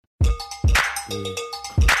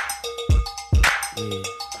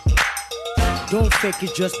Don't fake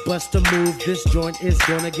it, just bust a move. This joint is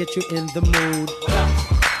gonna get you in the mood.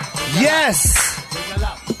 Yes!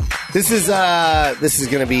 This is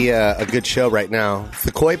going to be a good show right now. It's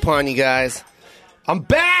the Koy Pond, you guys. I'm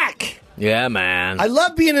back! Yeah, man. I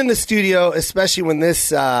love being in the studio, especially when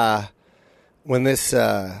this type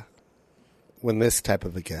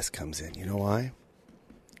of a guest comes in. You know why?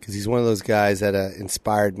 Because he's one of those guys that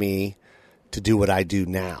inspired me to do what I do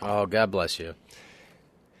now. Oh, God bless you.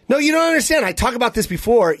 No, you don't understand. I talked about this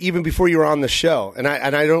before, even before you were on the show, and I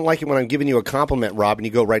don't like it when I'm giving you a compliment, Rob, and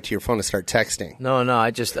you go right to your phone and start texting. No, I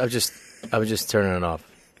was just turning it off.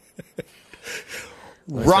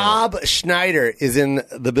 Rob Schneider is in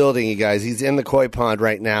the building, you guys. He's in the Koy Pond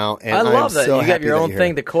right now, and I love that. So you got your own thing,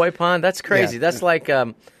 here. the Koy Pond. That's crazy. Yeah. That's like,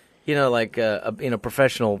 a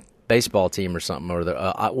professional baseball team or something, or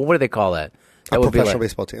what do they call that? That a would professional be like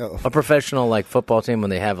baseball team. Oh. a professional like football team when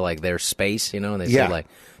they have like their space, and they say like,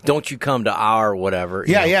 "Don't you come to our whatever?"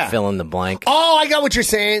 Fill in the blank. Oh, I got what you're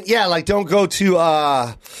saying. Yeah, like don't go to.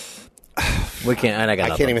 We can't. I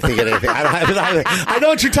can't even think of anything. I know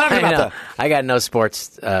what you're talking about, though. I got no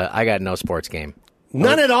sports. I got no sports game.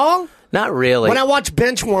 None at all. Not really. When I watch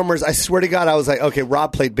bench warmers, I swear to God, I was like, okay,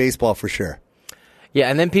 Rob played baseball for sure. Yeah,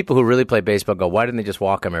 and then people who really play baseball go, "Why didn't they just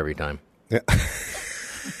walk him every time?" Yeah.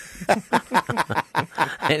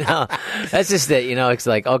 I know. That's just it. It's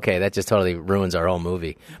like, okay, that just totally ruins our whole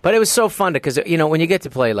movie. But it was so fun because, when you get to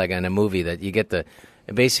play like in a movie that you get to,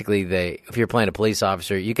 basically if you're playing a police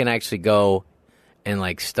officer, you can actually go and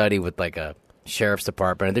like study with like a sheriff's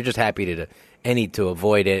department, and they're just happy to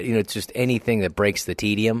avoid it. It's just anything that breaks the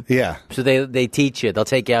tedium. Yeah. So they teach you. They'll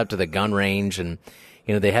take you out to the gun range, and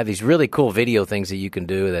they have these really cool video things that you can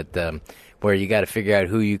do that where you got to figure out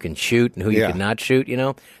who you can shoot and who you can not shoot.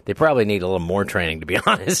 They probably need a little more training, to be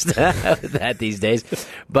honest, with that these days.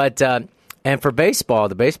 But and for baseball,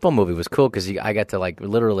 the baseball movie was cool because I got to like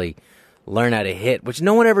literally learn how to hit, which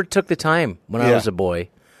no one ever took the time when I was a boy.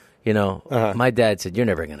 My dad said,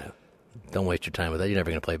 don't waste your time with that. You're never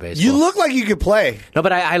going to play baseball. You look like you could play. No,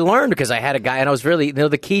 but I learned because I had a guy, and I was really,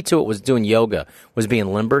 the key to it was doing yoga, was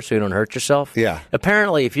being limber so you don't hurt yourself. Yeah.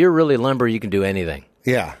 Apparently, if you're really limber, you can do anything.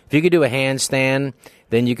 Yeah. If you could do a handstand,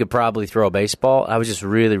 then you could probably throw a baseball. I was just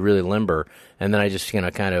really, really limber, and then I just,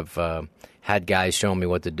 kind of had guys showing me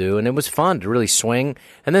what to do, and it was fun to really swing.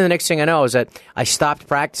 And then the next thing I know is that I stopped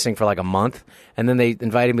practicing for like a month, and then they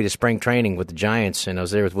invited me to spring training with the Giants, and I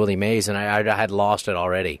was there with Willie Mays, and I had lost it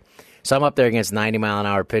already. So I'm up there against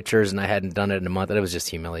 90-mile-an-hour pitchers, and I hadn't done it in a month, and it was just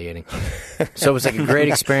humiliating. So it was like a great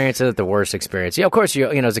experience and the worst experience. Yeah, of course,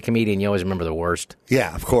 as a comedian, you always remember the worst.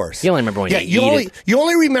 Yeah, of course. You only remember when you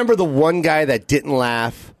only remember the one guy that didn't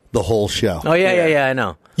laugh the whole show. Oh, yeah, I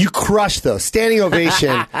know. You crushed, though. Standing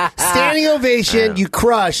ovation. Standing ovation, you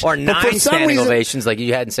crushed. Or 9 standing ovations like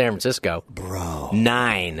you had in San Francisco. Bro.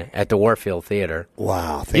 9 at the Warfield Theater.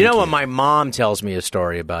 Wow, thank you. What my mom tells me a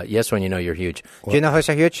story about? Yes, when you know you're huge. What? Do you know who's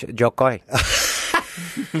so huge? Joe Koy.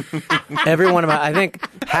 Everyone about, I think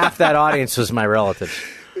half that audience was my relatives.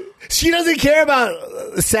 She doesn't care about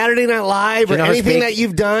Saturday Night Live or anything that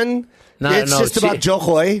you've done? It's just about Joe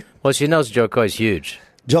Koy? Well, she knows Joe Koy's huge.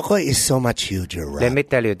 Joe Koy is so much huger, Rob. Let me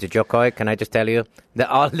tell you, the Joe Koy, can I just tell you?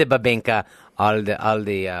 All the babinka, all the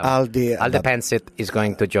pancit is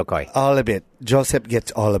going to Joe Koy. All of it. Joseph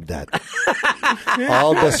gets all of that.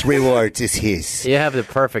 All those rewards is his. You have the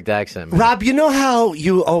perfect accent, man. Rob, you know how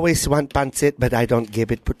you always want pancit, but I don't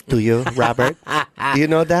give it to you, Robert? Do you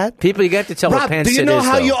know that? People, you got to tell Rob, what pancit is, do you know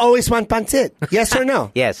how you always want pancit? Yes or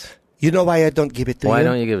no? Yes. You know why I don't give it to you? Why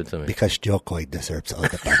don't you give it to me? Because Joe Koy deserves all the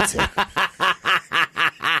pancit.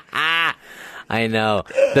 I know.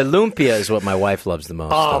 The lumpia is what my wife loves the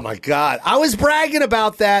most. Oh, my God. I was bragging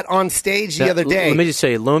about that on stage the other day. Let me just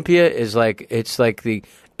say, lumpia is it's like the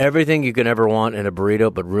everything you can ever want in a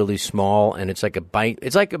burrito, but really small, and it's like a bite.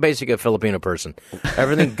 It's like basically a Filipino person.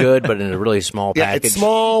 Everything good, but in a really small package. It's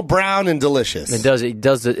small, brown, and delicious. It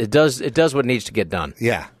does what needs to get done.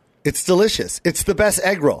 Yeah. It's delicious. It's the best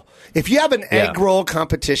egg roll. If you have an egg roll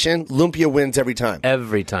competition, lumpia wins every time.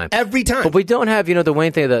 Every time. Every time. But we don't have, the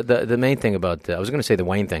Wayne thing, the main thing about, I was going to say the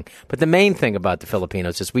Wayne thing, but the main thing about the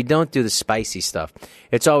Filipinos is we don't do the spicy stuff.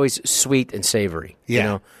 It's always sweet and savory.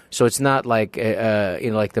 Yeah. So it's not like,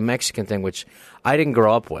 like the Mexican thing, which I didn't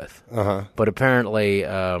grow up with. Uh-huh. But apparently,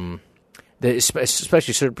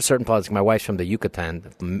 especially certain parts, like my wife's from the Yucatan,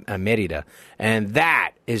 Merida, and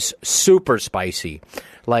that is super spicy,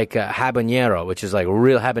 like habanero, which is like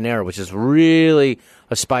real habanero, which is really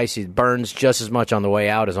a spicy. It burns just as much on the way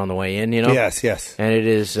out as on the way in, you know? Yes, yes. And it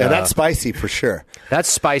is... Yeah, that's spicy for sure. That's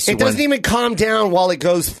spicy. It doesn't even calm down while it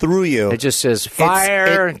goes through you. It just says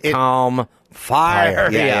fire, calm,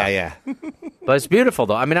 fire. Yeah. But it's beautiful,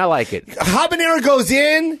 though. I mean, I like it. Habanero goes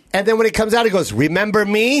in, and then when it comes out, it goes, remember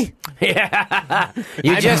me? Yeah. I'm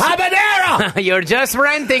habanero! You're just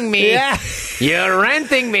renting me. Yeah. You're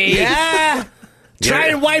renting me. Yeah. Try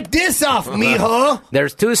and wipe this off, mijo.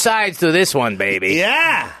 There's two sides to this one, baby.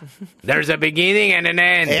 Yeah. There's a beginning and an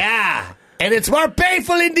end. Yeah. And it's more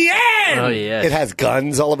painful in the end. Oh, yes. It has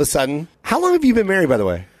guns all of a sudden. How long have you been married, by the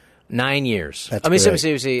way? 9 years. That's I mean, great.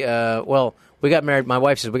 seriously, well, we got married. My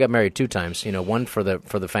wife says we got married 2 times. You know, one for the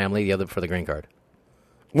family, the other for the green card.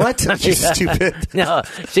 What? You're stupid. No,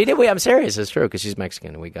 she did. I'm serious. It's true because she's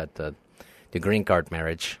Mexican. We got the green card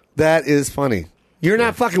marriage. That is funny. You're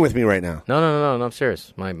not fucking with me right now. No. I'm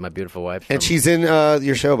serious. My beautiful wife. And she's in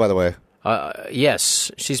your show, by the way.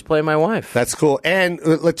 Yes, she's playing my wife. That's cool. And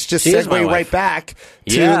let's just She is my segue wife. right back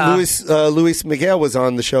to Yeah. Luis Miguel was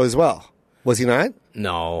on the show as well. Was he not?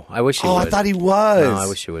 No, I wish he Oh, would. I thought he was. No, I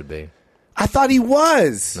wish he would be. I thought he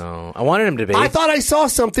was. No, I wanted him to be. I thought I saw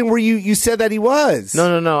something where you said that he was.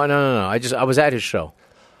 No. I was at his show.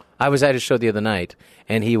 I was at his show the other night,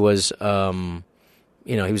 and he was,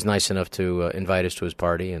 he was nice enough to invite us to his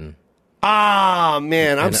party. And Ah,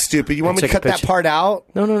 man, I'm stupid. You want me to took a cut that picture. part out?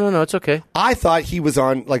 No, it's okay. I thought he was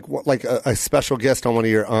on like a special guest on one of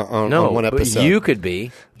your on one but episode. you could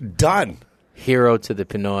be Done. hero to the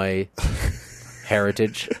Pinoy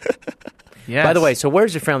heritage. Yes. By the way, so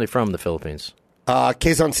where's your family from? The Philippines.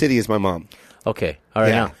 Quezon City is my mom. Okay, all right.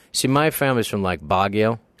 Yeah. Now, see, my family's from like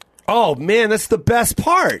Baguio. Oh man, that's the best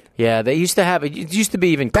part. Yeah, they used to have it. It used to be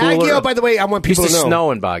even cooler. Baguio, by the way, I want people used to to know.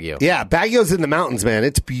 snow in Baguio. Yeah, Baguio's in the mountains, man.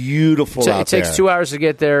 It's beautiful So out it takes there. 2 hours to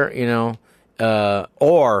get there,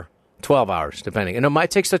 or 12 hours, depending. And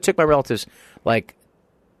it took my relatives like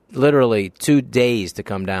literally 2 days to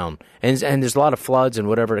come down. And there's a lot of floods and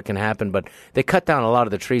whatever that can happen, but they cut down a lot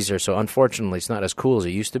of the trees there, so unfortunately it's not as cool as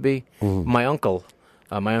it used to be. My uncle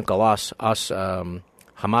Os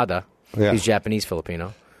Hamada, Yeah. he's Japanese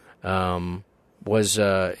Filipino, was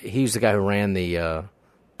the guy who ran the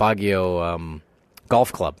Baguio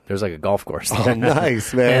golf club. There's like a golf course there. Oh,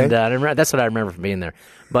 nice, man. And that's what I remember from being there.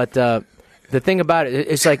 But the thing about it,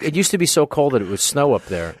 it's like it used to be so cold that it would snow up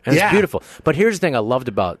there, and Yeah. it's beautiful. But here's the thing I loved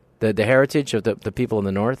about the heritage of the people in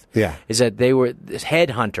the north. Yeah. Is that they were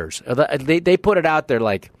headhunters. They put it out there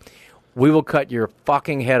like, we will cut your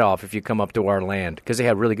fucking head off if you come up to our land, because they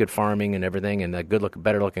had really good farming and everything, and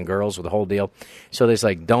better looking girls with the whole deal. So there's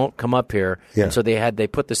like, don't come up here. Yeah. And so they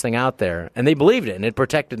put this thing out there, and they believed it, and it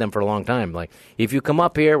protected them for a long time. Like, if you come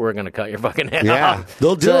up here, we're going to cut your fucking head Yeah, off.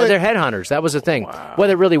 they'll do So it. They're headhunters. That was the thing.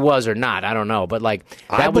 Whether it really was or not, I don't know. But like,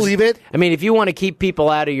 I believe it. I mean, if you want to keep people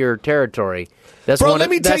out of your territory, that's Bro, one. let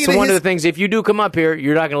me tell That's you one of his- the things. If you do come up here,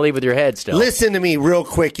 you're not going to leave with your head still. Listen to me real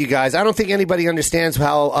quick, you guys. I don't think anybody understands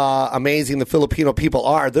how amazing the Filipino people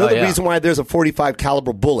are. They're the yeah. reason why there's a .45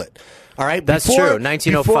 caliber bullet. All right, That's Before- true.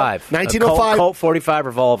 1905. before- 1905. Colt 45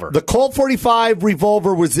 revolver. The Colt 45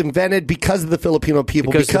 revolver was invented because of the Filipino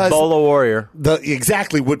people. because the Bolo warrior.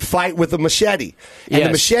 Exactly would fight with a machete, and the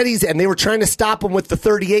Yes. machetes, and they were trying to stop them with the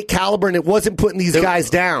 .38 caliber, and it wasn't putting these guys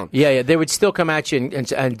down. Yeah. They would still come at you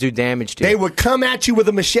and do damage to you. They would come at you with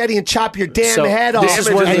a machete and chop your damn So, head off, this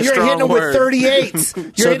is one of and the you're strong hitting them words. with .38s.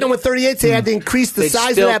 You're So hitting them with .38s. They had to increase the They'd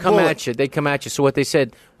size still of that come bullet. at you. They'd come at you. So what they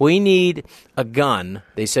said, we need a gun.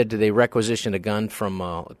 They said they requisitioned a gun from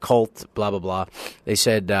Colt, blah, blah, blah. They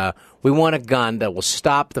said, we want a gun that will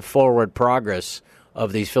stop the forward progress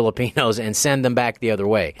of these Filipinos and send them back the other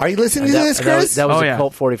way. Are you listening And to this, Chris? That was Oh, a yeah.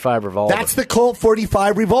 Colt 45 revolver. That's the Colt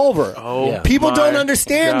 45 revolver. Oh, Yeah. People my don't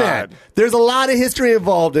understand God. that. There's a lot of history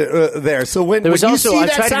involved there. So when There was you also, see I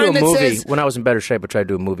that tried to sign do a that movie, says, when I was in better shape, I tried to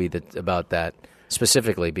do a movie about that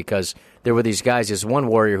specifically, because there were these guys. There's one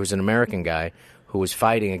warrior who's an American guy who was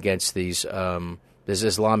fighting against these this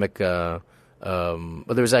Islamic. Well,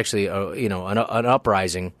 there was actually an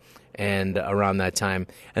uprising, and around that time,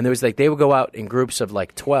 and there was like they would go out in groups of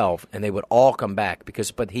like 12, and they would all come back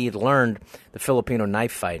but he had learned the Filipino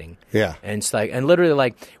knife fighting. Yeah. And it's like, and literally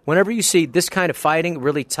like whenever you see this kind of fighting,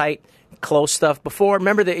 really tight, close stuff. Before,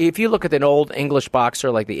 remember that if you look at an old English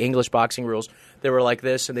boxer, like the English boxing rules, they were like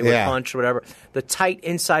this and they would Yeah. punch or whatever. The tight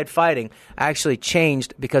inside fighting actually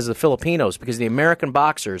changed because of the Filipinos, because the American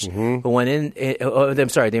boxers who went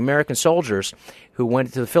the American soldiers who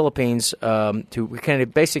went to the Philippines to kind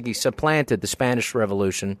of basically supplanted the Spanish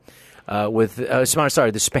Revolution.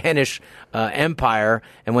 the Spanish Empire,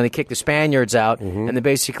 and when they kicked the Spaniards out, and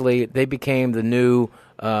they became the new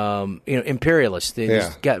imperialists. They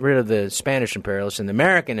just got rid of the Spanish imperialists, and the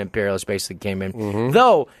American imperialists basically came in.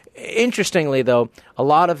 Though, interestingly, a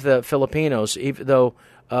lot of the Filipinos, even though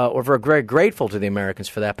were very grateful to the Americans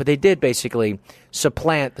for that, but they did basically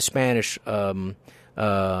supplant the Spanish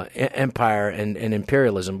empire and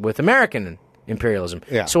imperialism with American imperialism.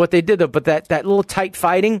 Yeah. So what they did, though, but that little tight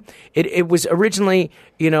fighting, it was originally,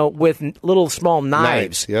 with little small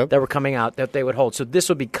knives that were coming out that they would hold. So this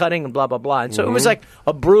would be cutting and blah, blah, blah. And so it was like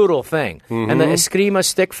a brutal thing. And the eskrima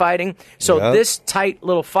stick fighting. So this tight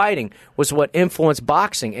little fighting was what influenced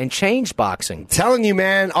boxing and changed boxing. Telling you,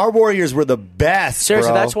 man, our warriors were the best,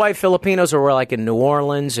 Seriously, bro. that's why Filipinos were like in New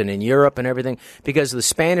Orleans and in Europe and everything, because the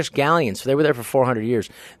Spanish galleons, they were there for 400 years.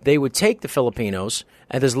 They would take the Filipinos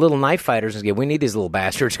and those little knife fighters and say, we need these little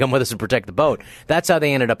bastards to come with us and protect the boat. That's how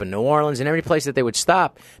they ended up in New Orleans and every place that they would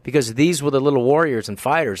stop, because these were the little warriors and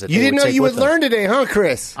fighters that you they didn't would know take you with would them. learn today, huh,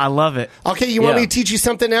 Chris? I love it. Okay, you want me to teach you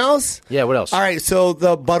something else? Yeah, what else? All right, so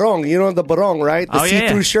the barong, the barong, right? The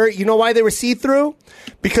see-through shirt. You know why they were see-through?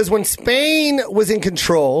 Because when Spain was in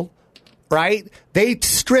control, right, they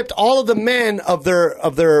stripped all of the men of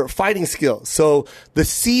their fighting skills. So the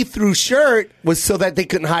see-through shirt was so that they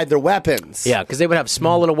couldn't hide their weapons. Yeah, because they would have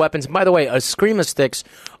small little weapons. By the way, eskrima sticks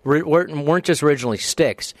weren't just originally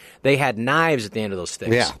sticks. They had knives at the end of those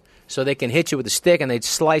sticks. Yeah. So they can hit you with a stick and they'd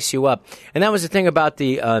slice you up. And that was the thing about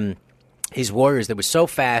these warriors that was so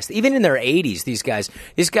fast. Even in their 80s, these guys,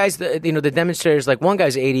 the demonstrators, like one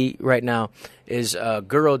guy's 80 right now is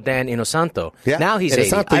Guro Dan Inosanto. Yeah. Now he's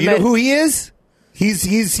 80. You know who he is? He's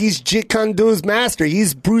Jeet Kune Do's master.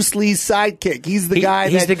 He's Bruce Lee's sidekick. He's the guy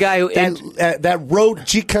that wrote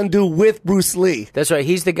Jeet Kune Do with Bruce Lee. That's right.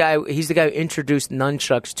 He's the guy. He's the guy who introduced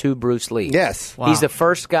nunchucks to Bruce Lee. Yes. Wow. He's the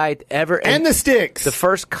first guy ever, And the sticks. The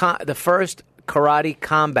first karate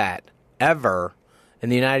combat ever in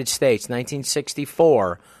the United States,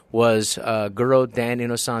 1964, was Guro Dan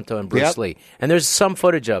Inosanto and Bruce Lee. And there's some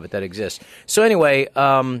footage of it that exists. So anyway,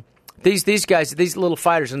 these guys, these little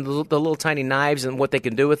fighters and the little tiny knives and what they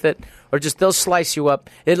can do with it, or just they'll slice you up.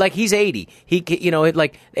 He's 80.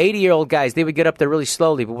 Like 80-year-old guys, they would get up there really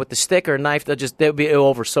slowly, but with the stick or knife, they'll be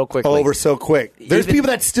over so quickly. Over so quick. There's people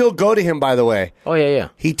that still go to him, by the way. Oh yeah.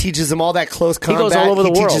 He teaches them all that close combat. He goes all over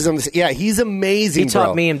the world. Teaches them, he's amazing. He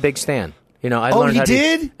taught me in Big Stan. I Oh, learned he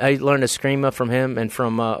did? I learned eskrima from him and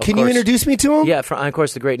from. Can you introduce me to him? Yeah, of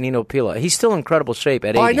course, the great Nino Pila. He's still in incredible shape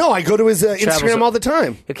at 80. Oh, I know. I go to his Instagram all the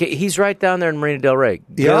time. Okay, he's right down there in Marina Del Rey.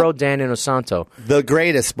 Guro Dan Inosanto. The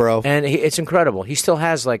greatest, bro. And it's incredible. He still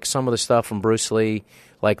has like some of the stuff from Bruce Lee,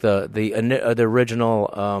 like the original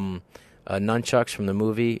nunchucks from the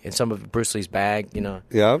movie, and some of Bruce Lee's bag.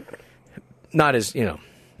 Yeah. Not his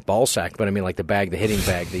ball sack, but I mean like the hitting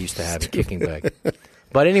bag they used to have, the kicking bag.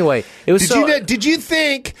 But anyway, it was Did you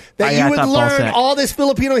think that you would learn all this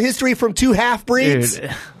Filipino history from two half-breeds?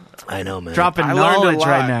 Dude. I know, man. Dropping knowledge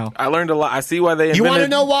right now. I learned a lot. I see why they You want to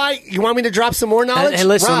know why? You want me to drop some more knowledge? And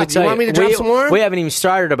listen, Rob, let me tell you want me to drop some more? We haven't even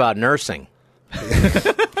started about nursing,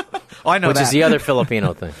 I know which that. is the other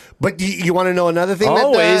Filipino thing. But you want to know another thing?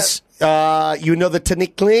 Always. The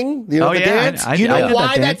tanikling? You know the dance? I you know did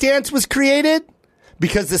why that that dance was created?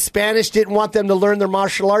 Because the Spanish didn't want them to learn their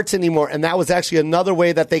martial arts anymore, and that was actually another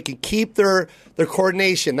way that they could keep their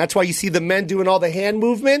coordination. That's why you see the men doing all the hand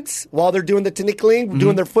movements while they're doing the tinikling,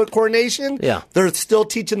 doing their foot coordination. Yeah. They're still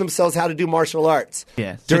teaching themselves how to do martial arts.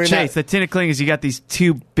 Yeah. So During Chase, the tinikling is you got these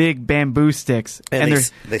two big bamboo sticks, And they're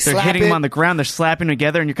they slap hitting it. them on the ground, they're slapping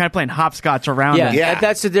together, and you're kind of playing hopscotch around them. Yeah.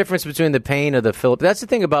 That's the difference between the pain of the Philippines. That's the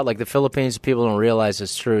thing about like the Philippines. People don't realize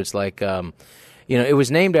it's true. It's like. It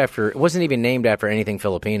was named after. It wasn't even named after anything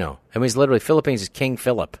Filipino. I mean, it's literally Philippines is King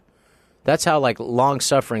Philip. That's how like long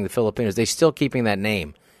suffering the Filipinos. They still keeping that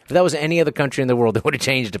name. If that was any other country in the world, they would have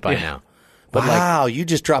changed it by now. But wow, you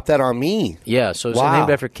just dropped that on me. Yeah, so it's named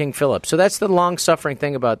after King Philip. So that's the long suffering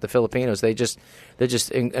thing about the Filipinos. They're just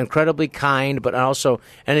incredibly kind, but also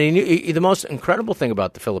the most incredible thing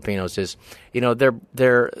about the Filipinos is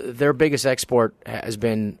their biggest export has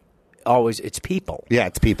been. Always, it's people. Yeah,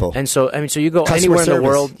 it's people. And so, so you go Customer anywhere in service. the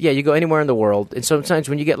world. Yeah, you go anywhere in the world. And sometimes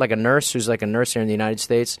when you get like a nurse who's like a nurse here in the United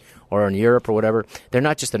States, or in Europe or whatever, they're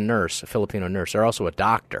not just a nurse, a Filipino nurse. They're also a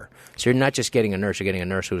doctor. So you're not just getting a nurse; you're getting a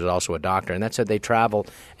nurse who's also a doctor. And that's how they travel.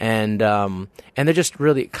 And they're just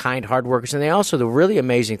really kind, hard workers. And they also, the really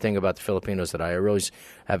amazing thing about the Filipinos that I really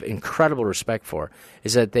have incredible respect for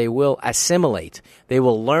is that they will assimilate. They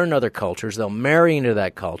will learn other cultures. They'll marry into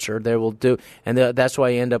that culture. They will do, and that's why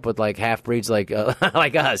you end up with like half breeds like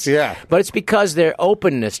like us. Yeah. But it's because their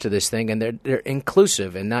openness to this thing, and they're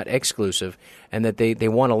inclusive and not exclusive, and that they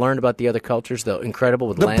want to learn about the other cultures. They're incredible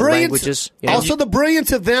with languages. You know? Also, the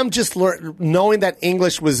brilliance of them just knowing that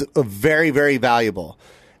English was very, very valuable,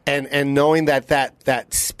 and knowing that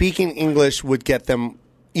speaking English would get them,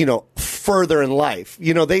 further in life.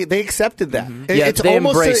 They accepted that. Mm-hmm. Yeah, they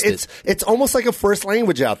embraced it. It's almost like a first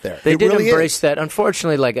language out there. They it did really embrace is. that.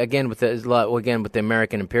 Unfortunately, like again with the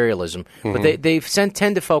American imperialism, but they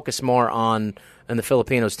tend to focus more on, and the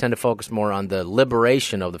Filipinos tend to focus more on the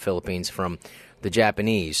liberation of the Philippines from the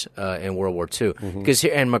Japanese in World War II,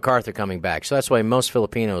 and MacArthur coming back. So that's why most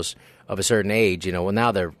Filipinos of a certain age, well,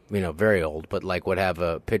 now they're very old, but like would have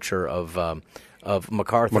a picture of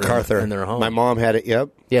MacArthur in their home. My mom had it. Yep.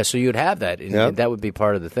 Yeah, so you'd have that, and that would be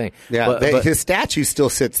part of the thing. Yeah, but his statue still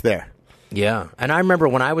sits there. Yeah, and I remember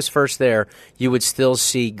when I was first there, you would still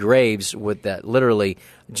see graves with that, literally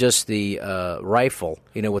just the rifle,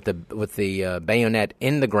 with the bayonet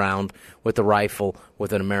in the ground, with the rifle,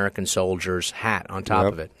 with an American soldier's hat on top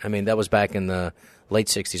of it. I mean, that was back in the late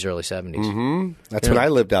 60s, early 70s. Mm-hmm. That's when I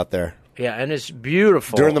lived out there. Yeah, and it's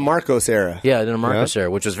beautiful. During the Marcos era. Yeah, during the Marcos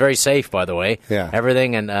era, which was very safe, by the way. Yeah.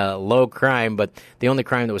 Everything and low crime, but the only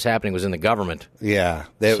crime that was happening was in the government. Yeah,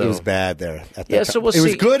 it was bad there. So we'll see. It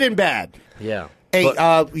was good and bad. Yeah. Hey,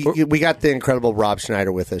 we got the incredible Rob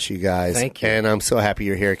Schneider with us, you guys. Thank you. And I'm so happy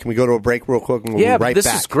you're here. Can we go to a break real quick and we'll be right back?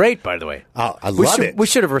 This is great, by the way. Oh, I love it. We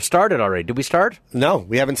should have restarted already. Did we start? No,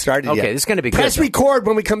 we haven't started yet. Okay, this is going to be Press good. record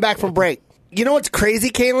when we come back from break. You know what's crazy,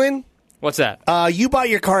 Kaylin? What's that? You bought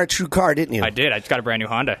your car at True Car, didn't you? I did. I just got a brand new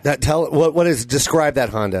Honda. Describe that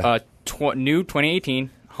Honda? New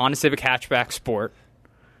 2018 Honda Civic Hatchback Sport.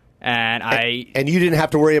 And you didn't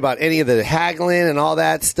have to worry about any of the haggling and all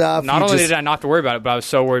that stuff. Not only did I not have to worry about it, but I was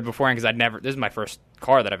so worried beforehand because this is my first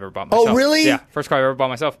car that I've ever bought myself. Oh, really? Yeah, first car I ever bought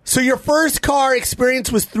myself. So your first car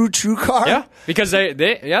experience was through True Car? Yeah, because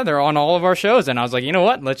they're on all of our shows, and I was like, you know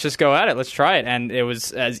what? Let's just go at it. Let's try it, and it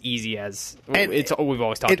was as easy as we've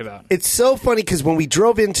always talked about. It's so funny because when we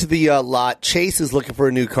drove into the lot, Chase is looking for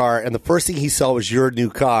a new car, and the first thing he saw was your new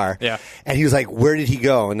car. Yeah, and he was like, "Where did he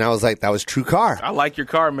go?" And I was like, "That was True Car." I like your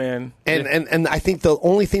car, man. And I think the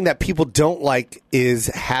only thing that people don't like is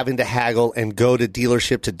having to haggle and go to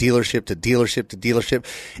dealership to dealership to dealership to dealership.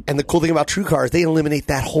 And the cool thing about True Car is they eliminate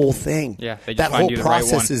that whole thing. Yeah, they just that find whole you the right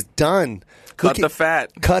process one. is done. Cut the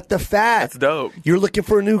fat. That's dope. You're looking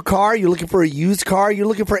for a new car. You're looking for a used car. You're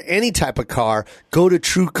looking for any type of car. Go to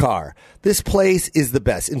True Car. This place is the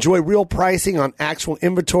best. Enjoy real pricing on actual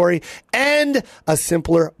inventory and a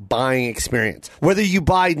simpler buying experience. Whether you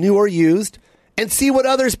buy new or used, and see what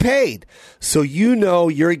others paid, so you know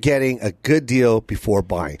you're getting a good deal before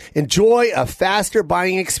buying. Enjoy a faster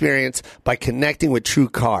buying experience by connecting with True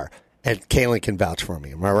Car. And Kaylin can vouch for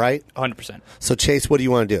me. Am I right? 100%. So, Chase, what do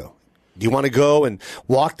you want to do? Do you want to go and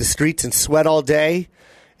walk the streets and sweat all day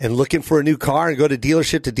and looking for a new car and go to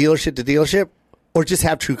dealership to dealership to dealership? Or just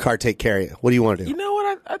have True Car take care of you? What do you want to do? You know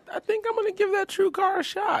what? I think I'm going to give that True Car a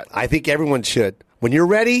shot. I think everyone should. When you're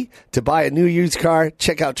ready to buy a new used car,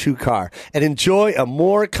 check out True Car and enjoy a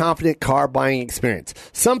more confident car buying experience.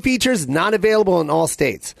 Some features not available in all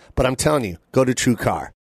states, but I'm telling you, go to True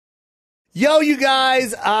Car. Yo, you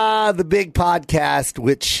guys, the big podcast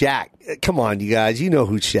with Shaq. Come on, you guys. You know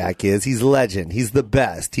who Shaq is. He's a legend. He's the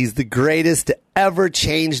best. He's the greatest to ever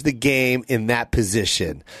change the game in that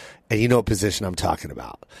position. And you know what position I'm talking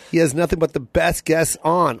about. He has nothing but the best guests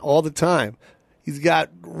on all the time. He's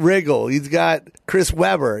got Riggle. He's got Chris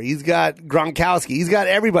Webber. He's got Gronkowski. He's got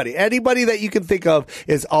everybody. Anybody that you can think of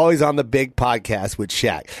is always on the big podcast with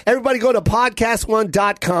Shaq. Everybody go to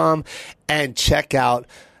podcastone.com and check out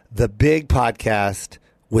the big podcast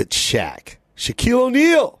with Shaq. Shaquille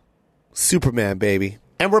O'Neal. Superman, baby.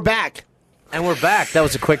 And we're back. That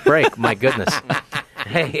was a quick break. My goodness.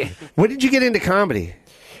 Hey. When did you get into comedy?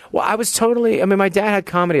 Well, my dad had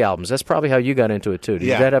comedy albums. That's probably how you got into it, too. Did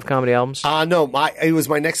your dad have comedy albums? No, it was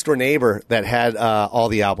my next door neighbor that had all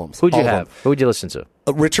the albums. Who'd you have? Who'd you listen to?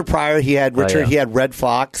 Richard Pryor. He had Richard. He had Red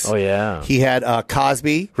Fox. Oh, yeah. He had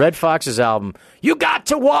Cosby. Red Fox's album, You Got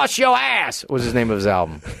to Wash Your Ass, was his name of his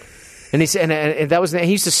album. And that was,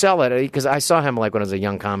 he used to sell it because I saw him like when I was a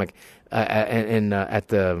young comic at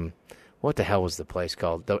the, what the hell was the place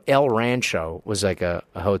called? The El Rancho was like a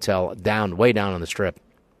hotel way down on the Strip.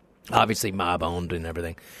 obviously mob owned and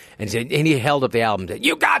everything. And he held up the album and said,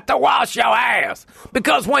 "You got to wash your ass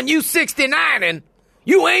because when you 69 and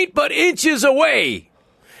you ain't but inches away."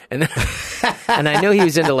 And and I know he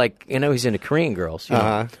was into he's into Korean girls. You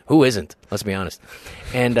know? Who isn't? Let's be honest.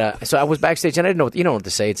 And so I was backstage, and I didn't know you don't know what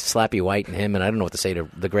to say. It's Slappy White and him, and I don't know what to say to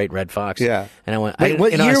the great Red Fox. Yeah. And I went, Wait,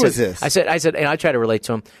 what year was this? I said, and I tried to relate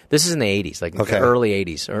to him. This is in the 80s, like the early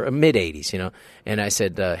 80s or mid 80s, you know. And I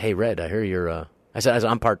said, "Hey, Red, I hear you're." I said,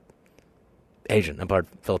 "I'm part Asian. I'm part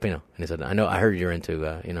Filipino." And he said, I heard you're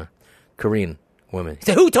into Korean women." He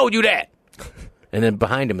said, "Who told you that?" And then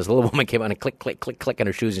behind him, this little woman came on and click, click, click, click on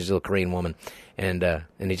her shoes. And she's a little Korean woman. And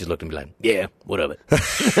he just looked at me like, "Yeah, what of it?"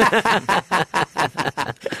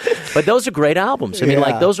 But those are great albums. I mean,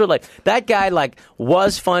 like, those were like, that guy, like,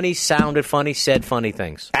 was funny, sounded funny, said funny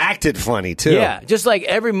things. Acted funny, too. Yeah, just like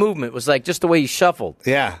every movement was like, just the way he shuffled.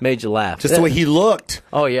 Yeah. Made you laugh. Just the way he looked.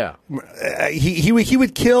 Oh, yeah. He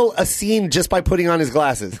would kill a scene just by putting on his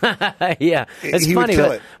glasses. Yeah. It's he funny. would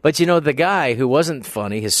kill it. But, you know, the guy who wasn't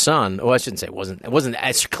funny, his son, I shouldn't say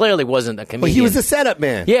clearly wasn't a comedian. Well, he was the setup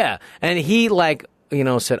man. Yeah. And he, like,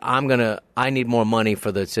 said, I need more money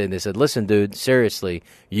for the city. They said, "Listen, dude, seriously,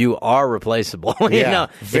 you are replaceable."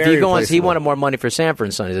 If you go on, he wanted more money for Sanford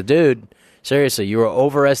and Son. He said, "Dude, seriously, you are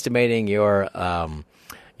overestimating your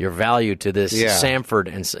value to this Sanford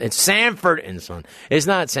and it's Sanford and Son. It's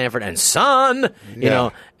not Sanford and Son, you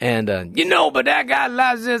know." And but that guy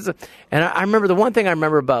loves this. And I remember the one thing I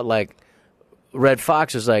remember about like Red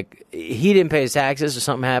Fox was like, he didn't pay his taxes or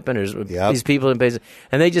something happened or these people didn't pay his,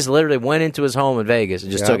 and they just literally went into his home in Vegas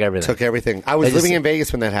and just took everything. I was living in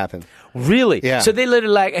Vegas when that happened. Really? Yeah. So they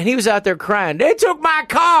literally and he was out there crying, "They took my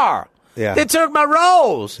car. Yeah. They took my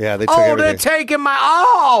rolls. Yeah, they took everything. They're taking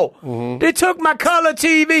my They took my color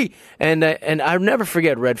TV." And I'll never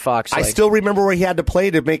forget Red Fox. I still remember where he had to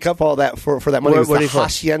play to make up all that for that money. It was the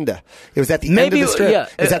Hacienda. It was at the end of the strip. Yeah,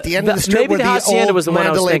 it was at the end of the strip where the Hacienda was the one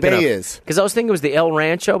I was thinking of. Because I was thinking it was the El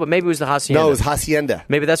Rancho, but maybe it was the Hacienda. No, it was Hacienda.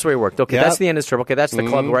 Maybe that's where he worked. Okay, that's the end of the strip. Okay, that's the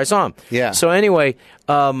club where I saw him. Yeah. So anyway,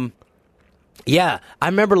 yeah, I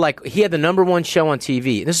remember like he had the #1 show on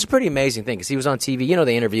TV. This is a pretty amazing thing because he was on TV. You know,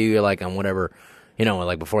 they interview you like on whatever,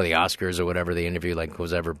 like before the Oscars or whatever. They interview like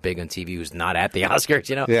who's ever big on TV who's not at the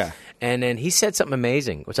Oscars. Yeah. And then he said something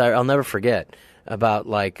amazing, which I'll never forget. About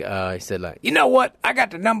like he said like, "You know what? I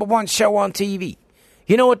got the #1 show on TV.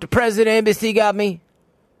 You know what the president of NBC got me?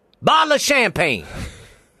 Bottle of champagne.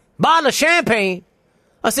 Bottle of champagne."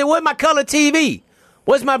 I said, "Where's my color TV?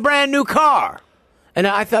 Where's my brand new car?" And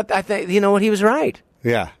I thought, you know what? He was right.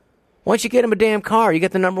 Yeah. Once you get him a damn car, you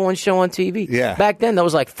get the #1 show on TV. Yeah. Back then, there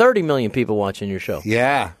was like 30 million people watching your show.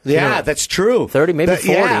 Yeah. Yeah, that's true. 30, maybe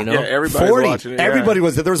 40, Yeah, everybody was watching it. Yeah. Everybody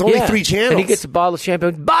was there. There was only 3 channels. And he gets a bottle of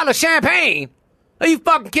champagne. Bottle of champagne? Are you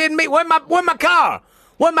fucking kidding me? Where's my car?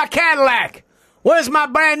 Where's my Cadillac? Where's my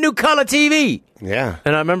brand new color TV? Yeah.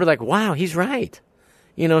 And I remember like, wow, he's right.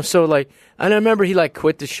 So like, and I remember he like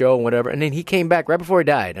quit the show and whatever, and then he came back right before he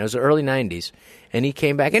died. It was the early 90s, and he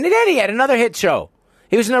came back, and then he had another hit show.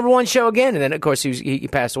 He was the #1 show again, and then of course he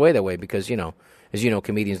passed away that way because as you know,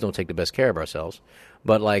 comedians don't take the best care of ourselves.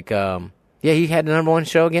 But like, he had the #1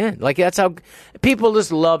 show again. Like that's how people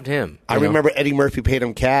just loved him. I remember Eddie Murphy paid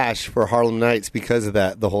him cash for Harlem Nights because of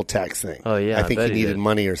the whole tax thing. Oh yeah, I think he needed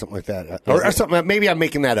money or something like that, or something. Maybe I'm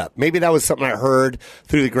making that up. Maybe that was something I heard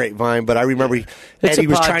through the grapevine. But I remember Eddie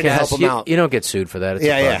was trying to help him out. You don't get sued for that. It's a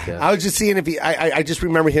podcast. I was just seeing if I just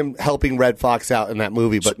remember him helping Red Fox out in that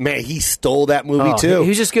movie. But man, he stole that movie too. He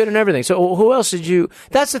was just good in everything. So who else did you?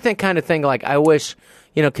 That's the kind of thing. Like I wish.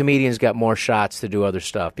 Comedians got more shots to do other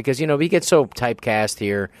stuff because, we get so typecast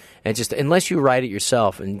here and just unless you write it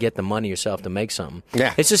yourself and get the money yourself to make something,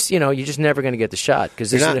 it's just, you're just never going to get the shot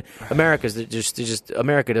because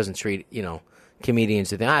America doesn't treat, comedians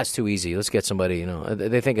to think, it's too easy. Let's get somebody,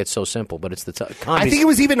 they think it's so simple, but it's the I think it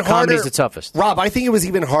was even harder. Comedy's the toughest. Rob, I think it was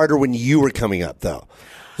even harder when you were coming up, though.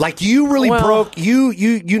 Like, you really broke,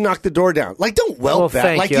 you knocked the door down. Like, don't whelp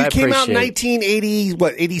that. Like, you came out in 1980,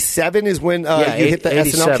 87 is when you hit the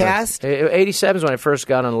 87. SNL cast? 87 is when I first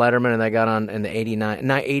got on Letterman, and I got on in the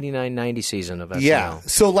 89-90 season of SNL. Yeah,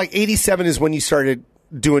 so, like, 87 is when you started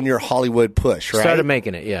doing your Hollywood push, right? Started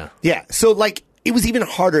making it, yeah. Yeah, so, like, it was even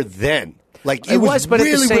harder then. Like, it was but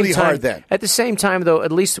really, at the same really time, hard then. At the same time, though,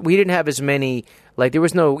 at least we didn't have as many. Like, you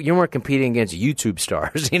weren't competing against YouTube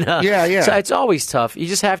stars, Yeah, yeah. So it's always tough. You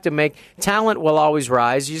just have to talent will always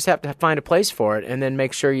rise. You just have to find a place for it, and then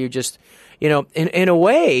make sure you just, in a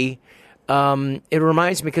way, it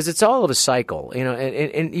reminds me because it's all of a cycle,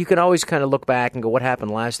 and you can always kind of look back and go, what happened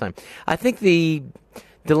last time? I think the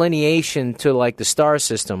delineation to like the star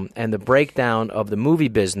system and the breakdown of the movie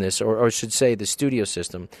business, or I should say the studio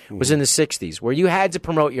system, was in the 60s, where you had to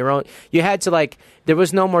promote your own. You had to like, there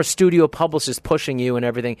was no more studio publicists pushing you and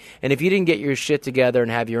everything. And if you didn't get your shit together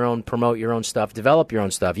and have your own, promote your own stuff, develop your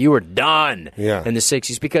own stuff, you were done in the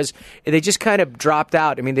 60s, because they just kind of dropped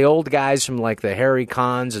out. I mean, the old guys from like the Harry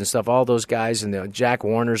Kahns and stuff, all those guys, and the Jack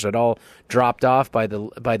Warners had all dropped off by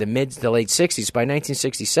the mid to late 60s. By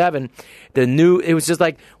 1967, it was just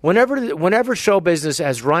like whenever show business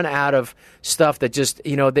has run out of stuff that just,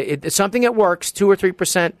 it's something that works, 2 or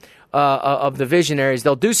 3% of the visionaries,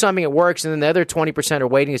 they'll do something that works, and then the other 20% are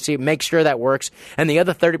waiting to see, make sure that works, and the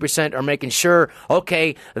other 30% are making sure,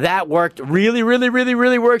 okay, that worked, really, really, really,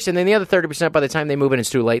 really works, and then the other 30%, by the time they move in, it's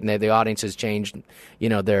too late, and the audience has changed,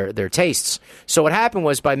 their tastes. So what happened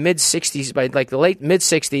was by mid-60s, by like the late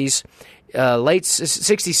mid-60s, late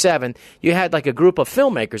 67, you had like a group of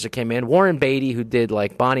filmmakers that came in. Warren Beatty, who did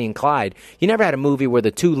like Bonnie and Clyde. You never had a movie where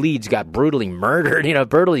the two leads got brutally murdered,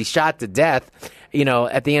 brutally shot to death,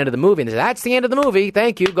 at the end of the movie. And they said, that's the end of the movie.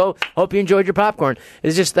 Thank you. Go. Hope you enjoyed your popcorn.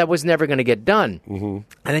 It's just that was never going to get done. Mm-hmm. And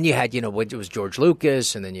then you had, it was George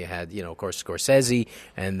Lucas, and then you had, of course, Scorsese,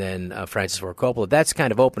 and then Francis Ford Coppola. That's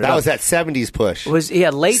kind of opened up. That was that 70s push. It was,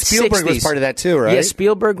 late Spielberg 60s. was part of that too, right? Yeah,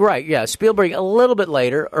 Spielberg, right. Yeah, Spielberg a little bit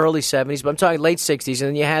later, early 70s, but I'm talking late 60s. And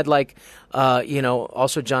then you had like,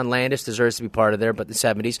 also John Landis deserves to be part of there, but the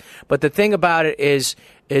 70s. But the thing about it is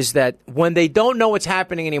that when they don't know what's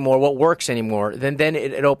happening anymore, what works anymore, then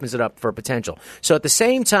it opens it up for potential. So at the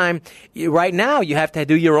same time, right now you have to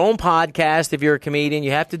do your own podcast if you're a comedian.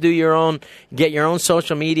 You have to do get your own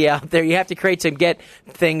social media out there. You have to create to get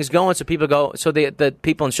things going so people go, so the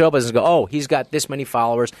people in show business go, oh, he's got this many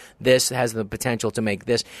followers. This has the potential to make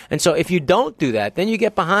this. And so if you don't do that, then you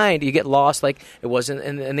get behind. You get lost like it was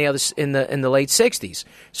in the late 60s.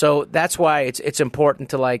 So that's why it's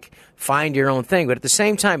important to like find your own thing. But at the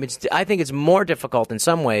same time, I think it's more difficult in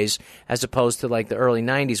some ways as opposed to like the early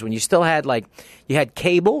 90s when you still had like, you had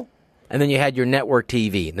cable and then you had your network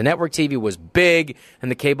TV. The network TV was big and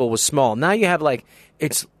the cable was small. Now you have like,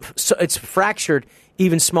 it's fractured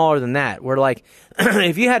even smaller than that. Where like,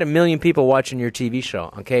 if you had 1 million people watching your TV show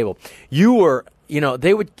on cable, you were,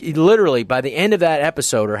 they would literally, by the end of that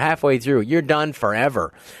episode or halfway through, you're done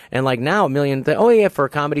forever. And like now, 1 million, for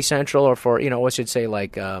Comedy Central or for, what should say,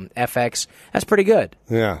 like FX, that's pretty good.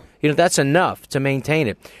 Yeah. That's enough to maintain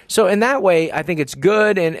it. So in that way, I think it's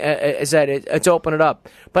good, and is that it's opened it up.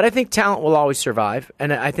 But I think talent will always survive,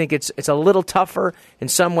 and I think it's a little tougher in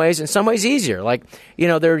some ways easier. Like,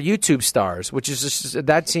 they're YouTube stars, which is just,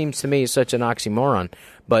 that seems to me such an oxymoron.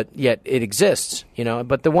 But yet it exists,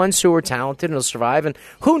 But the ones who are talented and will survive, and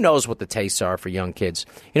who knows what the tastes are for young kids.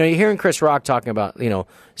 You're hearing Chris Rock talking about,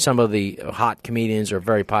 some of the hot comedians or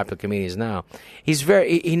very popular comedians now.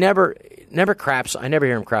 He never craps. I never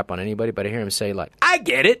hear him crap on anybody, but I hear him say like, I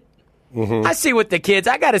get it. Mm-hmm.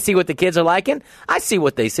 I got to see what the kids are liking. I see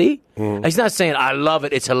what they see. Mm-hmm. He's not saying, I love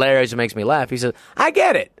it. It's hilarious. It makes me laugh. He says, I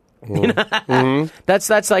get it. Mm-hmm. Mm-hmm.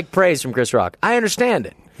 That's like praise from Chris Rock. I understand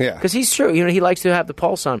it. Yeah, because he's true. He likes to have the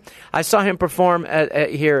pulse on. I saw him perform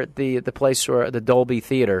here at the place where the Dolby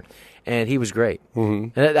Theater, and he was great.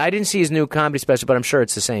 Mm-hmm. And I didn't see his new comedy special, but I'm sure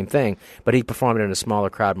it's the same thing. But he performed it in a smaller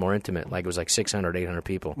crowd, more intimate. Like it was like 600, 800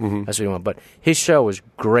 people. Mm-hmm. That's what he wanted. But his show was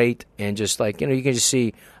great, and just like you can just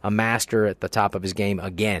see a master at the top of his game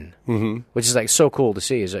again, mm-hmm. which is like so cool to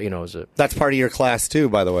see. That's part of your class too,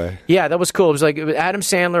 by the way. Yeah, that was cool. It was like Adam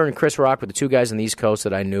Sandler and Chris Rock were the two guys on the East Coast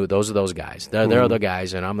that I knew. Those are those guys. They're the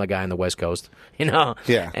guys, and I'm the guy on the West Coast.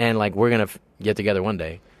 Yeah. And like we're gonna get together one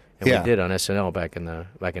day. And we did on SNL back in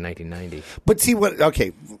 1990. But see what?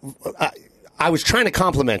 Okay, I was trying to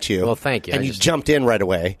compliment you. Well, thank you. And you jumped in right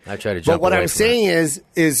away. I tried to jump. But what I'm saying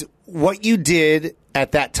is what you did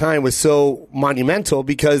at that time was so monumental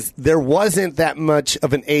because there wasn't that much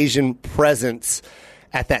of an Asian presence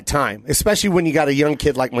at that time, especially when you got a young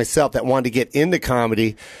kid like myself that wanted to get into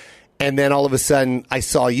comedy, and then all of a sudden I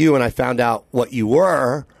saw you and I found out what you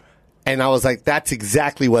were. And I was like, that's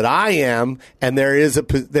exactly what I am, and there is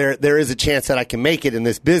a chance that I can make it in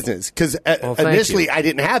this business. Because initially, I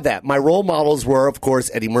didn't have that. My role models were, of course,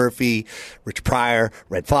 Eddie Murphy, Rich Pryor,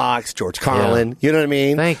 Red Fox, George Carlin. Yeah. You know what I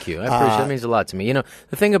mean? Thank you. I appreciate it. That means a lot to me.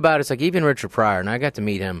 The thing about it is, like, even Richard Pryor, and I got to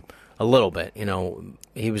meet him a little bit. He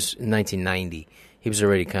was in 1990. He was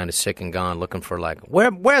already kind of sick and gone, looking for, like,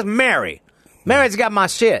 where's Mary? Mary's got my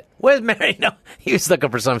shit. Where's Mary? No, he was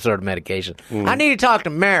looking for some sort of medication. Mm. I need to talk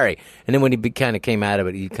to Mary. And then when he kind of came out of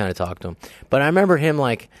it, he kind of talked to him. But I remember him,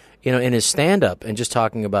 like, in his stand-up and just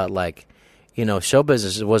talking about, like, show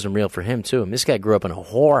business wasn't real for him too. And this guy grew up in a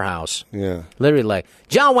whorehouse. Yeah. Literally, like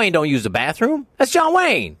John Wayne don't use the bathroom. That's John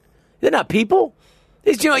Wayne. They're not people.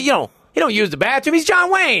 He's he don't use the bathroom. He's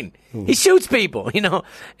John Wayne. He shoots people.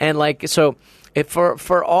 And like so.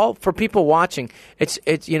 For people watching, it's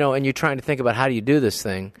and you're trying to think about how do you do this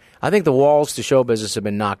thing. I think the walls to show business have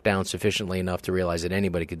been knocked down sufficiently enough to realize that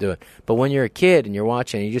anybody could do it. But when you're a kid and you're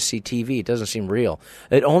watching and you just see TV, it doesn't seem real.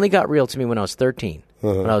 It only got real to me when I was 13,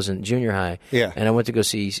 when I was in junior high. Yeah. And I went to go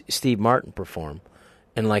see Steve Martin perform,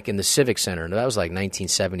 and like in the Civic Center. And that was like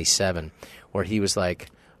 1977, where he was like,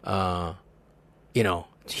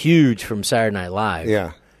 huge from Saturday Night Live.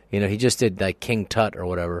 Yeah. He just did like King Tut or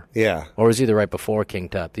whatever. Yeah. Or was either right before King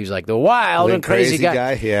Tut. He was like the wild and crazy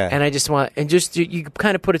guy. Yeah. And I just you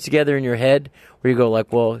kind of put it together in your head where you go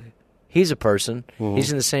like, well, he's a person. Mm-hmm.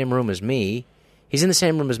 He's in the same room as me. He's in the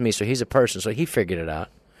same room as me, so he's a person. So he figured it out.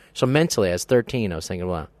 So mentally, I was 13, I was thinking,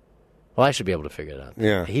 well, I should be able to figure it out.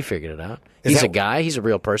 Yeah. He figured it out. He's a guy. He's a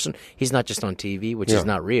real person. He's not just on TV, which is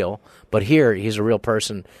not real. But here, he's a real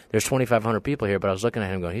person. There's 2,500 people here, but I was looking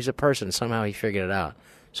at him going, he's a person. Somehow he figured it out.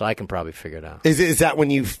 So I can probably figure it out. Is that when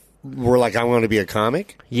you were like, I want to be a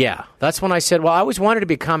comic? Yeah. That's when I said, well, I always wanted to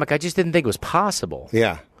be a comic. I just didn't think it was possible.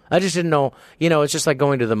 Yeah. I just didn't know. It's just like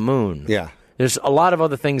going to the moon. Yeah. There's a lot of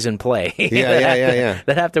other things in play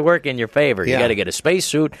that have to work in your favor. Yeah. You got to get a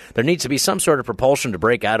spacesuit. There needs to be some sort of propulsion to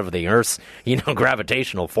break out of the Earth's,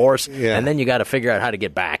 gravitational force. Yeah. And then you got to figure out how to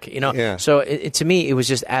get back. Yeah. So to me, it was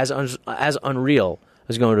just as unreal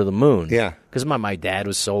as going to the moon. Yeah. Because my dad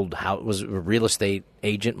was was a real estate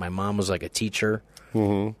agent. My mom was like a teacher.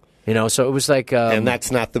 Mm-hmm. So it was like, and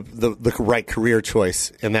that's not the right career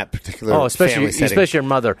choice in that particular family setting. Especially your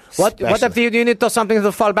mother. What if you need something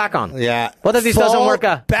to fall back on? Yeah. What if this doesn't work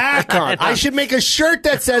out? Back on. I should make a shirt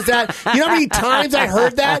that says that. You know how many times I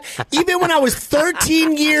heard that? Even when I was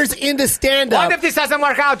 13 years into stand-up. What if this doesn't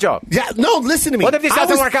work out, Joe? Yeah. No, listen to me. What if this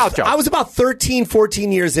doesn't work out, Joe? I was about 13,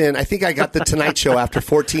 14 years in. I think I got the Tonight Show after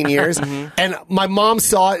 14 years. Mm-hmm. And my mom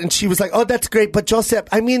saw it and she was like, oh, that's great. But Joseph,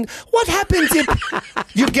 what happens if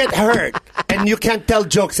you get hurt and you can't tell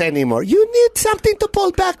jokes anymore? You need something to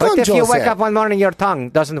fall back on, What if Joseph? you wake up one morning, your tongue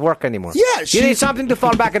doesn't work anymore? Yeah. You need something to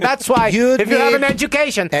fall back on. That's why if you have an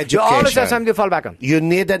education, you always have something to fall back on. You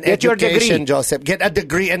need an Get your education, degree. Joseph. Get a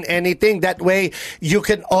degree in anything. That way you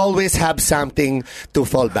can always have something to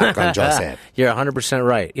fall back on, Joseph. You're 100%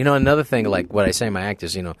 right. Another thing, like what I say in my act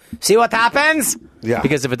is, see what happens? Yeah.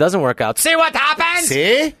 Because if it doesn't work out, see what happens?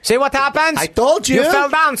 See what happens? I told you. You fell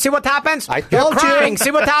down. See what happens? I told You're crying. you.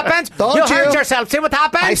 See what happens? Told you you. hurt yourself. See what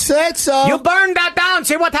happens? I said so. You burned that down.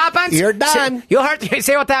 See what happens? You're done. You hurt.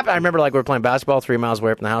 See what happened? I remember like we were playing basketball 3 miles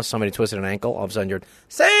away from the house. Somebody twisted an ankle. All of a sudden you're,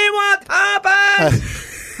 see what happens?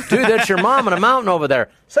 Dude, that's your mom on a mountain over there.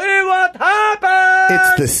 See what happens?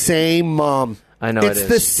 It's the same mom. I know it's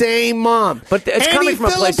the same mom. But it's coming from a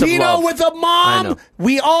place of Filipino love. with a mom,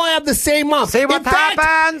 we all have the same mom. See what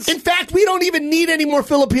happens? In fact, we don't even need any more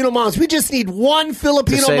Filipino moms. We just need one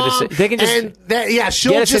Filipino mom. They can just,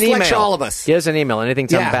 she'll just lecture all of us. Get us an email. Anything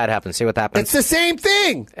bad happens. See what happens. It's the same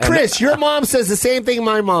thing. Chris, your mom says the same thing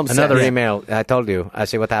my mom says. Another email. I told you. I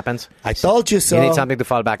see what happens. I told you so. You need something to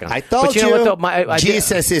fall back on. I told you. Know what,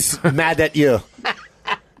 Jesus is mad at you.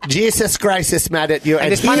 Jesus Christ is mad at you. And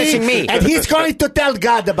he's punishing me. And he's going to tell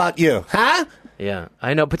God about you. Huh? Yeah,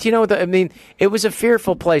 I know. But it was a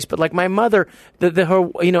fearful place. But like my mother,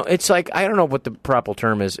 it's like, I don't know what the proper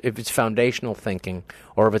term is, if it's foundational thinking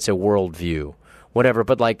or if it's a worldview, whatever.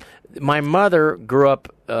 But like my mother grew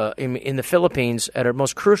up in the Philippines at her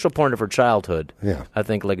most crucial point of her childhood. Yeah. I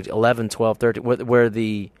think like 11, 12, 13, where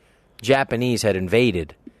the Japanese had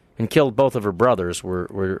invaded and killed both of her brothers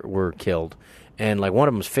were killed. And like one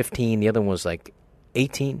of them was 15, the other one was like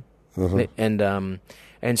 18. Mm-hmm.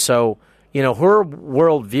 And so, her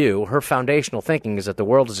worldview, her foundational thinking is that the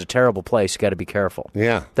world is a terrible place. You got to be careful.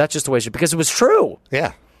 Yeah. That's just the way because it was true.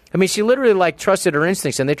 Yeah. She literally like trusted her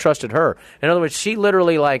instincts and they trusted her. In other words, she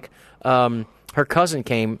literally like, her cousin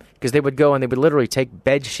came because they would go and they would literally take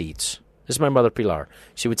bed sheets. This is my mother, Pilar.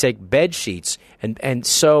 She would take bed sheets and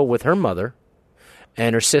sew with her mother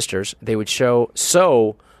and her sisters. They would sew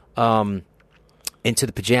into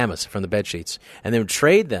the pajamas from the bed sheets, and they would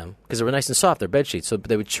trade them because they were nice and soft. They're bed sheets, so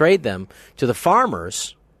they would trade them to the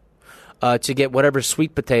farmers to get whatever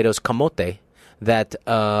sweet potatoes, kamote, that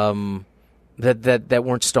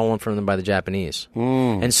weren't stolen from them by the Japanese.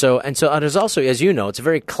 And so there's also, as you know, it's a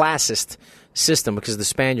very classist system because the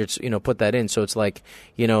Spaniards, put that in. So it's like,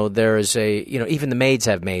 there is even the maids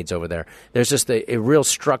have maids over there. There's just a real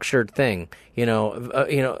structured thing, in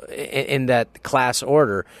that class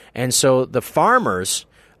order. And so the farmers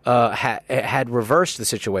had reversed the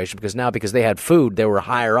situation because they had food, they were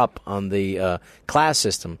higher up on the class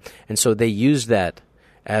system, and so they used that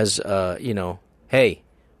as hey,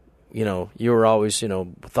 you were always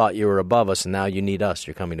thought you were above us, and now you need us.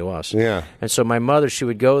 You're coming to us. Yeah. And so my mother, she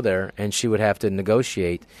would go there, and she would have to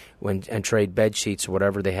negotiate and trade bed sheets or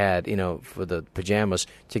whatever they had, for the pajamas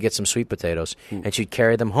to get some sweet potatoes. And she'd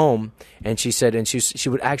carry them home. And she said, she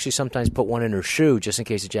would actually sometimes put one in her shoe just in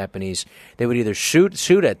case the Japanese, they would either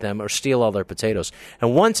shoot at them or steal all their potatoes.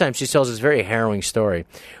 And one time she tells this very harrowing story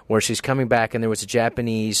where she's coming back and there was a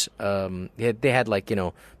Japanese, they had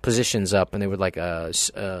positions up, and they would like a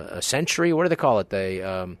sentry. What do they call it?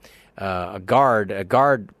 A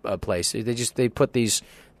guard place. They put these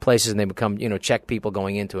places, and they become check people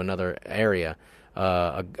going into another area.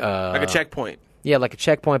 Like a checkpoint. Yeah, like a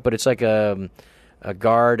checkpoint, but it's like a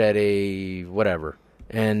guard at a whatever.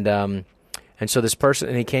 And so this person,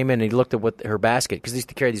 and he came in and he looked at her basket, because they used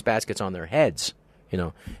to carry these baskets on their heads,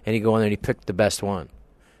 and he'd go in there and he picked the best one.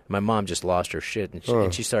 My mom just lost her shit, and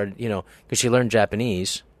she started, because she learned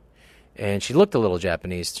Japanese, and she looked a little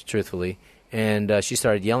Japanese, truthfully, and she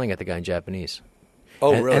started yelling at the guy in Japanese.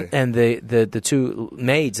 Oh, really? And the two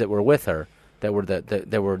maids that were with her, that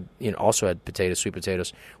were also had sweet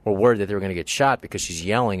potatoes, were worried that they were going to get shot because she's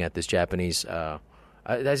yelling at this Japanese.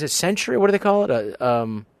 Is it sentry? What do they call it?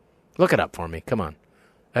 Look it up for me. Come on,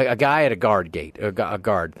 a guy at a guard gate, a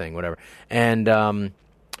guard thing, whatever. And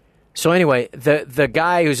so anyway, the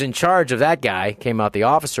guy who's in charge of that guy came out. The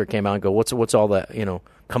officer came out and go, what's all that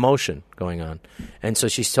commotion going on? And so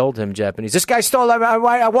she told him Japanese, this guy stole.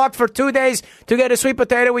 I walked for 2 days to get a sweet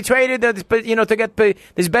potato. We traded to get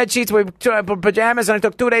these bed sheets with pajamas, and it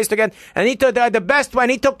took 2 days to get. And he took the best one.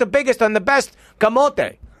 He took the biggest and the best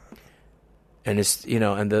kamote. And it's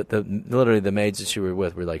and the literally the maids that she were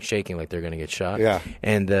with were like shaking like they're going to get shot. Yeah.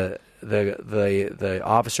 And the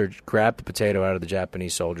officer grabbed the potato out of the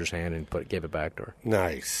Japanese soldier's hand and gave it back to her.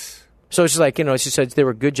 Nice. So it's like she said they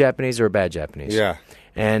were good Japanese or bad Japanese. Yeah.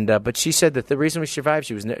 And but she said that the reason we survived,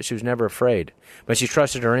 she was never afraid, but she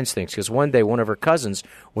trusted her instincts, because one day one of her cousins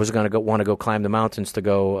was going to want to go climb the mountains to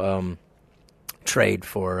go trade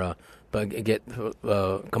for get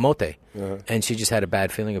kamote, and she just had a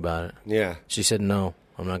bad feeling about it. Yeah. She said, "No,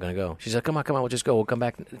 I'm not going to go." She said, "Come on, we'll just go. We'll come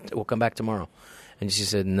back tomorrow." And she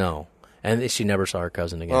said, "No." And she never saw her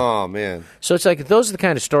cousin again. Oh, man. So it's like those are the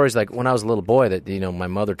kind of stories, like when I was a little boy, that my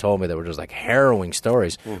mother told me, that were just like harrowing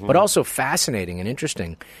stories, but also fascinating and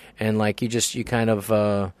interesting. And like you kind of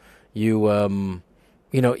so her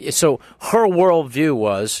worldview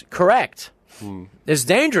was correct. It's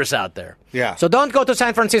dangerous out there. Yeah. So don't go to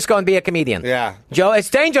San Francisco and be a comedian. Yeah. Joe,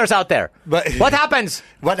 it's dangerous out there. But what happens?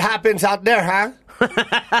 What happens out there, huh?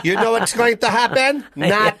 You know what's going to happen?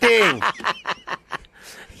 Nothing.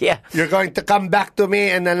 Yeah. You're going to come back to me,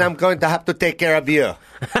 and then I'm going to have to take care of you.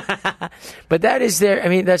 But that's their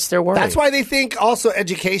worry. That's why they think also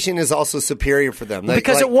education is also superior for them.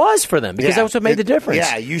 Because it was for them. Because that's what made the difference.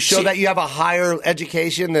 Yeah, you show that you have a higher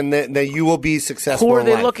education, then you will be successful. Who are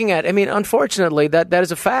they life. looking at? Unfortunately, that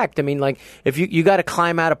is a fact. Like if you got to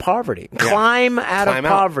climb out of poverty. Climb out of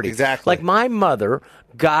poverty. Exactly. Like my mother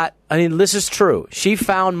this is true. She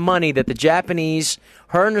found money that the Japanese,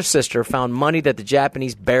 her and her sister found money that the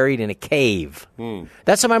Japanese buried in a cave.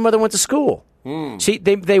 That's how my mother went to school.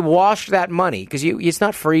 They washed that money, because it's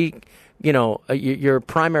not free. Your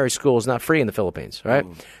primary school is not free in the Philippines, right?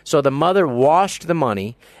 So the mother washed the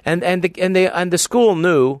money, and the school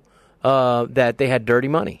knew that they had dirty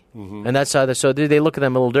money, and that's how. So they look at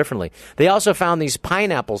them a little differently. They also found these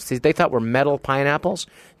pineapples. They thought were metal pineapples.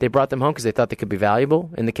 They brought them home because they thought they could be valuable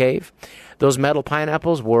in the cave. Those metal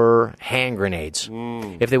pineapples were hand grenades.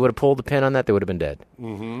 If they would have pulled the pin on that, they would have been dead.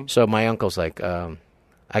 So my uncle's like,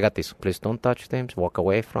 I got these. Please don't touch them. Walk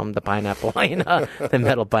away from the pineapple, the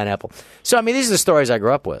metal pineapple. So these are the stories I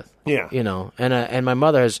grew up with. Yeah. And my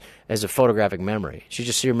mother has a photographic memory.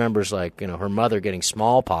 She remembers her mother getting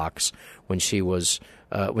smallpox when she was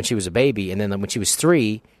a baby, and then when she was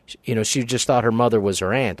 3, she just thought her mother was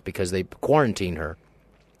her aunt because they quarantined her.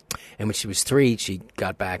 And when she was 3, she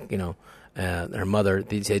got back. Her mother,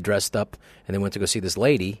 they dressed up and they went to go see this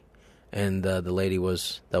lady, and the lady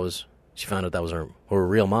she found out that was her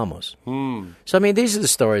real mom was. So these are the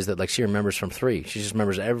stories that she remembers from 3. She just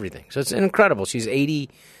remembers everything. So it's incredible. She's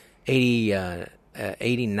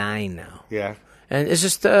 89 now. Yeah. And it's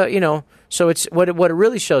just so it's what it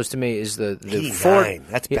really shows to me is the 89.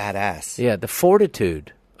 That's badass. Yeah, the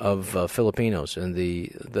fortitude of Filipinos and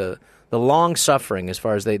the the long suffering as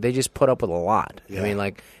far as they just put up with a lot. I mean,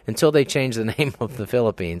 like, until they change the name of the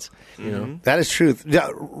Philippines, you know. That is truth. Yeah,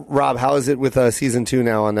 Rob, how is it with season 2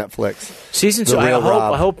 now on Netflix? Season 2,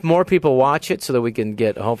 I hope more people watch it so that we can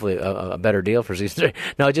get hopefully a better deal for season 3.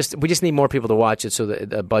 No, we just need more people to watch it so that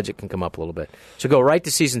the budget can come up a little bit. So go right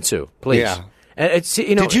to season 2, please. Yeah. And it's,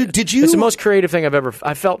 you know, did you? It's the most creative thing I've ever.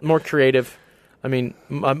 I felt more creative. I mean,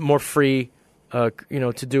 more free. You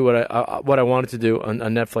know, to do what I wanted to do on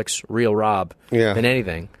Netflix, Real Rob, than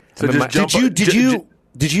anything. So I mean,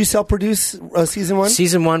 did you self-produce season 1?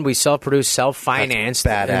 Season 1, we self-produced, self-financed.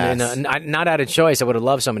 That's badass. And, not out of choice. I would have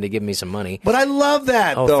loved someone to give me some money. But I love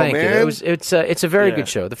that, though, thank man. You. It's a very good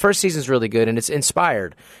show. The first season's really good, and it's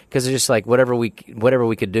inspired because it's just like whatever we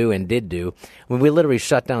could do and did do. When we literally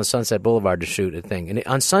shut down Sunset Boulevard to shoot a thing, and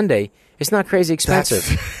on Sunday. It's not crazy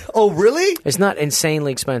expensive. Oh, really? It's not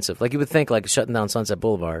insanely expensive. Like you would think, like shutting down Sunset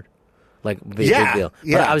Boulevard, like would be a big deal.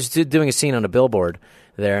 Yeah. But I was doing a scene on a billboard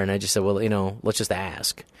there, and I just said, well, you know, let's just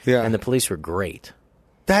ask. Yeah. And the police were great.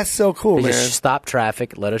 That's so cool, They man. just stopped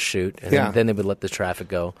traffic, let us shoot, and then they would let the traffic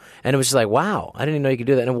go. And it was just like, wow, I didn't even know you could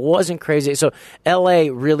do that. And it wasn't crazy. So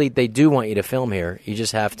L.A., really, they do want you to film here. You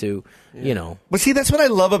just have to, you know. But see, that's what I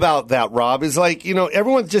love about that, Rob, is like, you know,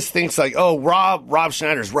 everyone just thinks like, oh, Rob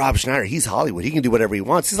Schneider's Rob Schneider. He's Hollywood. He can do whatever he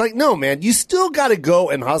wants. It's like, no, man, you still got to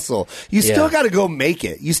go and hustle. You still got to go make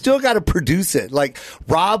it. You still got to produce it. Like,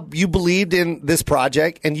 Rob, you believed in this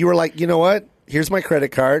project, and you were like, you know what? Here's my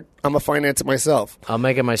credit card. I'm going to finance it myself. I'll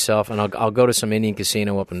make it myself, and I'll go to some Indian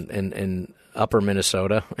casino up in upper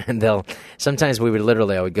Minnesota, and sometimes I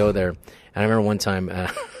would go there, and I remember one time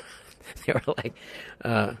they were like,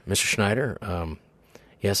 Mr. Schneider,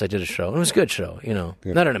 yes, I did a show. And it was a good show, you know.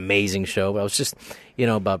 Yeah. Not an amazing show, but I was just, you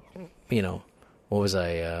know, about, you know, what was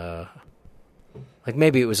I, like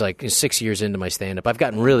maybe it was like 6 years into my stand-up. I've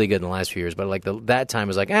gotten really good in the last few years, but like that time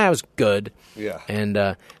was like, it was good. Yeah. And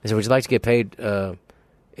I said, would you like to get paid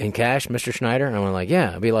in cash, Mr. Schneider? And I went like,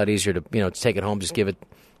 yeah, it'd be a lot easier to, you know, to take it home, just give it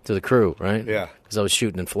to the crew, right? Yeah. Because I was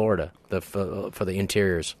shooting in Florida for the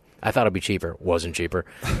interiors. I thought it'd be cheaper. Wasn't cheaper,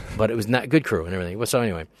 but it was not good crew and everything. Well, so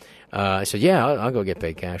anyway, I said, yeah, I'll go get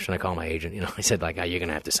paid cash. And I call my agent. You know, I said, like, you're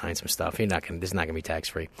gonna have to sign some stuff. This is not gonna be tax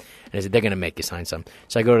free. And I said, they're gonna make you sign some.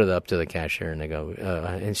 So I go up to the cashier and they go,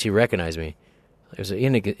 and she recognized me. It was an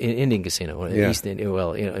Indian casino, East Indian,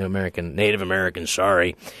 well, you know, Native American.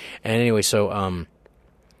 Sorry. And anyway, so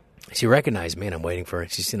she recognized me, and I'm waiting for her.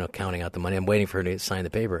 She's, you know, counting out the money. I'm waiting for her to sign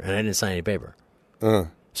the paper, and I didn't sign any paper.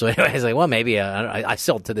 So anyway, I was like, well, maybe I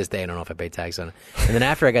still to this day I don't know if I paid tax on it. And then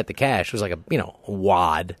after I got the cash, it was like a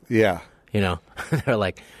wad. Yeah. You know, they're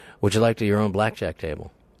like, would you like your own blackjack table?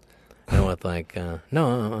 And I went like, no,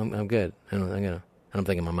 I'm good. I'm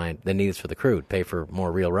thinking in my mind, they need this for the crew to pay for more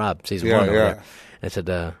Real Rob season 1 over there. And I said,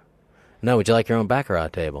 no, would you like your own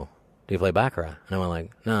baccarat table? Do you play baccarat? And I went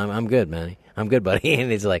like, no, I'm good, man. I'm good, buddy. And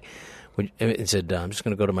he's like. It said, I'm just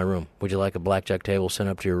going to go to my room. Would you like a blackjack table sent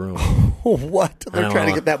up to your room? What? They're trying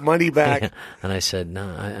to get that money back. Yeah. And I said,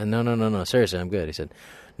 no. Seriously, I'm good. He said,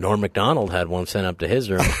 Norm Macdonald had one sent up to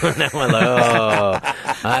his room. And I went like, oh,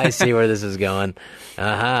 I see where this is going.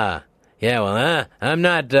 Aha. Yeah, well, I'm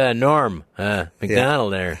not Norm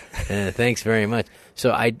Macdonald there. Thanks very much.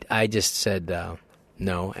 So I just said...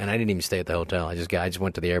 no, and I didn't even stay at the hotel. I just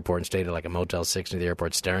went to the airport and stayed at like a Motel 6 near the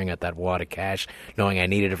airport, staring at that wad of cash, knowing I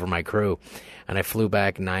needed it for my crew. And I flew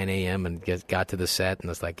back 9 a.m. and got to the set, and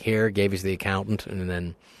it's like, here, gave you to the accountant, and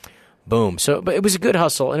then boom. So, but it was a good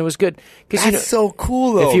hustle, and it was good. That's so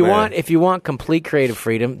cool, though. If you want complete creative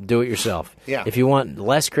freedom, do it yourself. Yeah. If you want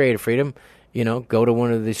less creative freedom, you know, go to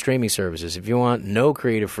one of the streaming services. If you want no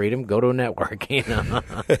creative freedom, go to a network. You know,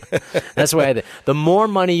 that's the way the more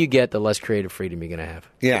money you get, the less creative freedom you're going to have.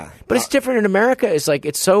 Yeah, but it's different in America. It's like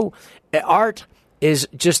art is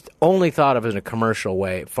just only thought of in a commercial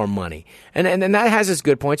way for money, and that has its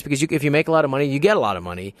good points because if you make a lot of money, you get a lot of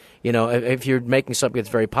money. You know, if you're making something that's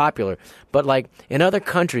very popular. But like in other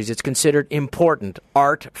countries, it's considered important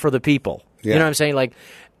art for the people. Yeah. You know what I'm saying? Like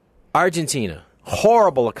Argentina.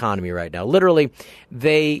 Horrible economy right now. Literally,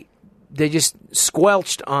 they just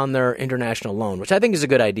squelched on their international loan, which I think is a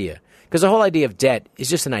good idea. Because the whole idea of debt is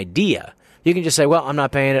just an idea. You can just say, well, I'm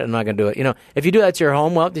not paying it, I'm not going to do it. You know, if you do that to your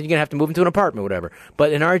home, well, then you're going to have to move into an apartment or whatever.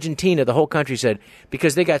 But in Argentina, the whole country said,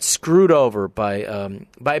 because they got screwed over by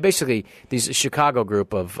basically these Chicago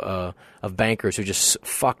group of bankers who just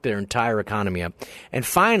fucked their entire economy up. And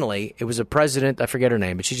finally, it was a president, I forget her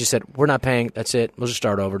name, but she just said, we're not paying, that's it, we'll just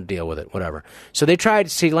start over and deal with it, whatever. So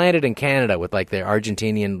she landed in Canada with like the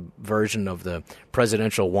Argentinian version of the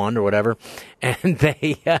presidential one or whatever, and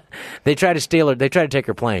they tried to steal her, they tried to take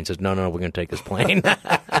her plane, says, no, we're going to take this plane.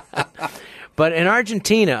 But in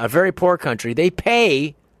Argentina, a very poor country, they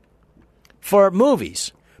pay for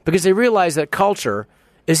movies because they realize that culture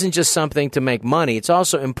isn't just something to make money. It's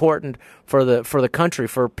also important for the country,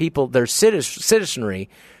 for people, their citizenry,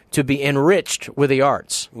 to be enriched with the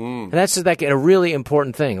arts. And that's like a really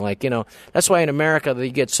important thing. Like, that's why in America they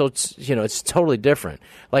get so, it's totally different.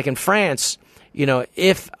 Like in France,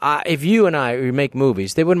 if you and I make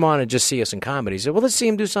movies, they wouldn't want to just see us in comedies. Well, let's see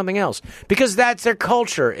them do something else because that's their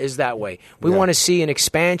culture is that way. We want to see an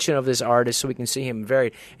expansion of this artist so we can see him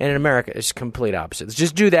varied. And in America, it's complete opposite. Let's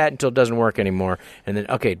just do that until it doesn't work anymore, and then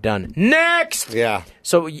okay, done. Next. Yeah.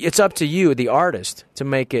 So it's up to you, the artist, to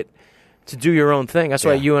make it, to do your own thing. That's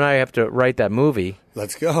why you and I have to write that movie.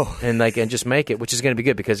 Let's go. And just make it, which is going to be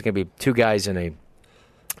good because it's going to be two guys in a.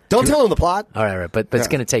 Don't tell them the plot. All right, but it's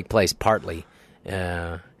going to take place partly.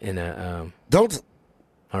 In a don't.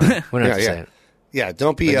 All right, we don't have to say it. Yeah,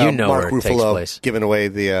 don't be Mark Ruffalo giving away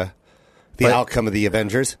the outcome of the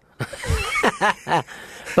Avengers. But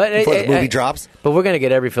before the movie drops. But we're going to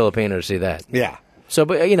get every Filipino to see that. Yeah. So,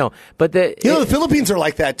 but the Philippines are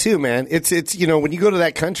like that too, man. It's when you go to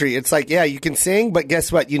that country, it's like you can sing, but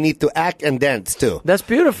guess what? You need to act and dance too. That's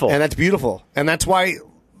beautiful, and that's why.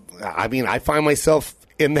 I mean, I find myself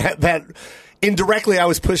in that. Indirectly, I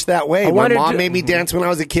was pushed that way. My mom made me dance when I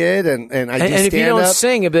was a kid, and I do stand up. And if you don't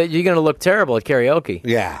sing, you're going to look terrible at karaoke.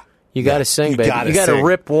 Yeah. You got to sing, baby. You got to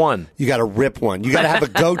rip one. You got to rip one. You got to have a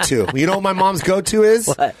go-to. You know what my mom's go-to is?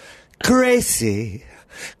 What? Crazy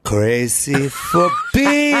for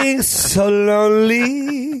being so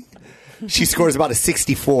lonely. She scores about a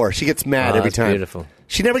 64. She gets mad every time. Beautiful.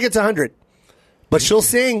 She never gets 100, but she'll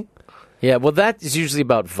sing. Yeah, well, that is usually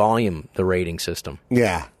about volume, the rating system.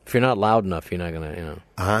 Yeah. If you're not loud enough, you're not going to,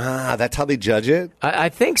 that's how they judge it? I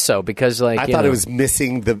think so, because, I thought it was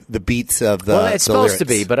missing the beats of the Well, it's supposed to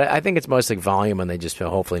lyrics. be, but I think it's mostly volume, and they just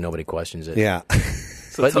hopefully nobody questions it. Yeah.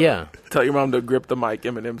 But tell your mom to grip the mic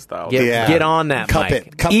Eminem style. Get on that Cup mic.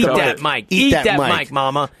 it. Cup Eat the that mic. mic. Eat that mic,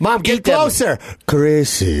 mama. Mom, get closer.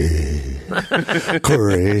 Crazy.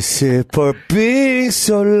 Crazy for being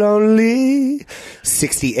so lonely.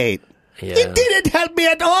 68. Yeah. You didn't help me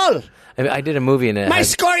at all. I did a movie and my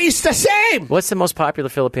score is the same. What's the most popular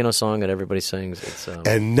Filipino song that everybody sings? It's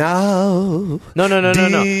and now No.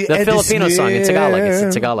 The Filipino song in Tagalog. It's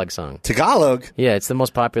the Tagalog song. Tagalog? Yeah, it's the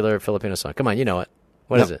most popular Filipino song. Come on, you know it.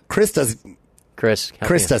 What is it? Chris doesn't know.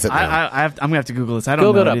 I'm gonna have to Google this. I don't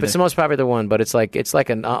Google know it up. either. It's the most popular one, but it's like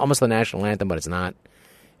almost the national anthem, but it's not.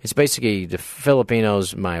 It's basically the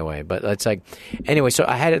Filipinos my way, but it's like anyway. So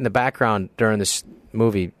I had it in the background during this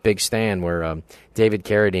movie, Big Stand, where David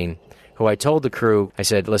Carradine, who I told the crew, I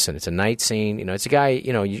said, listen, it's a night scene. It's a guy,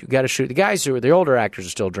 you got to shoot. The guys the older actors will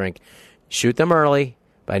still drink. Shoot them early.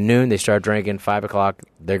 By noon, they start drinking. 5 o'clock,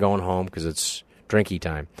 they're going home because it's drinky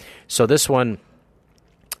time. So this one,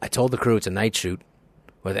 I told the crew it's a night shoot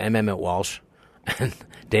with M.M. Walsh and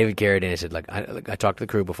David Carradine. I said, I talked to the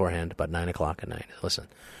crew beforehand about 9 o'clock at night. Listen,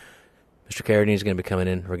 Mr. Carradine is going to be coming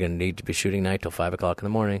in. We're going to need to be shooting night till 5 o'clock in the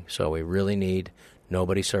morning. So we really need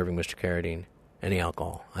nobody serving Mr. Carradine any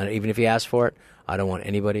alcohol. Even if he asks for it, I don't want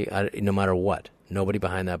anybody, no matter what, nobody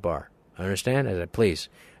behind that bar. I understand? I said, please,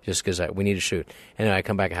 just because we need to shoot. Anyway, I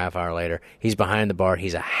come back a half hour later. He's behind the bar.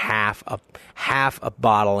 He's a half a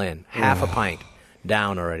bottle in, half a pint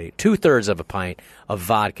down already. 2/3 of a pint of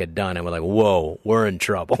vodka done. And we're like, whoa, we're in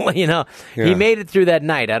trouble. He made it through that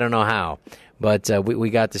night. I don't know how. But we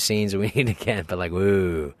got the scenes that we need to get. But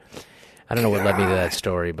woo. I don't know what led me to that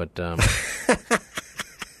story, but...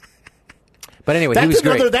 But anyway, he was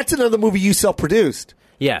great. That's another movie you self-produced.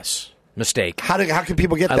 Yes. Mistake. How can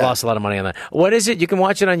people get that? I lost a lot of money on that. What is it? You can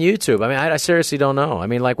watch it on YouTube. I mean, I seriously don't know. I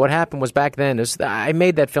mean, what happened was back then, I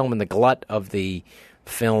made that film in the glut of the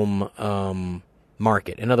film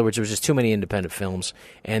market. In other words, there was just too many independent films.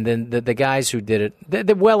 And then the guys who did it,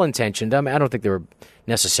 they're well-intentioned. I mean, I don't think they were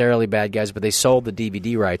necessarily bad guys, but they sold the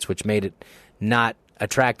DVD rights, which made it not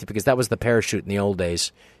attractive because that was the parachute in the old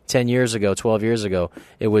days. 10 years ago, 12 years ago,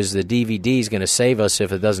 it was the DVD's going to save us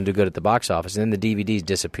if it doesn't do good at the box office. And then the DVDs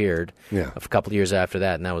disappeared a couple of years after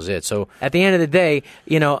that, and that was it. So at the end of the day,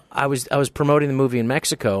 I was promoting the movie in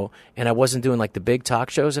Mexico, and I wasn't doing the big talk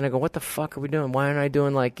shows. And I go, what the fuck are we doing? Why aren't I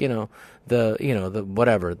doing the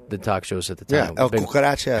whatever the talk shows at the time? Yeah, El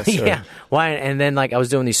Cucarachas. Yeah. Why? And then I was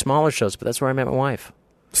doing these smaller shows, but that's where I met my wife.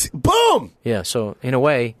 Boom. Yeah. So in a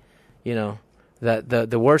way, that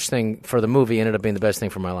the worst thing for the movie ended up being the best thing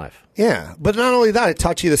for my life. Yeah, but not only that, it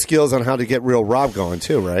taught you the skills on how to get real Rob going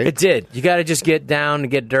too, right? It did. You got to just get down and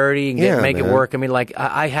get dirty and make it work. I mean,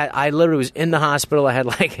 I literally was in the hospital. I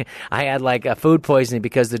had food poisoning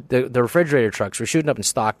because the refrigerator trucks were shooting up in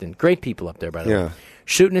Stockton. Great people up there, by the way.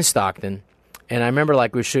 Shooting in Stockton, And I remember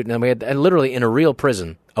like we were shooting, and we had and literally in a real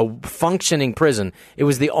prison, a functioning prison. It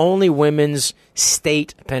was the only women's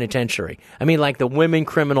state penitentiary. I mean, like the women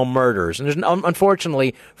criminal murders. And there's,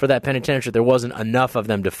 unfortunately for that penitentiary, there wasn't enough of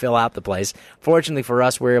them to fill out the place. Fortunately for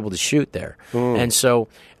us, we were able to shoot there. And so,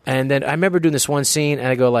 and then I remember doing this one scene, and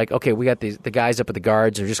I go like, okay, we got the guys up at the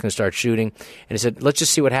guards. They're just going to start shooting. And I said, let's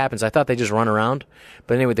just see what happens. I thought they just run around.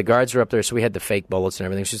 But anyway, the guards were up there, so we had the fake bullets and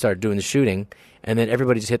everything. So we started doing the shooting. And then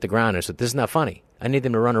everybody just hit the ground. And I said, this is not funny. I need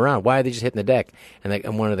them to run around. Why are they just hitting the deck?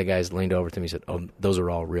 And one of the guys leaned over to me and said, oh, those are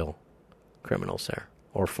all real criminals there,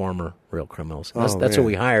 or former real criminals. And that's what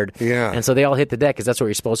we hired. Yeah. And so they all hit the deck because that's what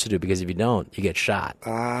you're supposed to do, because if you don't, you get shot. So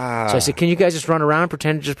I said, can you guys just run around and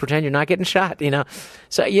pretend you're not getting shot?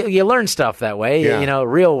 So you learn stuff that way,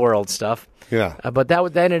 real world stuff. Yeah. But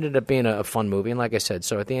that ended up being a fun movie. And like I said,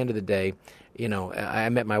 so at the end of the day, I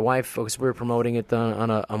met my wife because we were promoting it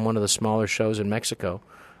on one of the smaller shows in Mexico.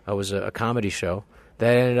 It was a comedy show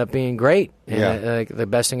that ended up being great. And the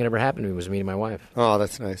best thing that ever happened to me was meeting my wife. Oh,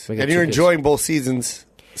 that's nice. And you're enjoying both seasons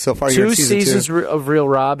so far. Two seasons of Real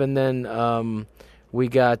Rob, and then we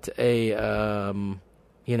got we're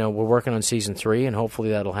working on season 3, and hopefully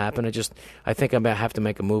that'll happen. I think I'm going to have to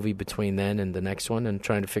make a movie between then and the next one, and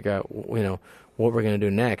trying to figure out what we're going to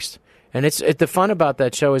do next. And the fun about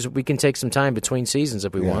that show is we can take some time between seasons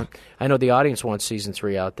if we want. I know the audience wants season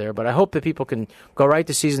 3 out there, but I hope that people can go right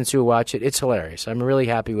to season 2 and watch it. It's hilarious. I'm really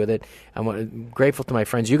happy with it. I'm grateful to my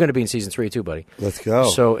friends. You're going to be in season 3 too, buddy. Let's go.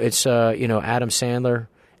 So it's Adam Sandler,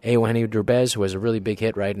 Eugenio Derbez, who has a really big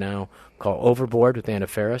hit right now called Overboard with Anna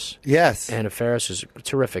Faris. Yes. Anna Faris is a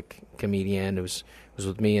terrific comedian. It was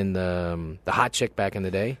with me in the Hot Chick back in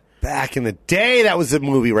the day. Back in the day, that was a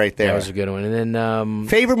movie right there. That was a good one. And then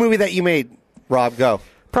favorite movie that you made, Rob? Go.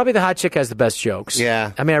 Probably The Hot Chick has the best jokes.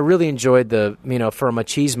 Yeah. I mean, I really enjoyed for a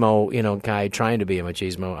machismo, guy trying to be a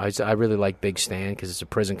machismo. I really like Big Stan because it's a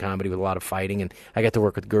prison comedy with a lot of fighting, and I got to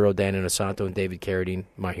work with Guro Dan Inosanto and David Carradine,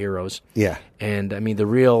 my heroes. Yeah. And I mean, the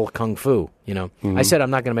real kung fu. I said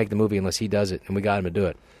I'm not going to make the movie unless he does it, and we got him to do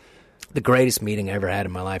it. The greatest meeting I ever had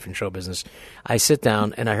in my life in show business. I sit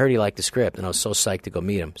down, and I heard he liked the script, and I was so psyched to go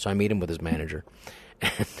meet him. So I meet him with his manager.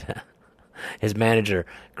 And his manager,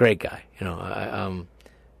 great guy.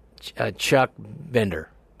 Chuck Bender,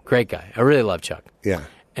 great guy. I really love Chuck. Yeah.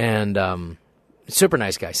 And super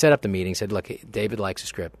nice guy. Set up the meeting, said, look, David likes the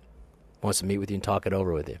script, wants to meet with you and talk it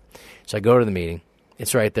over with you. So I go to the meeting.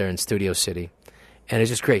 It's right there in Studio City. And it's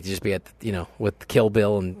just great to just be at, with Kill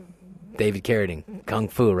Bill and David Carradine, Kung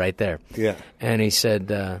Fu right there. Yeah. And he said,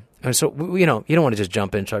 so, you don't want to just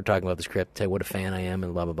jump in and start talking about the script, tell you what a fan I am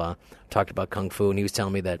and blah, blah, blah. Talked about Kung Fu, and he was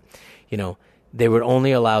telling me that, they were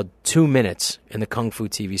only allowed 2 minutes in the Kung Fu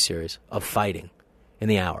TV series of fighting in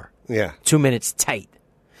the hour. Yeah. 2 minutes tight.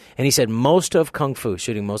 And he said shooting most of Kung Fu,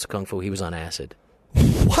 he was on acid.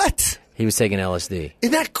 What? He was taking LSD.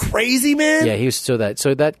 Isn't that crazy, man? Yeah, he was so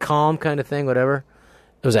that calm kind of thing, whatever,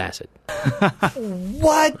 it was acid.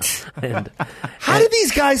 What? How do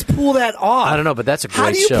these guys pull that off? I don't know, but that's a great show.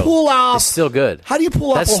 How do you pull off? It's still good. How do you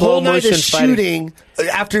pull off a whole night of shooting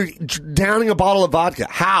after downing a bottle of vodka?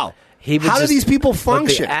 How? How do these people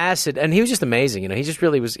function? The acid, and he was just amazing. He just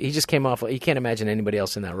really was. He just came off. You can't imagine anybody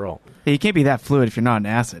else in that role. Yeah, you can't be that fluid if you're not on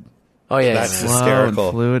acid. Oh yeah, that's hysterical.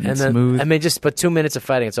 And fluid and smooth. I mean, but 2 minutes of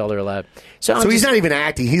fighting, it's all they're allowed. So he's not even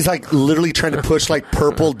acting. He's like literally trying to push like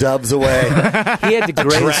purple doves away. He had the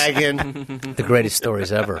greatest dragon, the greatest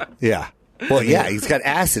stories ever. Yeah. Well, yeah, he's got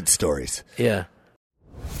acid stories. Yeah.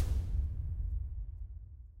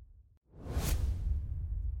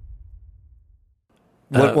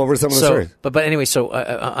 What were some of the stories? But anyway, so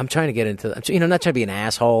I'm trying to get into not trying to be an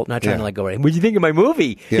asshole, not trying to go right. What did you think of my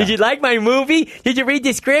movie? Yeah. Did you like my movie? Did you read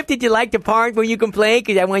the script? Did you like the part where you complain?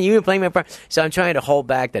 Because I want you to play my part. So I'm trying to hold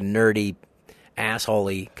back the nerdy,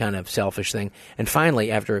 assholey kind of selfish thing. And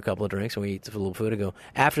finally, after a couple of drinks and we eat a little food, I go,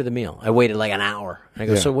 after the meal, I waited like an hour. And I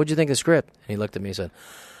go, so what'd you think of the script? And he looked at me and said,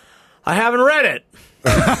 I haven't read it.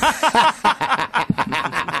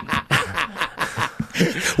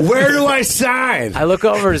 Where do I sign? I look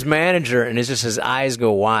over at his manager, and his eyes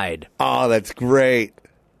go wide. Oh, that's great.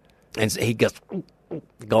 And he goes,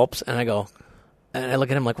 gulps, and I go, and I look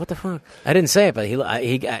at him like, what the fuck? I didn't say it, but he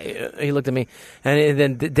looked at me, and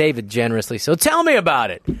then David generously said, tell me about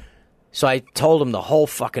it. So I told him the whole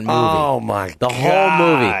fucking movie. Oh, my God. The whole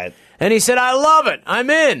movie. And he said, I love it. I'm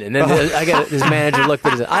in. And then his manager looked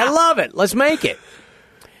at him and said, I love it. Let's make it.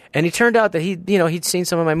 And he turned out that he'd seen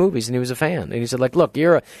some of my movies and he was a fan. And he said, like, look,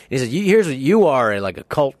 here's what you are, like a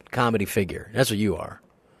cult comedy figure. That's what you are.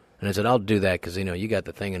 And I said, I'll do that because, you got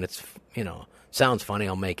the thing and it's, sounds funny.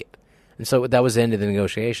 I'll make it. And so that was the end of the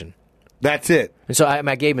negotiation. That's it. And so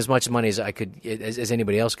I gave him as much money as I could, as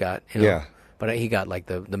anybody else got. You know? Yeah. But he got like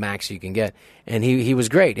the max you can get, and he was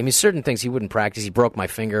great. I mean, certain things he wouldn't practice. He broke my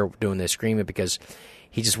finger doing the screaming because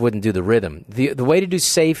he just wouldn't do the rhythm. The way to do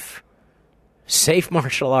safe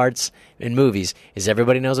martial arts in movies is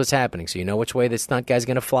everybody knows what's happening. So you know which way the stunt guy's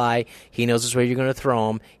going to fly. He knows which way you're going to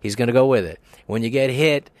throw him. He's going to go with it. When you get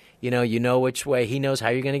hit, you know which way. He knows how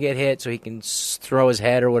you're going to get hit, so he can throw his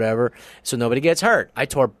head or whatever, so nobody gets hurt. I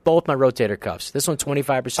tore both my rotator cuffs. This one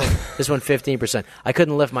 25%, this one 15%. I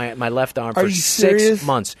couldn't lift my left arm for 6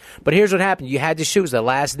 months. But here's what happened. You had to shoot. It was the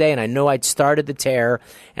last day, and I know I'd started the tear,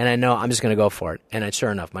 and I know I'm just going to go for it. And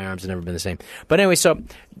sure enough, my arms have never been the same. But anyway, so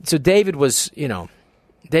David was,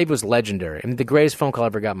 David was legendary. I mean, the greatest phone call I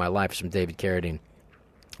ever got in my life was from David Carradine.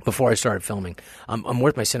 Before I started filming, I'm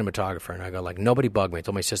with my cinematographer, and I go, like, nobody bug me. I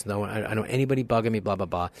told my assistant, I don't want anybody bugging me, blah, blah,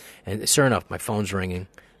 blah. And sure enough, my phone's ringing.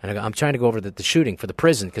 And I go, I'm trying to go over the shooting for the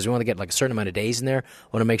prison because we want to get like a certain amount of days in there. I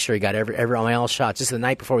want to make sure he got every on all shots. This is the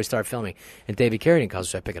night before we start filming. And David Carradine calls,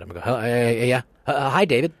 so I pick it up and go, yeah. Hi,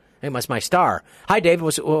 David. Hey, that's my star. Hi, David.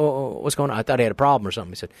 What's going on? I thought he had a problem or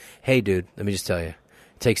something. He said, hey, dude, let me just tell you.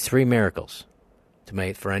 It takes 3 miracles to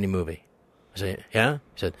make for any movie. I said, yeah?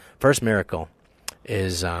 He said, first miracle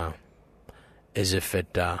is if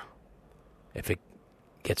it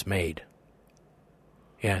gets made.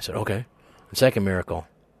 Yeah, I said, okay. The second miracle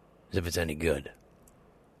is if it's any good.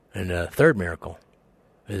 And the third miracle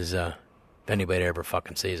is if anybody ever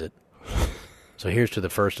fucking sees it. So here's to the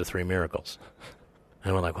first of 3 miracles.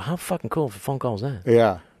 And we're like, well, how fucking cool of a phone call is that?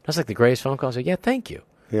 Yeah. That's like the greatest phone call. I said, yeah, thank you.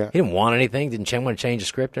 Yeah. He didn't want anything, didn't want to change the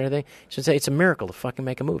script or anything. He should say it's a miracle to fucking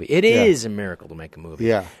make a movie. It is a miracle to make a movie.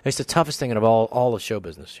 Yeah. It's the toughest thing of all of show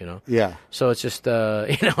business, Yeah. So it's just,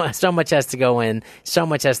 so much has to go in, so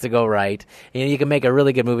much has to go right. You can make a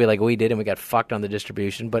really good movie like we did, and we got fucked on the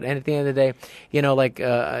distribution. But at the end of the day,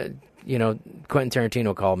 Quentin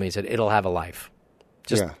Tarantino called me and said, it'll have a life.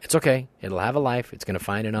 It's okay. It'll have a life. It's going to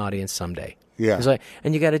find an audience someday. Yeah. Like,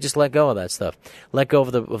 and you got to just let go of that stuff. Let go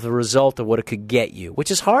of the result of what it could get you,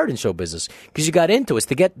 which is hard in show business because you got into it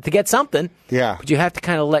to get something. Yeah. But you have to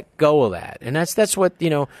kind of let go of that, and that's what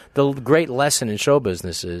the great lesson in show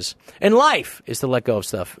business is. In life is to let go of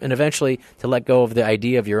stuff, and eventually to let go of the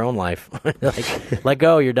idea of your own life. Like, let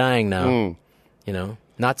go. You're dying now.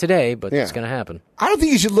 Not today, but it's going to happen. I don't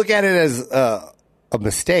think you should look at it as a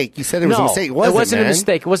mistake. You said it was a mistake. It wasn't a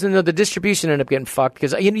mistake. It wasn't. The distribution ended up getting fucked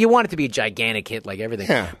because you want it to be a gigantic hit like everything.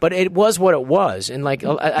 Yeah. But it was what it was. And like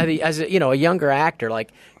as a younger actor,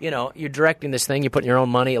 like you're directing this thing, you're putting your own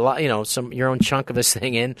money, a lot, your own chunk of this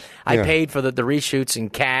thing in. I paid for the reshoots in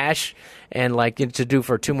cash and to do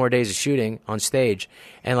for 2 more days of shooting on stage.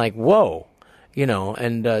 And like, whoa.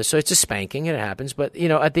 So it's a spanking, and it happens. But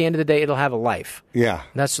at the end of the day, it'll have a life. Yeah,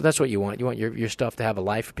 that's what you want. You want your stuff to have a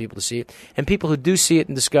life for people to see it, and people who do see it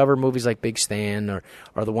and discover movies like Big Stan or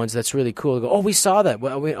the ones that's really cool. Go, oh, we saw that.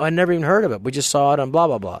 Well, I never even heard of it. We just saw it on blah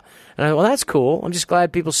blah blah. And I go, well, that's cool. I'm just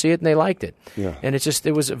glad people see it and they liked it. Yeah, and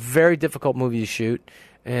it was a very difficult movie to shoot.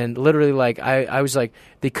 And literally, I was like,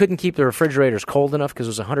 they couldn't keep the refrigerators cold enough because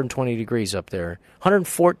it was 120 degrees up there.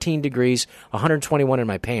 114 degrees, 121 in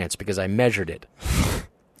my pants because I measured it.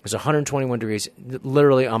 It was 121 degrees,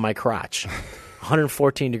 literally on my crotch.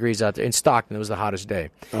 114 degrees out there. In Stockton, it was the hottest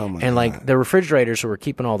day. Oh my and God. The refrigerators who were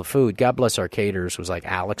keeping all the food, God bless our caterers, was like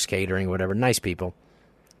Alex Catering, whatever, nice people.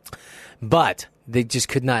 But they just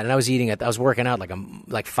could not. And I was working out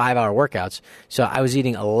like 5-hour workouts. So I was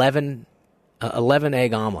eating 11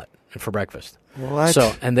 egg omelet for breakfast. What?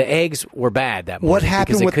 So, and the eggs were bad that morning. What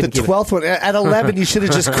happened with the 12th one? At 11, you should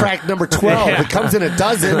have just cracked number 12. It comes in a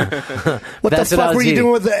dozen. What the fuck were you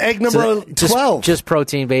doing with the egg number 12? Just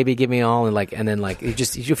protein, baby. Give me all, and then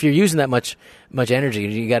if you're using that much energy,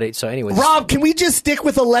 you got it. So anyway, Rob, can we just stick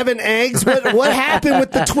with 11 eggs? What happened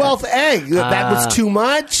with the 12th egg? That was too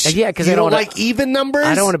much. Yeah, because you don't like even numbers.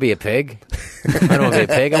 I don't want to be a pig.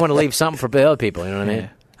 I want to leave something for the other people. You know what I mean?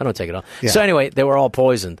 I don't take it all. Yeah. So anyway, they were all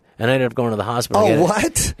poisoned, and I ended up going to the hospital. Oh,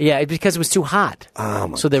 what? Yeah, because it was too hot. Oh,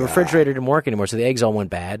 my So the God. refrigerator didn't work anymore, so the eggs all went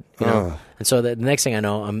bad. And so the next thing I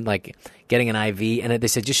know, I'm like getting an IV, and they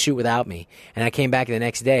said, just shoot without me. And I came back the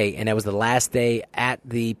next day, and that was the last day at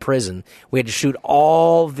the prison. We had to shoot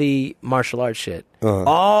all the martial arts shit.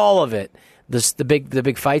 All of it. The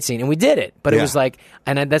big fight scene, and we did it. But it was like,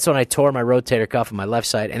 that's when I tore my rotator cuff on my left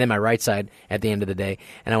side, and then my right side at the end of the day.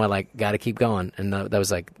 And I went like, got to keep going. And that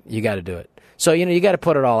was like, you got to do it. So you got to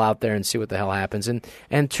put it all out there and see what the hell happens.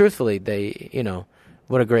 And truthfully, they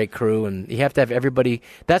what a great crew, and you have to have everybody.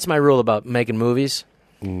 That's my rule about making movies.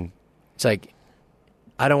 It's like,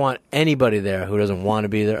 I don't want anybody there who doesn't want to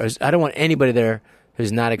be there. I don't want anybody there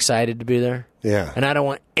who's not excited to be there. Yeah. And I don't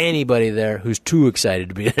want anybody there who's too excited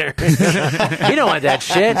to be there. You don't want that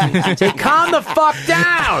shit. Say, calm the fuck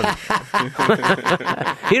down.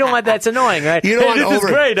 You don't want that's annoying, right? You don't want this is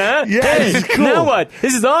great, huh? Yeah, hey, this is cool. Now what?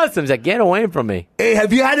 This is awesome. He's like, get away from me. Hey,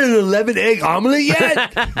 have you had an 11-egg omelet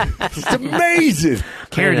yet? It's amazing.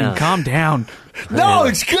 Carradine, calm down. No,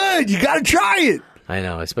 it's good. You got to try it. I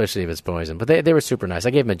know, especially if it's poison. But they were super nice.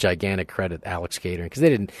 I gave them a gigantic credit, Alex Catering, because they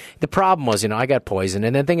didn't. The problem was, I got poisoned,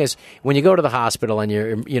 and the thing is, when you go to the hospital and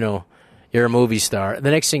you're a movie star, the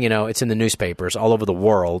next thing you know, it's in the newspapers all over the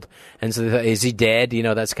world. And so, is he dead?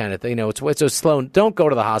 That's kind of thing. It's a slow. Don't go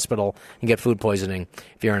to the hospital and get food poisoning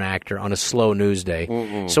if you're an actor on a slow news day.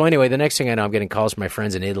 Mm-mm. So anyway, the next thing I know, I'm getting calls from my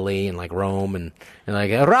friends in Italy and like Rome and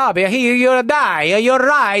like, Rob, I hear you're die. You're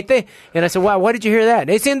right. And I said, wow, why did you hear that?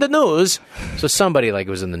 It's in the news. So somebody like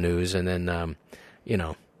was in the news, and then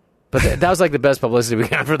but that was like the best publicity we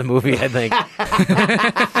got for the movie, I think.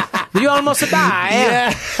 You almost die.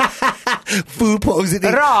 Yeah. Food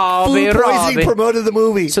poisoning. Robbie, Food poisoning promoted the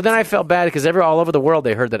movie. So then I felt bad because all over the world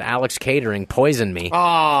they heard that Alex Catering poisoned me.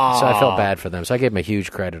 Aww. So I felt bad for them. So I gave him a huge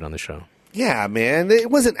credit on the show. Yeah, man. It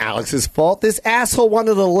wasn't Alex's fault. This asshole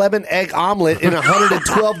wanted an 11-egg omelet in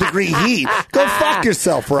 112-degree heat. Go fuck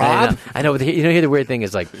yourself, Rob. I know. Here the weird thing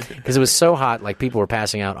is, like, because it was so hot, like, people were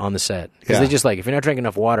passing out on the set. Because they just, like, if you're not drinking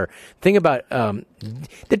enough water. The thing about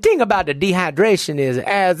the dehydration is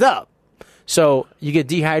adds up. So you get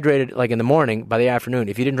dehydrated like in the morning. By the afternoon,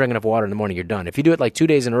 if you didn't drink enough water in the morning, you're done. If you do it like 2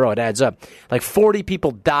 days in a row, it adds up. Like 40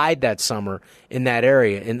 people died that summer in that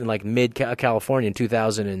area in like mid-California in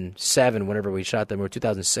 2007, whenever we shot them, or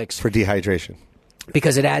 2006. For dehydration.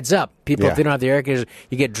 Because it adds up. People, if they don't have the air conditioner,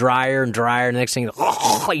 you get drier and drier, and the next thing,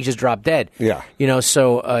 you just drop dead. Yeah.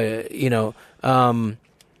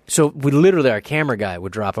 So we literally, our camera guy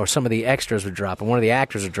would drop, or some of the extras would drop, and one of the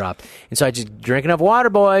actors would drop. And so I just drink enough water,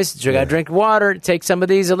 boys. You got to drink water. Take some of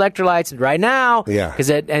these electrolytes right now. Yeah. Because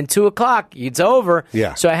at 2 o'clock, it's over.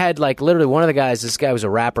 Yeah. So I had like literally one of the guys. This guy was a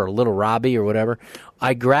rapper, Little Robbie or whatever.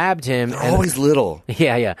 I grabbed him. They're always little.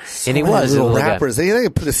 Yeah. So and he was little a rappers. They gotta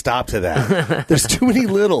put a stop to that. There's too many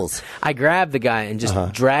littles. I grabbed the guy and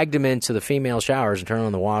just dragged him into the female showers and turned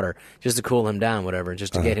on the water just to cool him down, whatever,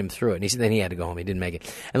 just to get him through it. And then he had to go home. He didn't make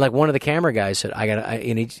it. And like one of the camera guys said,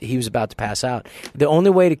 and he was about to pass out. The only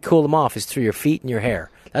way to cool him off is through your feet and your hair.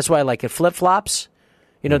 That's why, like, in flip-flops,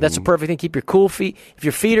 that's a perfect thing. Keep your cool feet. If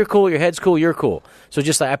your feet are cool, your head's cool, you're cool. So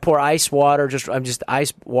just like I pour ice water,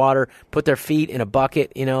 ice water, put their feet in a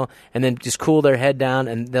bucket, and then just cool their head down,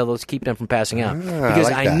 and they'll just keep them from passing out.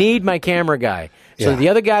 Because I need my camera guy. So the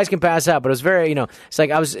other guys can pass out, but it was very, it's like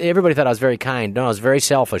everybody thought I was very kind. No, I was very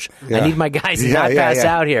selfish. Yeah. I need my guys to not pass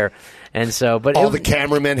out here. And so, but all the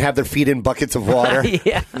cameramen have their feet in buckets of water.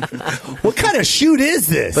 Yeah. What kind of shoot is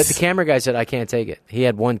this? But the camera guy said, I can't take it. He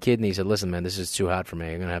had one kid, and he said, listen, man, this is too hot for me.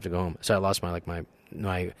 I'm going to have to go home. So I lost my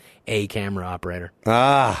A camera operator.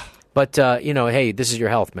 But, hey, this is your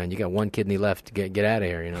health, man. You got one kidney left to get out of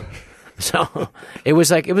here, So it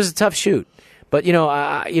was a tough shoot. But,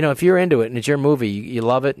 if you're into it and it's your movie, you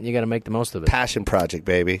love it and you got to make the most of it. Passion project,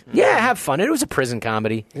 baby. Yeah, have fun. It was a prison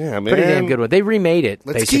comedy. Yeah, man. Pretty damn good one. They remade it,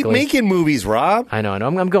 Let's basically. keep making movies, Rob. I know.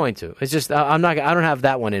 I'm going to. It's just, I don't have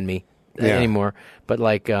that one in me anymore. But,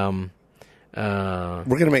 like, we're going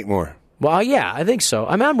to make more. Well, yeah, I think so.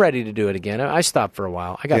 I'm ready to do it again. I stopped for a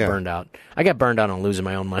while. I got burned out. I got burned out on losing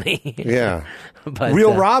my own money. Yeah. But,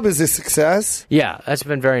 Real Rob is a success. Yeah, that's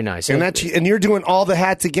been very nice. And you're doing all the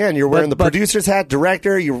hats again. You're wearing the producer's hat,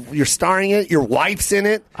 director. You're starring it. Your wife's in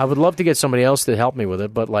it. I would love to get somebody else to help me with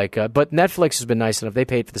it, but but Netflix has been nice enough. They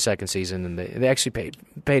paid for the second season, and they actually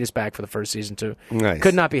paid us back for the first season too. Nice.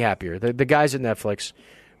 Could not be happier. The guys at Netflix.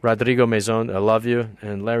 Rodrigo Mazon, I love you,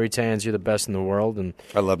 and Larry Tanz, you're the best in the world. And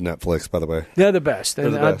I love Netflix, by the way. They're the best,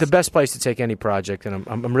 and the best place to take any project. And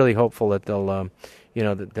I'm really hopeful that they'll,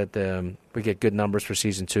 we get good numbers for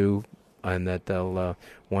season 2, and that they'll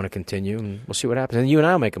want to continue. And we'll see what happens. And you and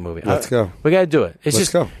I'll make a movie. Let's go. We got to do it. Let's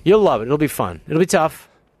go. You'll love it. It'll be fun. It'll be tough.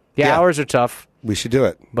 The hours are tough. We should do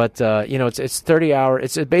it. But, it's 30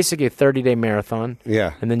 hours. It's basically a 30-day marathon.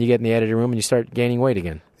 Yeah. And then you get in the editing room and you start gaining weight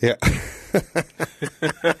again. Yeah.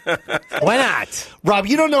 Why not? Rob,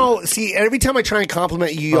 you don't know. See, every time I try and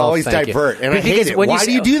compliment you, you always divert. And I hate it. Why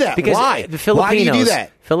do you do that? Because Why? The Filipinos, Why do you do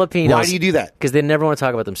that? Filipinos. Why do you do that? Because they never want to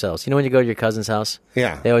talk about themselves. When you go to your cousin's house?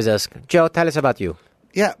 Yeah. They always ask, Joe, tell us about you.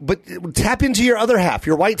 Yeah, but tap into your other half,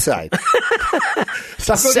 your white side.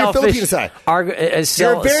 Stop going to your Filipino side.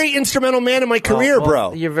 You're a very instrumental man in my career,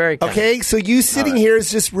 bro. You're very kind. Okay, so you sitting here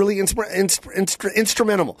is just really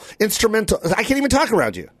instrumental. I can't even talk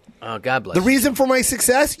around you. Oh, God bless The you. reason for my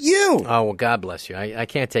success, you. Oh, well, God bless you. I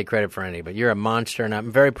can't take credit for any, but you're a monster, and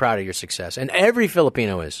I'm very proud of your success. And every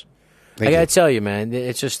Filipino is. I got to tell you, man,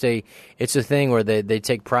 it's a thing where they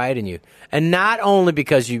take pride in you. And not only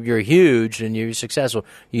because you're huge and you're successful,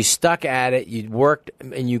 you stuck at it, you worked,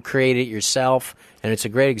 and you created it yourself. And it's a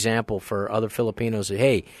great example for other Filipinos that,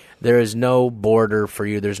 hey, there is no border for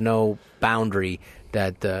you. There's no boundary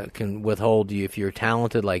that can withhold you. If you're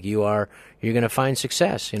talented like you are, you're going to find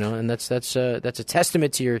success, and that's a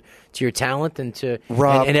testament to your talent and to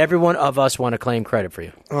Rob, and every one of us want to claim credit for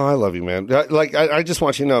you. Oh, I love you, man. Like I just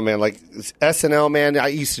want you to know, man. Like SNL, man. I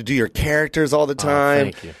used to do your characters all the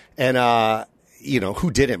time. Thank you. And who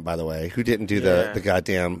didn't? By the way, who didn't do the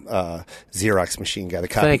goddamn Xerox machine guy, the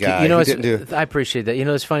copy guy? I appreciate that.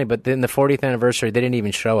 It's funny, but in the 40th anniversary, they didn't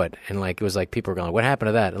even show it, and it was like people were going, "What happened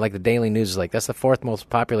to that?" And the Daily News is like, "That's the 4th most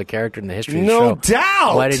popular character in the history of the show." No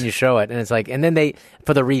doubt. Why didn't you show it? And it's like, and then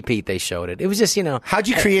for the repeat, they showed it. It was just, How'd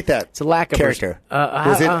you create that? It's a lack of character.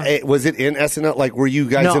 Was it in SNL? Like, were you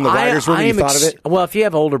guys in the writers' room and you thought of it? Well, if you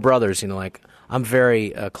have older brothers, I'm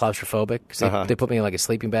very claustrophobic because they put me in a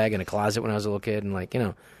sleeping bag in a closet when I was a little kid, and ha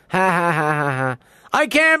ha ha ha ha, I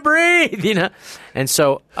can't breathe, And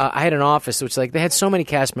so I had an office, which they had so many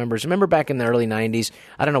cast members. Remember back in the early '90s?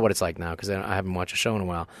 I don't know what it's like now because I haven't watched a show in a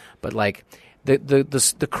while. But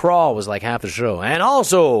the crawl was half the show, and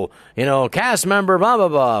also cast member blah blah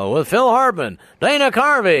blah with Phil Hartman, Dana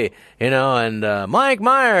Carvey, and Mike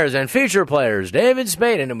Myers, and feature players David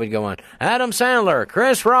Spade, and it would go on. Adam Sandler,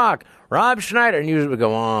 Chris Rock, Rob Schneider, and you would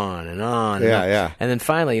go on and on. Yeah. And then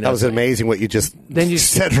finally, that was amazing what you just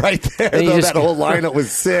said right there. That whole lineup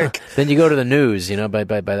was sick. Then you go to the news, by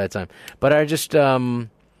that time. But I just, but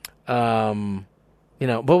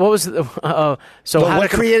what was so what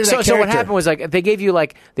created that character? So what happened was they gave you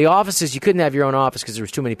the offices. You couldn't have your own office because there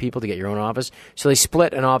was too many people to get your own office. So they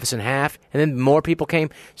split an office in half, and then more people came.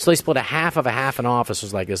 So they split a half of an office.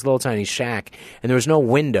 It was this little tiny shack, and there was no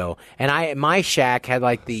window. And my shack had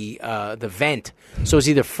the vent, so it was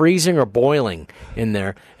either freezing or boiling in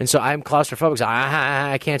there. And so I'm claustrophobic. So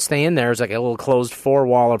I can't stay in there. It was a little closed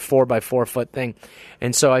 4-wall or 4x4 foot thing.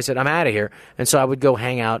 And so I said, I'm out of here. And so I would go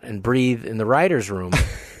hang out and breathe in the writer's room.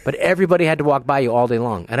 But everybody had to walk by you all day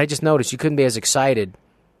long. And I just noticed you couldn't be as excited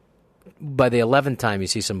by the 11th time you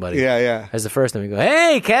see somebody. Yeah. As the first time you go,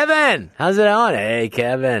 hey, Kevin, how's it going? Hey,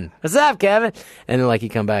 Kevin. What's up, Kevin? And then you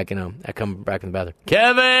come back, I come back in the bathroom.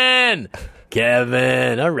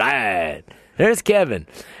 Kevin, all right. There's Kevin.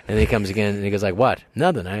 And then he comes again and he goes what?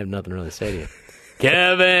 Nothing. I have nothing really to say to you.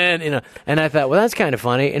 Kevin, And I thought, well, that's kind of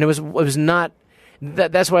funny. And it was not.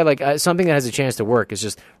 That's why, something that has a chance to work is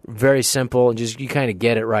just very simple and just you kind of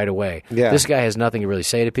get it right away. Yeah. This guy has nothing to really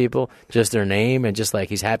say to people, just their name, and just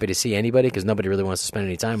he's happy to see anybody because nobody really wants to spend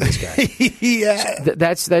any time with this guy. Yeah. So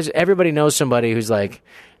that's everybody knows somebody who's you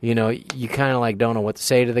kind of don't know what to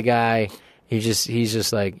say to the guy. He's just he's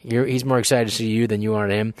more excited to see you than you are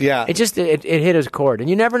to him. Yeah. It just it hit his chord, and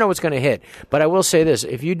you never know what's going to hit. But I will say this: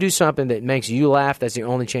 if you do something that makes you laugh, that's the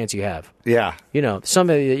only chance you have. Yeah. Some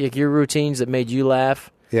of your routines that made you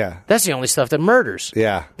laugh. Yeah. That's the only stuff that murders.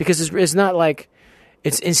 Yeah. Because it's not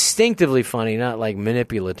it's instinctively funny, not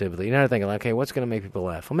manipulatively. You're not thinking okay, what's going to make people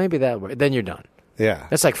laugh? Well, maybe that. Then you're done. Yeah.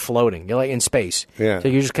 That's like floating. You're in space. Yeah. So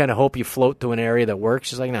you just kind of hope you float to an area that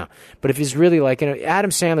works. It's no. But if he's really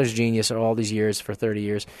Adam Sandler's genius all these years, for 30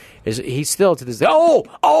 years, is he's still to this day,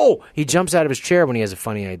 he jumps out of his chair when he has a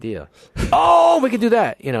funny idea. Oh, we could do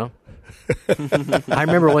that, I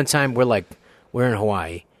remember one time we're in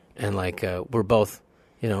Hawaii and we're both,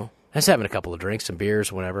 just having a couple of drinks, some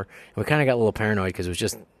beers, whatever. And we kind of got a little paranoid because it was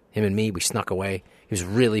just him and me. We snuck away. He was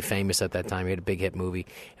really famous at that time. He had a big hit movie.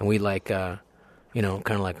 And we kind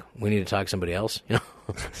of we need to talk to somebody else,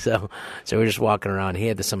 So we're just walking around. He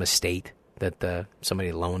had some estate that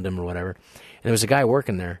somebody loaned him or whatever. And there was a guy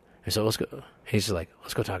working there. And so let's go. He's just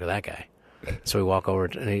let's go talk to that guy. So we walk over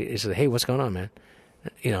and he said, hey, what's going on, man?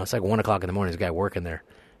 It's 1 o'clock in the morning. There's a guy working there.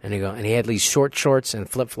 And he had these short shorts and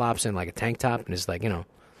flip flops and a tank top. And it's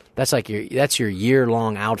that's your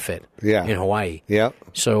year-long outfit in Hawaii. Yeah.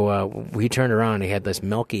 So we turned around and he had this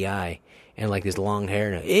milky eye. And this long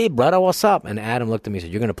hair. And, hey, brother, what's up? And Adam looked at me and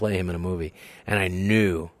said, you're going to play him in a movie. And I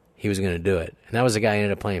knew he was going to do it. And that was the guy who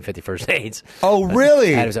ended up playing 50 First Dates. Oh,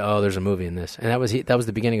 really? Adam said, there's a movie in this. And that was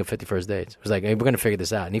the beginning of 50 First Dates. It was hey, we're going to figure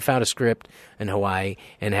this out. And he found a script in Hawaii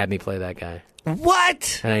and had me play that guy.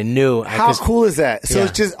 What? And I knew. How cool is that? So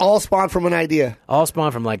it's just all spawned from an idea. All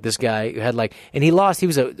spawned from this guy who had and he lost. He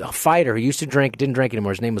was a fighter who used to drink, didn't drink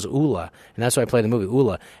anymore. His name was Ula, and that's why I played the movie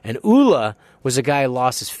Ula. And Ula was a guy who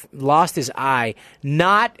lost his eye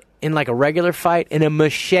not in a regular fight, in a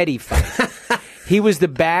machete fight. He was the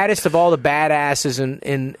baddest of all the badasses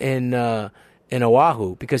in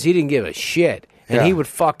Oahu because he didn't give a shit. And he would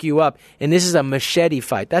fuck you up. And this is a machete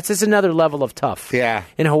fight. That's just another level of tough. Yeah.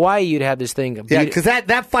 In Hawaii, you'd have this thing. Yeah, because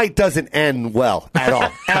that fight doesn't end well at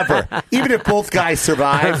all, ever. Even if both guys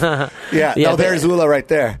survive. No, there's Ula right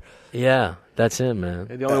there. Yeah, that's him, man.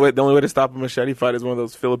 The only way to stop a machete fight is one of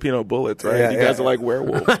those Filipino bullets, right? You guys are like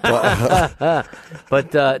werewolves.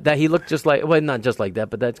 But that he looked just like, well, not just like that,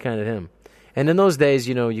 but that's kind of him. And in those days,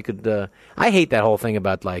 you could. I hate that whole thing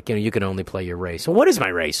about you can only play your race. So what is my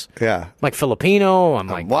race? Yeah, I'm like Filipino. I'm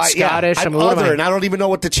like Scottish. I'm other, and I don't even know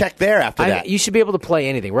what to check there after that. You should be able to play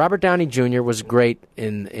anything. Robert Downey Jr. was great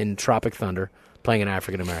in Tropic Thunder, playing an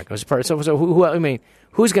African American.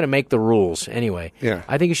 Who's going to make the rules anyway? Yeah,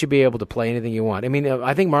 I think you should be able to play anything you want. I mean,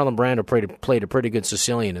 I think Marlon Brando played a pretty good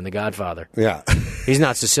Sicilian in The Godfather. Yeah, he's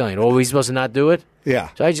not Sicilian. Oh, he's supposed to not do it. Yeah.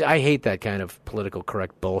 So I hate that kind of political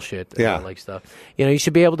correct bullshit. Like stuff. You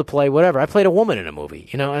should be able to play whatever. I played a woman in a movie.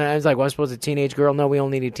 And I was like, well, I suppose a teenage girl. No, we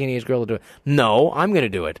only need a teenage girl to do it. No, I'm going to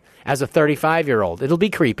do it as a 35-year-old. It'll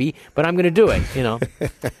be creepy, but I'm going to do it.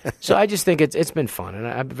 So I just think it's been fun, and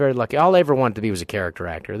I'm very lucky. All I ever wanted to be was a character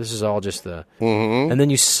actor. This is all just the, and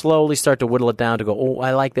then you slowly start to whittle it down to go, oh,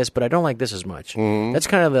 I like this, but I don't like this as much. That's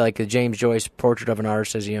kind of like the James Joyce Portrait of an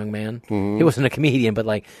Artist as a Young Man. He wasn't a comedian,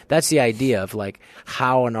 but that's the idea of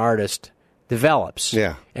how an artist develops,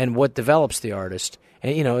 and what develops the artist,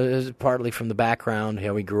 and it was partly from the background,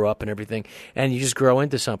 how he grew up and everything, and you just grow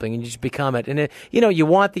into something and you just become it, and you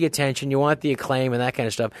want the attention, you want the acclaim and that kind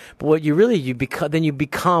of stuff, but what you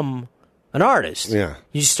become an artist.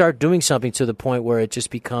 You start doing something to the point where it just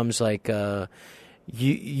becomes like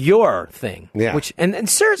your thing. Which and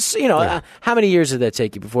how many years did that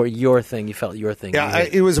take you before you felt your thing?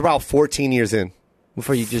 It was about 14 years in.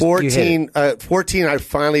 Before you just 14, 14, I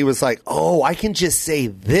finally was like, oh, I can just say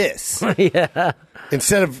this.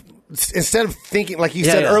 Instead of thinking, like you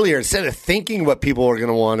said earlier, instead of thinking what people are going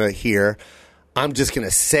to want to hear, I'm just going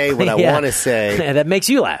to say what I want to say. And that makes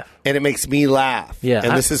you laugh. And it makes me laugh. Yeah.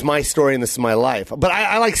 And this is my story and this is my life. But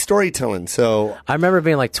I like storytelling, so. I remember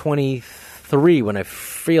being like 23 when I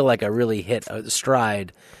feel like I really hit a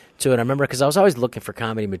stride to it. I remember because I was always looking for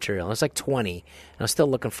comedy material. I was like 20, and I was still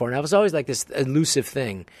looking for it. And I was always like this elusive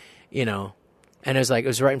thing, And it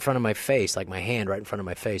was right in front of my face, like my hand right in front of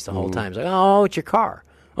my face the whole time. It's like, oh, it's your car.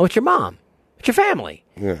 Oh, it's your mom. It's your family.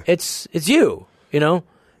 Yeah. It's you.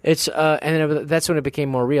 It's and that's when it became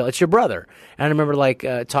more real. It's your brother. And I remember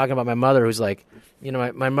talking about my mother, who's like,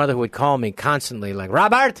 my mother who would call me constantly, like,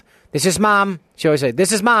 Robert, this is Mom. She always say,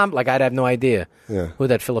 this is Mom. Like, I'd have no idea who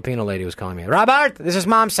that Filipino lady was calling me. Robert, this is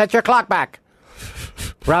Mom. Set your clock back.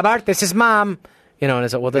 Robert, this is Mom. And I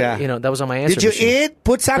said, well, that was on my answer machine. Did you eat?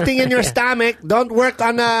 Put something in your stomach. Don't work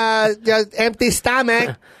on empty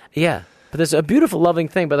stomach. Yeah. But there's a beautiful, loving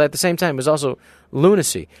thing, but at the same time, it was also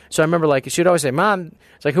lunacy. So I remember, she'd always say, Mom,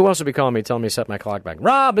 it's like, who else would be calling me, telling me to set my clock back?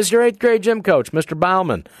 Rob, is your 8th grade gym coach, Mr.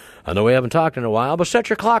 Bauman. I know we haven't talked in a while, but set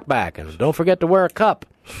your clock back, and don't forget to wear a cup.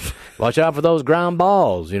 Watch out for those ground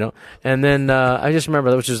balls, And then I just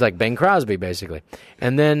remember, which was like Bing Crosby, basically.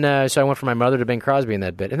 And then, so I went from my mother to Bing Crosby in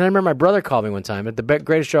that bit. And then I remember my brother called me one time, the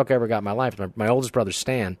greatest joke I ever got in my life. My oldest brother,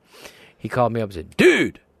 Stan, he called me up and said,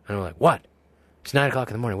 dude! And I'm like, what? It's 9 o'clock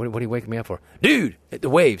in the morning. What are you waking me up for? Dude, the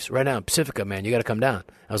waves right now in Pacifica, man. You got to come down.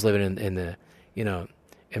 I was living in the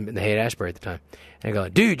Haight-Ashbury at the time. And I go,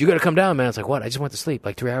 dude, you got to come down, man. It's like, what? I just went to sleep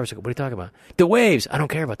like 3 hours ago. What are you talking about? The waves. I don't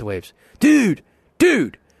care about the waves. Dude.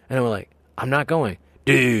 And I'm like, I'm not going.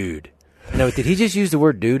 Dude. No, did he just use the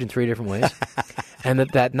word dude in 3 different ways? And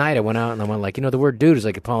that night I went out and I went like, the word dude is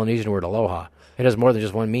like a Polynesian word aloha. It has more than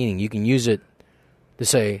just one meaning. You can use it to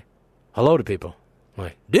say hello to people. I'm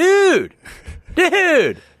like, dude.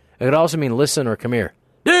 It could also mean listen or come here.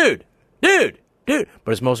 Dude. But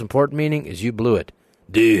its most important meaning is you blew it.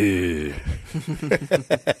 Dude.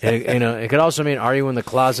 It could also mean, are you in the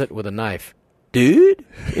closet with a knife? Dude.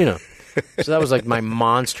 So that was like my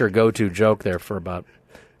monster go-to joke there for about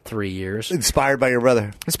 3 years. Inspired by your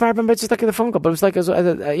brother. Inspired by, but it's just like the phone call. But it was like,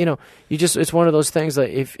 it's one of those things that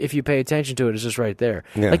if you pay attention to it, it's just right there.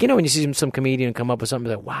 Yeah. Like, when you see some comedian come up with something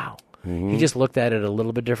like, wow. He just looked at it a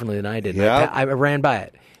little bit differently than I did. Yeah. I ran by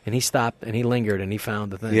it, and he stopped, and he lingered, and he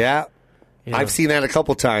found the thing. Yeah. I've seen that a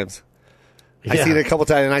couple times. I've seen it a couple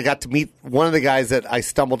times, and I got to meet one of the guys that I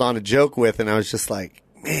stumbled on a joke with, and I was just like,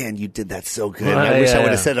 man, you did that so good. I wish I would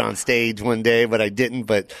have said it on stage one day, but I didn't,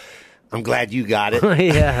 but I'm glad you got it.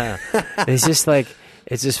 Yeah. It's just like,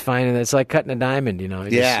 it's just finding, it's like cutting a diamond,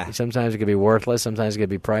 Sometimes it could be worthless, sometimes it could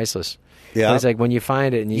be priceless. Yeah. But it's like when you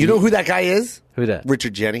find it. And you know who that guy is? Who that?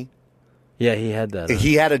 Richard Jenney. Yeah, he had that.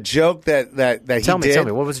 He had a joke that he did. Tell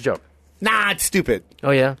me, what was the joke? Nah, it's stupid.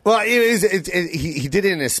 Oh yeah. Well, he did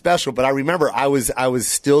it in his special, but I remember I was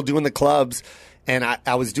still doing the clubs, and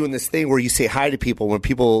I was doing this thing where you say hi to people when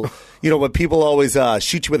people, when people always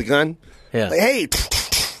shoot you with a gun. Yeah. Like, hey,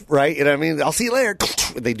 right? You know what I mean? I'll see you later.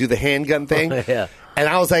 They do the handgun thing. Yeah. And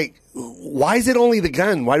I was like, why is it only the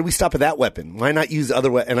gun? Why do we stop at that weapon? Why not use other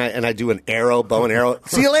weapons? And I do an arrow, bow and arrow.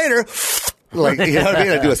 See you later. Like, you know what I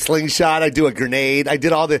mean? I do a slingshot. I do a grenade. I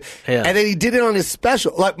did all the... Yeah. And then he did it on his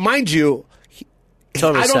special. Like, mind you,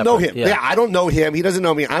 Totally I don't know separate. him. Yeah, I don't know him. He doesn't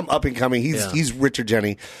know me. I'm up and coming. Yeah. He's Richard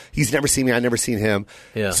Jenny. He's never seen me. I've never seen him.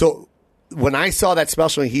 Yeah. So when I saw that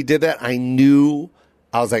special and he did that, I knew...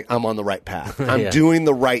 I was like, I'm on the right path. I'm doing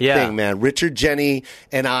the right thing, man. Richard Jenny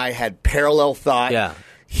and I had parallel thought. Yeah.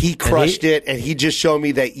 He crushed it, and he just showed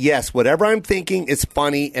me that, yes, whatever I'm thinking is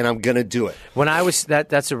funny, and I'm going to do it. When I was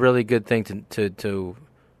that's a really good thing to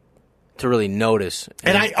really notice.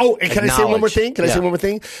 And can I say one more thing? Can I say one more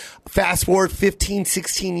thing? Fast forward 15,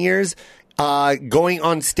 16 years, going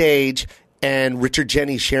on stage, and Richard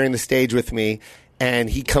Jenny sharing the stage with me, and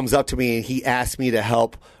he comes up to me, and he asked me to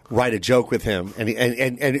help write a joke with him, and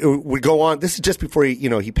it would go on. This is just before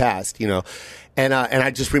he passed, And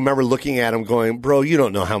I just remember looking at him going, bro, you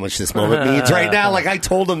don't know how much this moment means right now. Like, I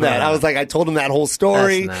told him that. I told him that whole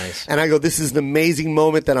story. That's nice. And I go, this is an amazing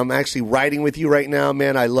moment that I'm actually writing with you right now,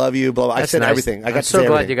 man. I love you. Blah, blah. I said nice. everything. I'm so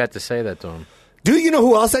glad you got to say that to him. Do you know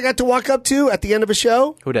who else I got to walk up to at the end of a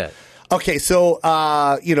show? Who that? Okay, so,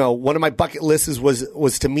 one of my bucket lists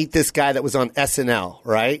was to meet this guy that was on SNL,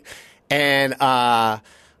 right? And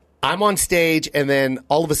I'm on stage, and then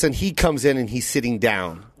all of a sudden he comes in and he's sitting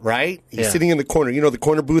down, right? He's sitting in the corner. The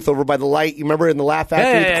corner booth over by the light. You remember in the Laugh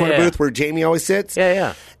Factory, the corner booth where Jamie always sits? Yeah,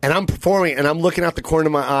 yeah. And I'm performing, and I'm looking out the corner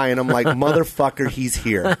of my eye, and I'm like, motherfucker, he's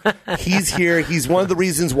here. He's here. He's one of the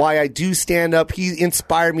reasons why I do stand up. He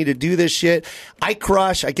inspired me to do this shit. I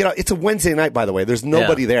crush. I get out. It's a Wednesday night, by the way. There's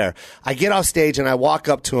nobody there. I get off stage, and I walk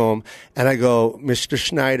up to him, and I go, Mr.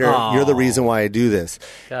 Schneider, you're the reason why I do this.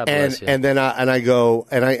 God bless you. And then I go,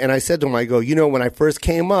 and I said to him, I go, when I first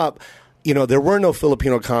came up, there were no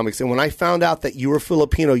Filipino comics. And when I found out that you were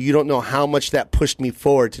Filipino, you don't know how much that pushed me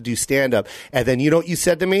forward to do stand-up. And then you know what you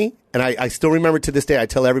said to me? And I still remember to this day, I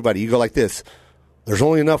tell everybody, you go like this. There's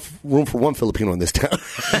only enough room for one Filipino in this town.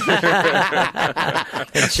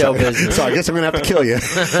 Show business. So I guess I'm going to have to kill you.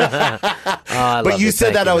 But you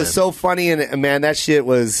said that I was so funny, and man, that shit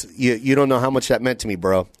was, you don't know how much that meant to me,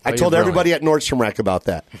 bro. I told everybody at Nordstrom Rack about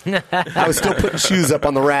that. I was still putting shoes up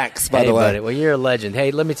on the racks, by the way. Buddy, well, you're a legend.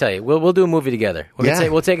 Hey, let me tell you, we'll do a movie together.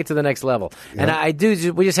 We'll take it to the next level. Yeah.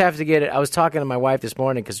 And we just have to get it. I was talking to my wife this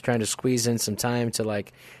morning because we're trying to squeeze in some time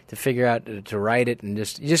to figure out to write it, and you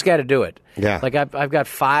just got to do it. Yeah. Like I've got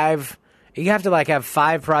 5. You have to have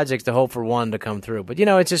 5 projects to hope for one to come through. But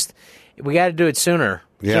it's just we got to do it sooner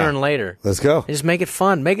than later. Let's go. Just make it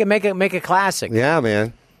fun. Make it classic. Yeah,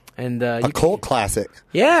 man. And a cult classic.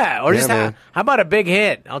 Yeah, or just how about a big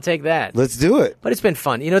hit? I'll take that. Let's do it. But it's been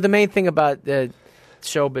fun. The main thing about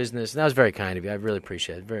show business, and that was very kind of you. I really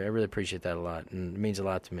appreciate it. I really appreciate that a lot, and it means a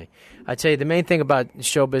lot to me. I tell you, the main thing about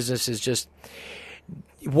show business is just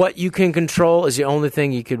what you can control is the only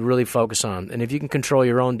thing you could really focus on. And if you can control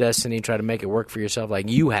your own destiny and try to make it work for yourself like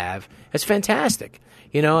you have, it's fantastic.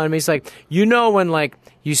 It's like, when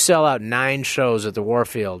you sell out 9 shows at the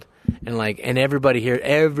Warfield and everybody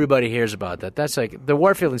hears about that. That's like the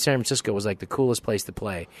Warfield in San Francisco was like the coolest place to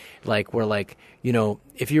play.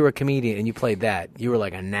 If you were a comedian and you played that, you were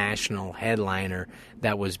like a national headliner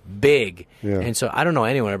that was big. Yeah. And so I don't know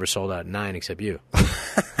anyone ever sold out 9 except you.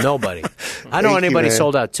 Nobody. I know anybody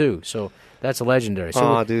sold out 2. So that's a legendary.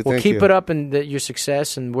 So we'll keep it up and your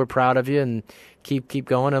success, and we're proud of you, and keep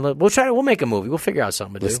going, and we'll make a movie. We'll figure out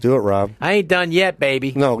something to do. Let's do it, Rob. I ain't done yet,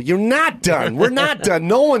 baby. No, you're not done. We're not done.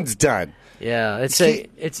 No one's done. Yeah, it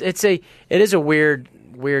is a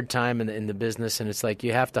weird time in the business, and it's like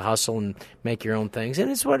you have to hustle and make your own things, and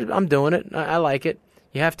it's what I'm doing it. I like it.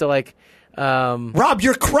 You have to Rob,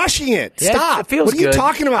 you're crushing it. Yeah, Stop. It feels what are you good.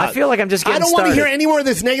 talking about? I feel like I'm just getting started. I don't want to hear any more of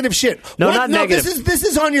this negative shit. Not negative. This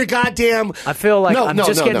is on your goddamn... I feel like I'm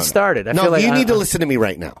just getting started. I feel like you need to listen to me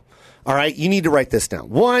right now. All right? You need to write this down.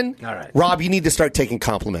 1, all right. Rob, you need to start taking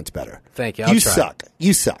compliments better. Thank you. I'll try. Suck.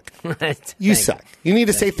 You suck. You suck. You need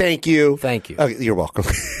to say thank you. Thank you. Okay, you're welcome.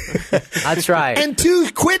 I'll try. And 2,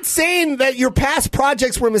 quit saying that your past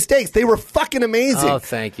projects were mistakes. They were fucking amazing. Oh,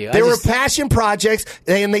 thank you. They were passion projects,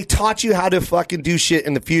 and they taught you how to fucking do shit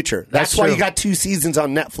in the future. That's why true. you got 2 seasons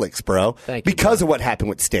on Netflix, bro. Thank you. Because of what happened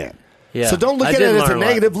with Stan. Yeah. So don't look I at did it as a learn a lot.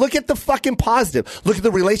 negative. Look at the fucking positive. Look at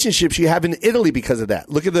the relationships you have in Italy because of that.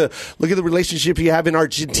 Look at the relationship you have in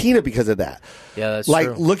Argentina because of that. Yeah, that's like,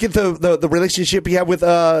 true. look at the relationship you have with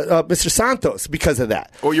Mr. Santos because of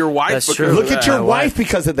that. Or your wife. That's because true. of Look at that. your wife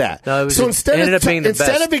because of that. No, it was so it ended up being the instead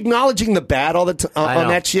best. of acknowledging the bad all the I on know.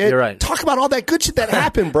 that shit, You're right. talk about all that good shit that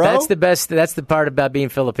happened, bro. That's the best. That's the part about being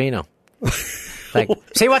Filipino. Like,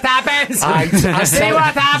 see what happens? I see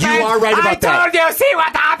what happens? You are right about that. I told you, see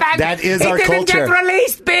what happened? That is it our didn't culture. get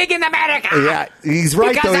released big in America. Yeah, he's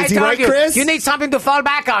right, Because though. I Is he told right, you, Chris? you need something to fall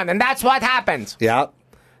back on, and that's what happens. Yeah.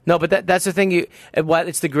 No, but that's the thing.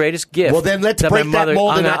 It's the greatest gift. Well, then let's my break that mother,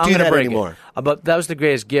 mold and I'm not do gonna that break anymore. It. But that was the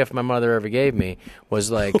greatest gift my mother ever gave me.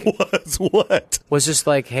 Was like, What? was just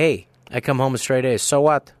like, hey, I come home with straight A's. So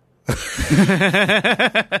what?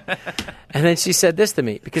 And then she said this to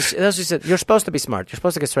me because she said, "You're supposed to be smart. You're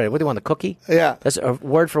supposed to get straight A's. What do you want, the cookie?" Yeah. That's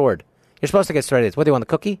word for word. You're supposed to get straight A's. What do you want, the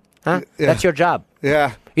cookie? Huh? Yeah. That's your job.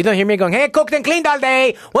 Yeah. You don't hear me going, hey, cooked and cleaned all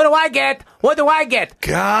day. What do I get? What do I get?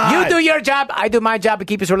 God. You do your job. I do my job to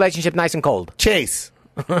keep this relationship nice and cold. Chase.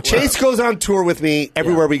 Chase goes on tour with me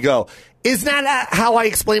everywhere we go. Is that how I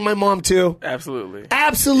explain my mom too? Absolutely.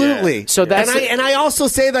 Absolutely. Yeah. So that's and I also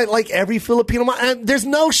say that like every Filipino mom, and there's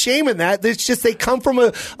no shame in that. It's just they come from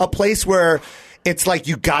a place where it's like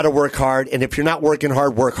you got to work hard, and if you're not working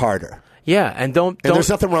hard, work harder. Yeah, and don't. there's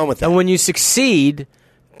nothing wrong with that. And when you succeed,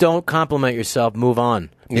 don't compliment yourself. Move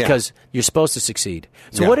on Yeah. because you're supposed to succeed.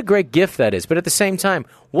 So Yeah. what a great gift that is. But at the same time,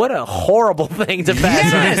 what a horrible thing to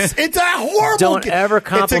pass Yes, on. it's a horrible. Don't ever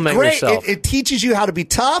compliment yourself. It teaches you how to be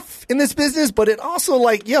tough in this business, but it also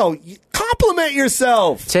compliment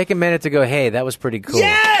yourself. Take a minute to go, hey, that was pretty cool.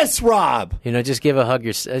 Yes, Rob. Just give a hug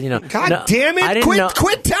yourself. God damn I it! didn't know-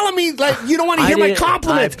 Quit telling me like you don't want to I hear my didn't-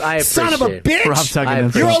 compliments, I son of a appreciate it. bitch. Rob's hugging I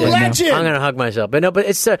himself You're a appreciate it. legend. I'm going to hug myself. But no, but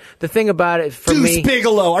it's the thing about it for Deuce me.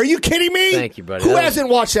 Bigelow. Are you kidding me? Thank you, buddy. Who That was- hasn't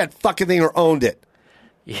watched that fucking thing or owned it?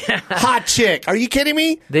 Yeah. Hot chick. Are you kidding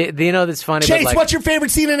me? That's funny. Chase, but like, what's your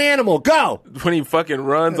favorite scene in Animal? Go. When he fucking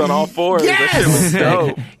runs on all fours. Yes! That shit was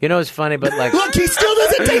dope. It's funny, but like, Look, he still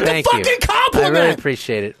doesn't take the thank fucking you. compliment. I really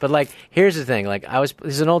appreciate it. But like, here's the thing. Like, this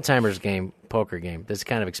is an old timers game, poker game. This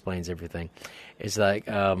kind of explains everything. It's like,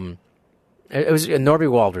 it was Norby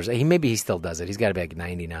Walters. Maybe he still does it. He's got to be like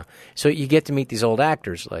 90 now. So you get to meet these old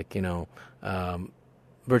actors, like Richard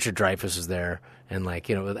Dreyfuss was there, and like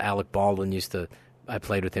Alec Baldwin used to. I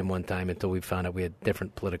played with him one time until we found out we had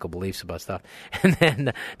different political beliefs about stuff. And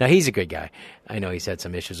then now he's a good guy. I know he's had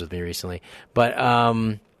some issues with me recently, but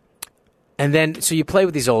and then so you play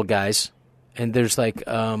with these old guys, and there's like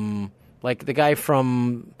the guy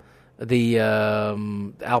from the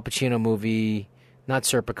Al Pacino movie, not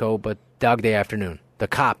Serpico, but Dog Day Afternoon, the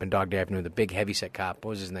cop in Dog Day Afternoon, the big heavyset cop.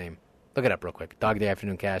 What was his name? Look it up real quick. Dog Day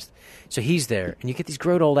Afternoon cast. So he's there, and you get these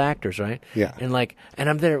great old actors, right? Yeah. And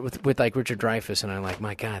I'm there with like Richard Dreyfuss, and I'm like,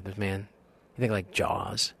 my God, this man. You think like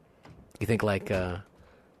Jaws? You think like the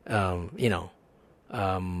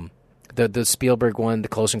Spielberg one, the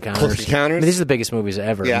Close Encounters. Close Encounters? I mean, these are the biggest movies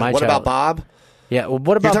ever. Yeah. What about Bob? Yeah. Well,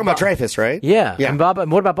 what about You're talking about Bob? Dreyfuss, right? Yeah. Yeah. And Bob.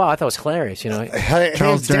 What about Bob? I thought it was hilarious.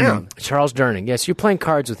 Hands down. Charles Durning. Yes, you're playing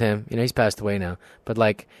cards with him. He's passed away now. But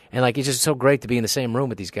it's just so great to be in the same room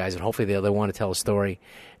with these guys, and hopefully they want to tell a story.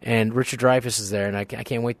 And Richard Dreyfuss is there, and I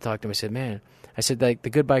can't wait to talk to him. I said, man, the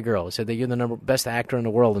Goodbye Girl. I said that you're the best actor in the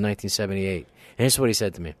world in 1978. And here's what he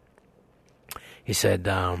said to me. He said,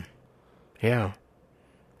 yeah. He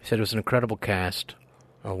said it was an incredible cast,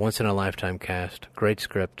 a once in a lifetime cast, great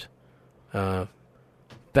script.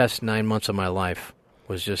 Best 9 months of my life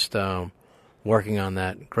was just working on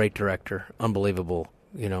that. Great director, unbelievable.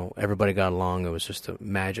 Everybody got along. It was just a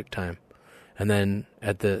magic time. And then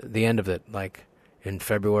at the end of it, like in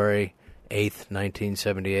February 8th,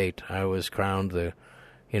 1978, I was crowned the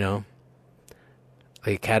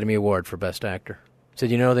Academy Award for Best Actor. Said,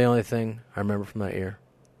 the only thing I remember from that year?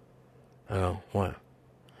 I go, what?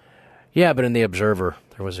 Yeah, but in The Observer,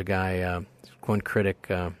 there was a guy, one critic,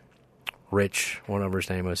 Rich, whatever his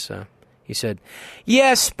name was, he said,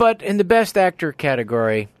 yes, but in the Best Actor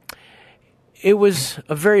category, it was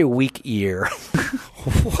a very weak year.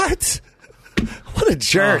 What? What a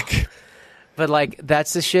jerk. But,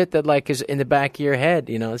 that's the shit that, is in the back of your head.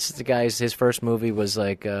 This is the guy's, his first movie was,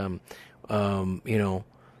 Lucas's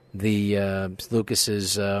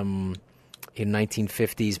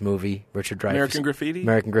 1950s movie, Richard Dreyfuss. American Graffiti?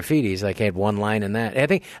 American Graffiti. He's he had one line in that. I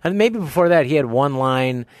think maybe before that he had one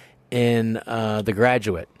line in The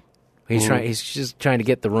Graduate. He's just trying to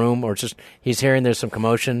get the room, or he's hearing there's some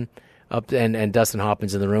commotion up, and Dustin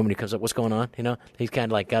Hoffman's in the room, and he comes up, what's going on? You know, he's kind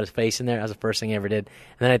of like got his face in there. That was the first thing he ever did.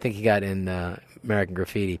 And then I think he got in American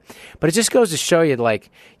Graffiti. But it just goes to show you,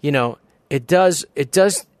 like, you know, it does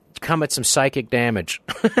come at some psychic damage.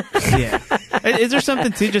 Yeah. Is there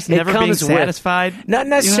something to just never being satisfied? Not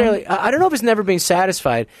necessarily. You know? I don't know if it's never being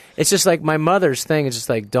satisfied. It's just like my mother's thing is just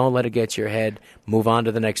like, don't let it get to your head. Move on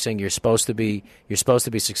to the next thing. You're supposed to be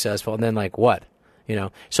successful. And then like what? You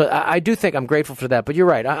know. So I do think I'm grateful for that. But you're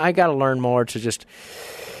right. I got to learn more to just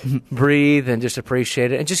breathe and just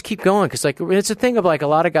appreciate it and just keep going. Because like it's a thing of like a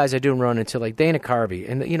lot of guys I do run into, like Dana Carvey,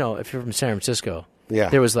 and you know, if you're from San Francisco,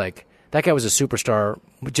 there was like. That guy was a superstar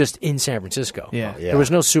just in San Francisco. Yeah. There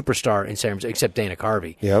was no superstar in San Francisco except Dana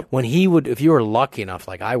Carvey. Yep. When he would, if you were lucky enough,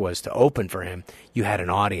 like I was, to open for him, you had an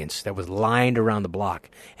audience that was lined around the block,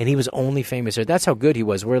 and he was only famous there. That's how good he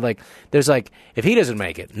was. We're like, there's like, if he doesn't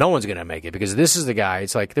make it, no one's going to make it because this is the guy.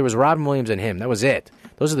 It's like there was Robin Williams and him. That was it.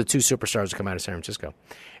 Those are the two superstars that come out of San Francisco.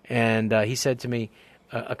 And he said to me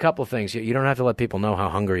a couple of things. You don't have to let people know how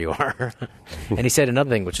hungry you are. And he said another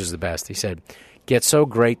thing, which is the best. He said, get so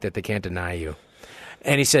great that they can't deny you.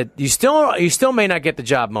 And he said, you still may not get the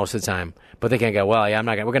job most of the time, but they can't go, well, yeah,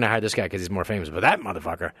 we're going to hire this guy because he's more famous. But that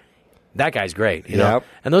motherfucker, that guy's great, you know?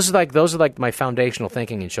 And those are like my foundational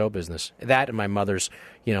thinking in show business. That and my mother's,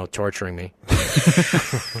 you know, torturing me.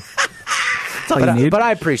 But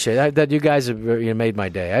I appreciate that you guys have made my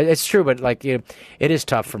day. It's true, but like it is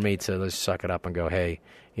tough for me to just suck it up and go, hey,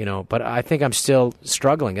 you know. But I think I'm still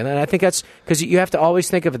struggling, and I think that's because you have to always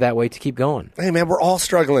think of it that way to keep going. Hey, man, we're all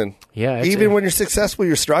struggling. Yeah, even when you're successful,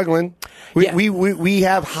 you're struggling. We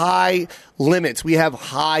have high limits. We have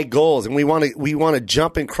high goals, and we want to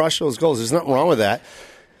jump and crush those goals. There's nothing wrong with that.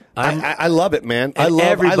 I love it, man. I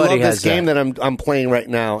love this game that I'm playing right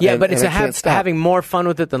now. Yeah, but it's having more fun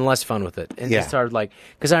with it than less fun with it. And it started like,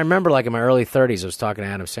 because I remember like in my early 30s, I was talking to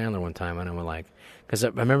Adam Sandler one time, and I was like, because I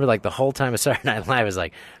remember like the whole time of Saturday Night Live, I was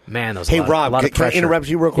like, man, those. Hey, Rob, can I interrupt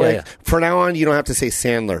you real quick? Yeah. From now on, you don't have to say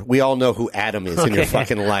Sandler. We all know who Adam is in your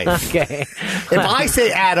fucking life. Okay. If I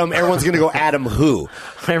say Adam, everyone's going to go Adam who?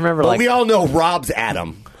 I remember but we all know Rob's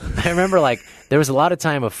Adam. I remember like there was a lot of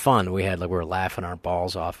time of fun we had, like we were laughing our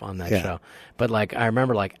balls off on that show. But like I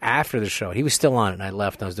remember like after the show, he was still on it, and I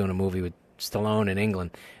left and I was doing a movie with Stallone in England,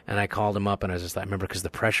 and I called him up, and I was just like, I remember because the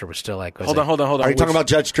pressure was still like, hold on. Are you talking about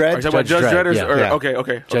Judge Dredd? Are you talking about Judge Dredd? Yeah.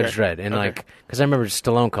 Okay. Judge Dredd. And like, because I remember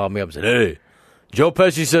Stallone called me up and said, hey, Joe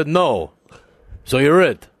Pesci said no, so you're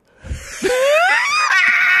it.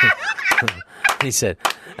 He said,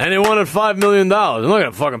 and he wanted $5 million. I'm not going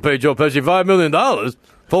to fucking pay Joe Pesci $5 million.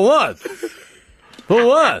 For what? For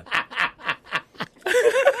what?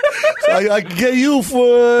 I get you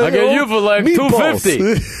for like meatballs.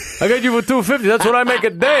 $250. I get you for $250. That's what I make a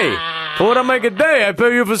day. For what I make a day, I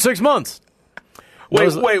pay you for 6 months.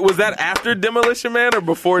 Wait, was that after Demolition Man or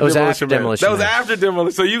before Demolition Man? That was after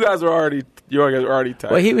Demolition. So you guys were already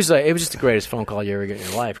tight. Well, he was like, it was just the greatest phone call you ever get in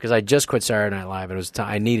your life because I just quit Saturday Night Live and it was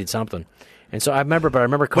I needed something, and so I remember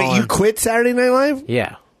calling. Wait, you quit Saturday Night Live?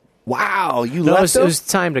 Yeah. Wow, you left. It was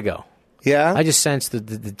time to go. Yeah. I just sensed that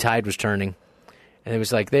the tide was turning, and it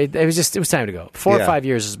was like it was time to go. 4 or 5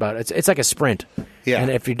 years is about it's like a sprint. Yeah.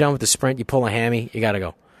 And if you're done with the sprint, you pull a hammy, you got to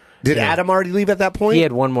go. Did Adam already leave at that point? He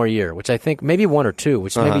had one more year, which I think maybe 1 or 2,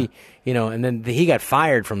 which maybe, and then he got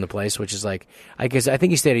fired from the place, which is like, I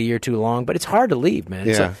think he stayed a year too long, but it's hard to leave, man.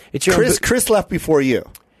 Yeah. It's your Chris left before you.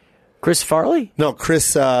 Chris Farley? No,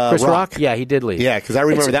 Chris Rock? Yeah, he did leave. Yeah, because I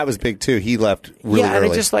remember that was big too. He left really early. And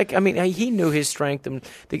it's just like, I mean, he knew his strength. And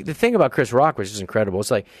the thing about Chris Rock, which is incredible, it's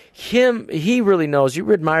like he really knows.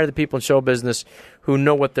 You admire the people in show business who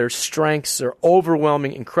know what their strengths, their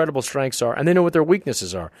overwhelming, incredible strengths are, and they know what their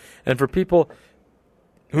weaknesses are. And for people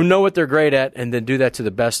who know what they're great at and then do that to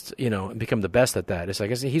the best, and become the best at that, it's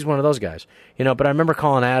like he's one of those guys. But I remember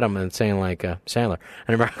calling Adam and saying, like, Sandler.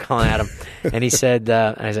 I remember calling Adam, and he said,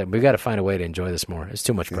 I said, we've got to find a way to enjoy this more. It's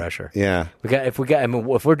too much pressure. Yeah. If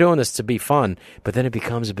we're doing this to be fun, but then it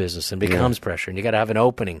becomes a business and becomes pressure, and you got to have an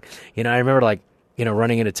opening. I remember, like,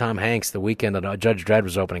 running into Tom Hanks the weekend that Judge Dredd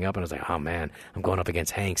was opening up, and I was like, oh, man, I'm going up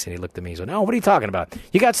against Hanks. And he looked at me and said, no, what are you talking about?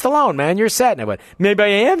 You got Stallone, man. You're set. And I went, maybe I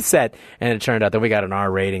am set. And it turned out that we got an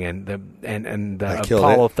R rating, and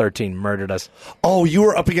Apollo 13 murdered us. Oh, you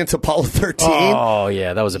were up against Apollo 13? Oh,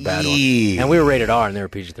 yeah, that was a bad one. And we were rated R, and they were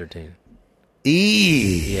PG-13.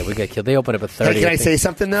 Yeah, we got killed. They opened up at 30. Hey, can I say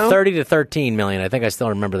something now? 30 to 13 million. I think I still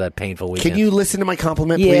remember that painful weekend. Can you listen to my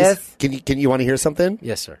compliment, yes. please? Can you want to hear something?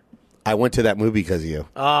 Yes, sir. I went to that movie because of you.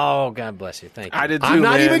 Oh, God bless you. Thank you. I did too, I'm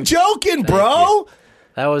not even joking, bro.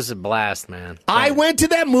 That was a blast, man. I went to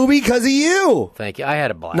that movie because of you. Thank you. I had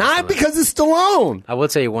a blast. Not because of Stallone. I will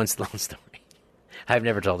tell you one Stallone story. I've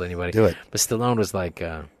never told anybody. Do it. But Stallone was like,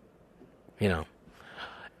 you know,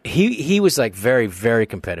 he was like very, very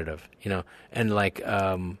competitive, you know, and like,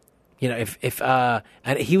 you know,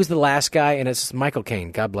 and he was the last guy, and it's Michael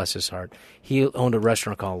Caine, God bless his heart. He owned a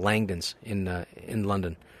restaurant called Langdon's in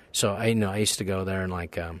London. So I used to go there and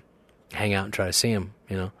like hang out and try to see him,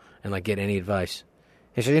 you know, and like get any advice.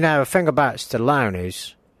 He said, you know, the thing about Stallone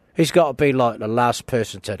is he's got to be like the last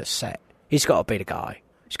person to the set. He's got to be the guy.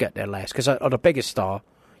 He's got there last. Because on the biggest star,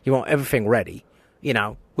 you want everything ready, you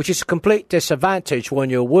know, which is a complete disadvantage when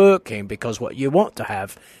you're working, because what you want to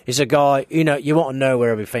have is a guy, you know, you want to know where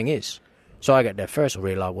everything is. So I got there first and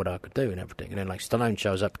realized what I could do and everything. And then like Stallone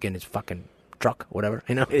shows up in his fucking truck or whatever,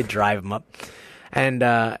 you know, he'd drive him up. And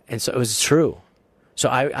so it was true. So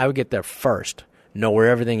I would get there first, know where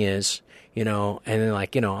everything is, you know, and then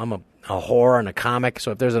like, you know, I'm a horror and a comic.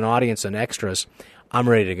 So if there's an audience and extras, I'm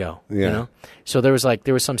ready to go, you know? So there was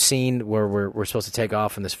some scene where we're supposed to take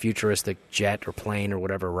off in this futuristic jet or plane or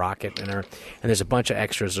whatever, rocket, and there's a bunch of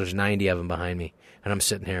extras. There's 90 of them behind me, and I'm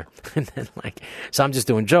sitting here. And then like, so I'm just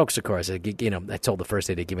doing jokes, of course. You know, I told the first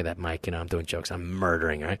day to give me that mic, you know, I'm doing jokes. I'm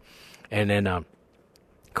murdering, right? And then, of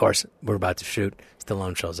course, we're about to shoot.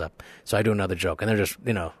 Stallone shows up. So I do another joke. And they're just,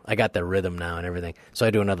 you know, I got the rhythm now and everything. So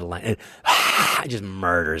I do another line. And I just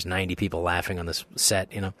murders 90 people laughing on this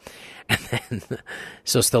set, you know. And then,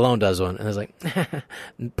 so Stallone does one. And I was like,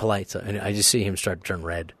 polite. So, and I just see him start to turn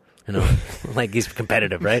red, you know, like he's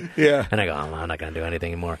competitive, right? Yeah. And I go, oh, I'm not going to do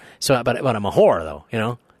anything anymore. So, but I'm a whore, though, you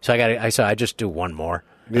know. So I just do one more.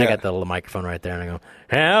 And I got the little microphone right there, and I go,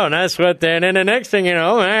 hell, that's what, and then the next thing, you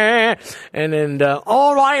know, and then,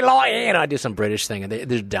 all right, Lloyd, and I do some British thing, and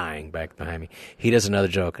they're dying back behind me. He does another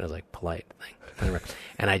joke, and I was like, polite thing.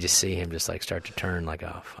 And I just see him just, like, start to turn, like,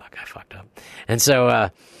 oh, fuck, I fucked up. And so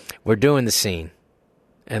we're doing the scene,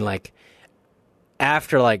 and, like,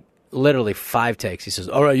 after, like, literally 5 takes, he says,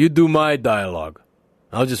 all right, you do my dialogue.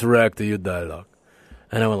 I'll just react to your dialogue.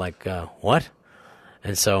 And I went like, what?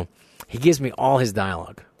 And so he gives me all his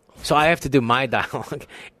dialogue. So I have to do my dialogue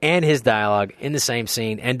and his dialogue in the same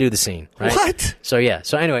scene and do the scene, right? What? So, yeah.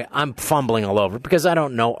 So, anyway, I'm fumbling all over because I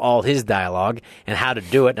don't know all his dialogue and how to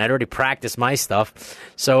do it, and I'd already practiced my stuff.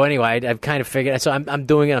 So, anyway, I've kind of figured it. So, I'm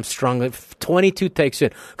doing it. I'm strung. 22 takes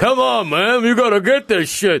in. Come on, man. You got to get this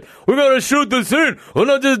shit. We got to shoot the scene. We're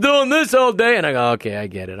not just doing this all day. And I go, okay, I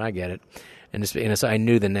get it. And so I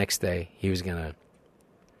knew the next day he was going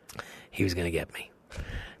to get me.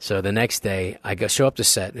 So the next day, I show up to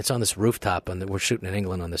set. And it's on this rooftop, and we're shooting in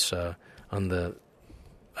England on this on the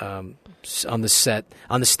set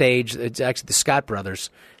on the stage. It's actually the Scott brothers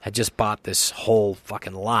had just bought this whole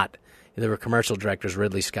fucking lot. They were commercial directors.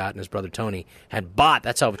 Ridley Scott and his brother Tony had bought.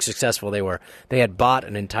 That's how successful they were. They had bought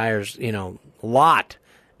an entire lot.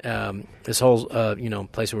 This whole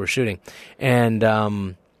place where we're shooting, and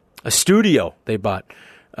a studio they bought.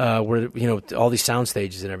 Where all these sound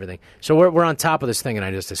stages and everything. So we're on top of this thing, and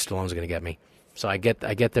I just said Stallone's going to get me. So I get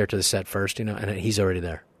there to the set first, and he's already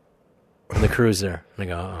there, and the crew's there. And I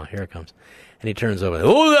go, oh, here it comes. And he turns over.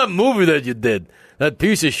 Oh, that movie that you did, that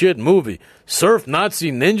piece of shit movie, Surf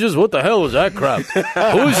Nazi Ninjas. What the hell was that crap?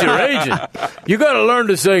 Who's your agent? You got to learn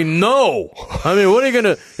to say no. I mean, what are you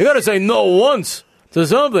got to say no once to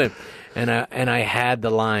something. And I had the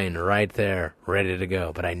line right there, ready to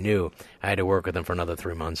go. But I knew I had to work with him for another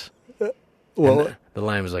 3 months. Well, the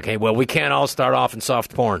line was like, hey, well, we can't all start off in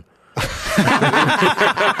soft porn. Because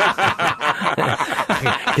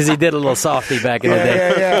he did a little softy back in the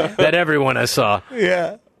day that everyone I saw.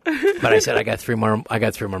 Yeah. But I said, I got 3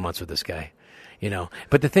 more months with this guy.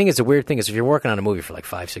 But the thing is, the weird thing is, if you're working on a movie for like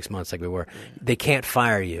 5-6 months like we were, they can't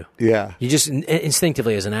fire you. Yeah. You just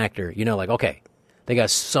instinctively as an actor, like, okay, they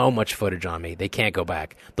got so much footage on me. They can't go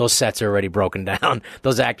back. Those sets are already broken down.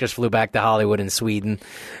 Those actors flew back to Hollywood and Sweden.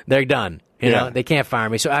 They're done. You know, they can't fire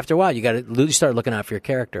me. So after a while, you start looking out for your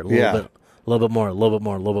character a little bit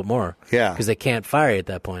more. Yeah. Because they can't fire you at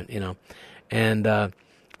that point, And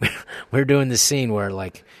we're doing this scene where,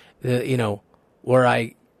 like, where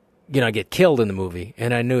I get killed in the movie.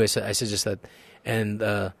 And I knew, I said just that. And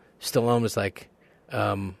Stallone was like,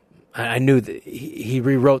 I knew that he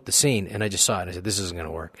rewrote the scene, and I just saw it. I said, this isn't going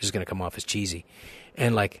to work. This is going to come off as cheesy.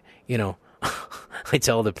 And, like, I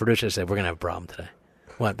tell the producer, I said, we're going to have a problem today.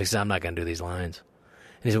 What? Because I'm not going to do these lines.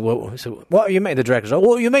 And he said, what you mean? The director said,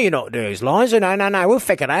 well, you mean you don't do these lines? No, we'll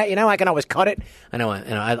figure that. I can always cut it.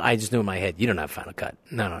 I just knew in my head, you don't have final cut.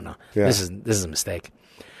 No. Yeah. This is a mistake.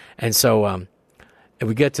 And so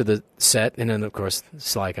we get to the set, and then, of course,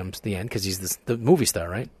 Sly comes to the end because he's the movie star,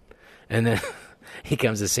 right? And then he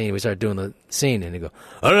comes to the scene. We start doing the scene, and he go,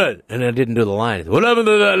 all right. And I didn't do the line. What happened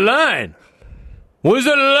to that line? Where's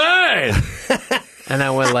the line? And I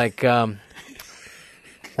went like,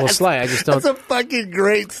 well, Sly, I just don't. That's a fucking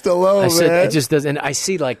great Stallone, I said, man. it just doesn't. And I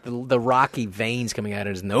see like the rocky veins coming out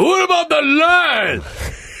of his nose. What about the line?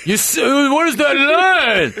 Where's the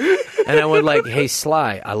line? And I went like, hey,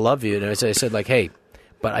 Sly, I love you. And I said like, hey,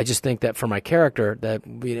 but I just think that for my character, that I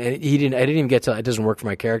didn't even get to. It doesn't work for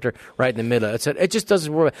my character. Right in the middle, I said it just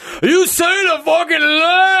doesn't work. You say the fucking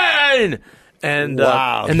line. And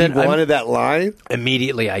wow, and then he wanted that line.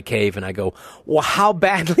 Immediately, I cave and I go, "Well, how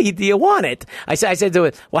badly do you want it?" I said to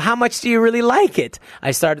it, "Well, how much do you really like it?"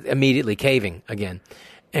 I started immediately caving again,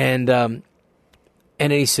 and then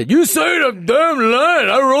he said, "You say the damn line.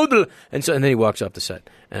 I wrote the." And then he walks off the set,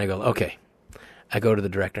 and I go, "Okay." I go to the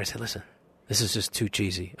director. I said, "Listen, this is just too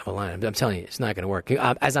cheesy of a line. I'm telling you, it's not going to work."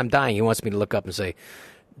 As I'm dying, he wants me to look up and say,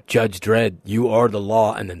 Judge Dredd, you are the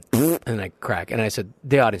law, and then I crack. And I said,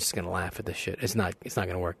 the audience is going to laugh at this shit. It's not going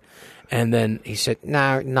to work. And then he said,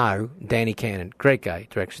 no, Danny Cannon, great guy,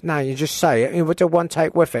 director. No, you just say it. You do one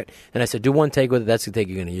take with it. And I said, do one take with it. That's the take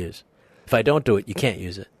you're going to use. If I don't do it, you can't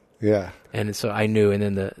use it. Yeah. And so I knew, and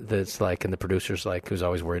then the producer's like, who's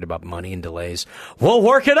always worried about money and delays, we'll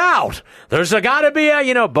work it out. There's got to be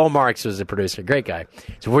Bo Marks was the producer, great guy.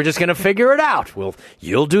 So we're just going to figure it out.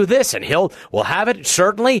 You'll do this, and we'll have it,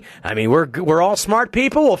 certainly. I mean, we're all smart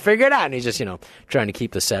people. We'll figure it out. And he's just, trying to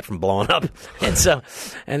keep the set from blowing up. And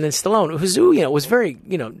then Stallone, who was very,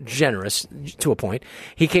 generous to a point.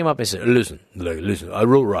 He came up and said, listen, I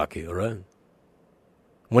wrote Rocky, all right?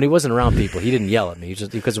 When he wasn't around people, he didn't yell at me.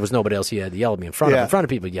 Just because there was nobody else he had to yell at me in front of. In front of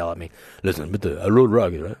people, he'd yell at me. Listen, but I wrote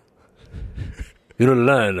Rocky, right? You know the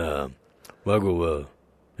line, Margot,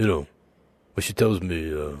 what she tells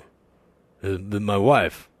me, my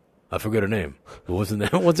wife, I forget her name. What's her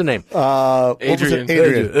name? Adrian.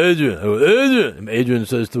 Adrian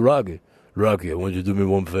says to Rocky, I want you to do me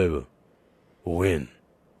one favor. Win.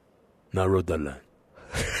 Now I wrote that line.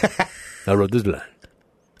 I wrote this line.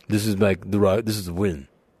 This is like this is the win.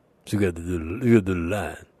 So you got to do the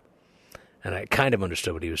line. And I kind of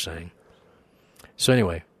understood what he was saying. So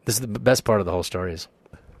anyway, this is the best part of the whole story is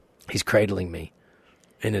he's cradling me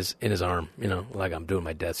in his arm, like I'm doing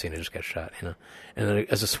my death scene. I just got shot, And then,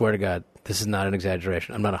 as I swear to God, this is not an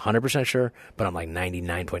exaggeration. I'm not 100% sure, but I'm like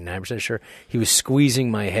 99.9% sure. He was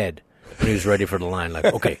squeezing my head when he was ready for the line. Like,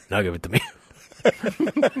 okay, now give it to me.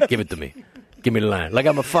 Give it to me. Give me the line. Like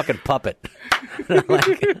I'm a fucking puppet.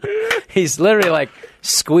 He's literally like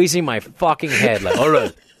squeezing my fucking head. Like, all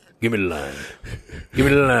right, give me the line. Give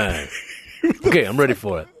me the line. Okay, I'm ready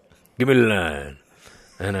for it. Give me the line.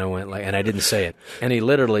 And I went like, and I didn't say it. And he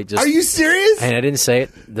literally just. Are you serious? And I didn't say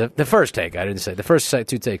it. The first take, I didn't say it. The first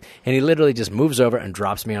two takes. And he literally just moves over and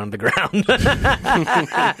drops me on the ground.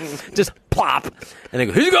 Just plop. And they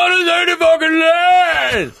go, he's going to say the fucking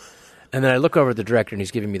line. And then I look over at the director, and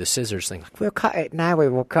he's giving me the scissors thing. Like, we'll cut it. Now we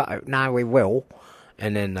will cut it. Now we will.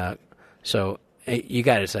 And then, so you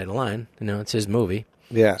got to say the line. It's his movie.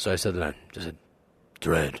 Yeah. So I said the line. I said,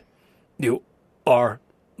 Dredd, you are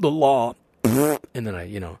the law. And then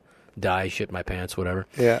I, shit my pants, whatever.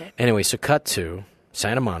 Yeah. Anyway, so cut to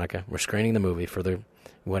Santa Monica. We're screening the movie for the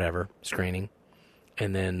whatever screening.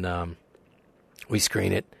 And then we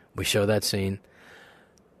screen it. We show that scene.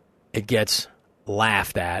 It gets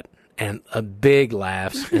laughed at. And a big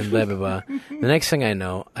laughs and blah, blah, blah. The next thing I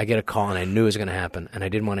know, I get a call, and I knew it was going to happen, and I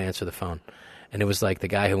didn't want to answer the phone. And it was like the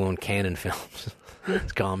guy who owned Canon Films.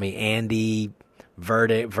 He's calling me Andy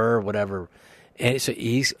Ver, whatever. And so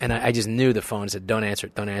I just knew the phone. I said, don't answer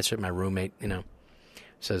it. My roommate,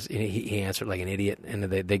 says he answered like an idiot, and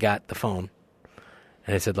they got the phone.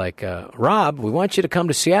 And I said, like, Rob, we want you to come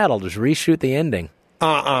to Seattle to reshoot the ending. And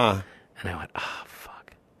I went, oh,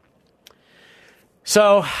 fuck.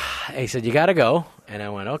 So he said, you got to go. And I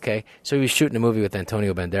went, okay. So he was shooting a movie with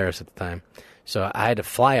Antonio Banderas at the time. So I had to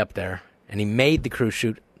fly up there, and he made the crew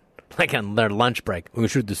shoot like on their lunch break. We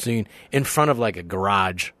would shoot the scene in front of like a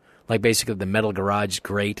garage, like basically the metal garage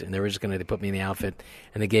grate, and they put me in the outfit,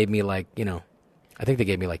 and they gave me like, I think they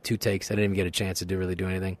gave me like 2 takes. I didn't even get a chance to really do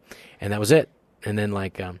anything. And that was it. And then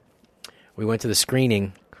like we went to the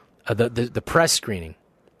screening, the press screening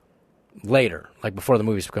later, like before the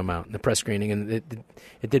movies come out, the press screening, and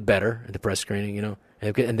it did better at the press screening, and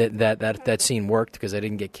that scene worked because I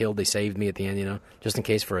didn't get killed. They saved me at the end, just in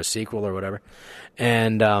case for a sequel or whatever.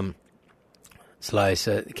 And Sly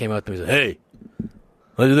came up to me and said, hey,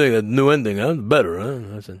 what do you think of the new ending? Huh? Better,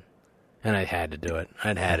 huh? I said, and I had to do it.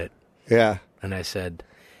 I'd had it. Yeah. And I said,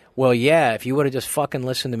 well, yeah, if you would have just fucking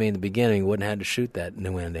listened to me in the beginning, you wouldn't have had to shoot that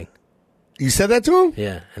new ending. You said that to him?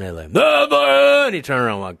 Yeah. And I like, and he turned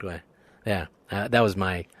around and walked away. Yeah. That was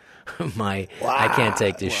my wow. I can't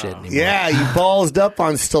take this shit anymore. Yeah, you ballsed up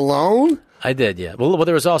on Stallone? I did, yeah. Well,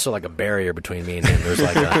 there was also like a barrier between me and him. There was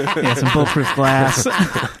like some bulletproof glass.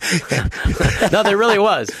 No, there really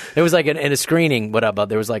was. It was like in a screening.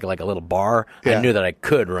 There was like a little bar. Yeah. I knew that I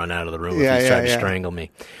could run out of the room if he tried to strangle me.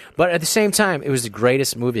 But at the same time, it was the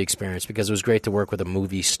greatest movie experience because it was great to work with a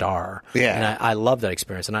movie star. Yeah, and I loved that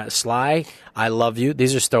experience. And Sly, I love you.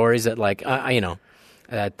 These are stories that I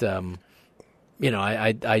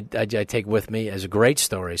take with me as great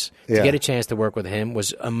stories. To get a chance to work with him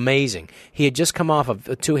was amazing. He had just come off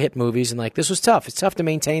of 2 hit movies, and this was tough. It's tough to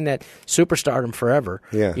maintain that superstardom forever.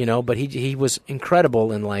 Yeah. But he was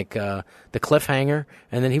incredible in The Cliffhanger,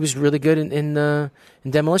 and then he was really good in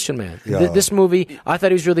Demolition Man. Yeah. This movie, I thought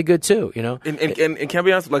he was really good too. And can I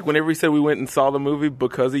be honest? Whenever we said we went and saw the movie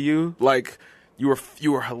because of you,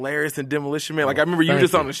 you were hilarious in Demolition Man. I remember you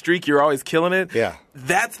just on the streak. You were always killing it. Yeah.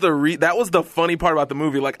 That was the funny part about the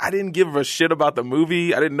movie. I didn't give a shit about the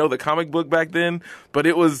movie. I didn't know the comic book back then. But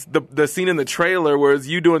it was the scene in the trailer where it's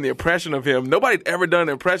you doing the impression of him. Nobody had ever done an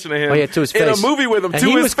impression of him to his face. in a movie with him, and to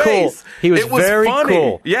he his was face. Cool. He was very funny.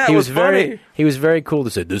 Cool. Yeah, it was funny. He was very cool to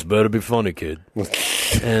say, "This better be funny, kid."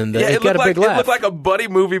 And it got a big laugh. It looked like a buddy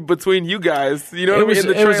movie between you guys. You know what I mean? In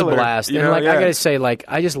the trailer. It was a blast. And I gotta say,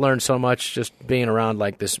 I just learned so much just being around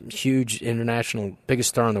this huge international, biggest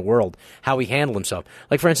star in the world, how he handled himself.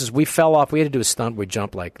 For instance, we fell off. We had to do a stunt. We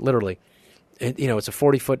jumped literally. It's a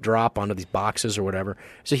 40-foot drop onto these boxes or whatever.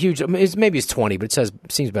 It's a huge. Maybe it's 20, but it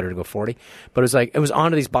seems better to go 40. But it was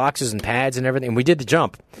onto these boxes and pads and everything. And we did the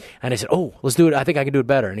jump. And I said, "Oh, let's do it. I think I can do it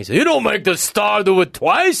better." And he said, "You don't make the star do it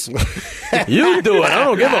twice. You do it. I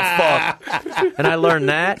don't give a fuck." And I learned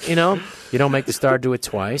that. You don't make the star do it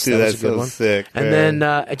twice. Dude, that was a good one. Sick, and then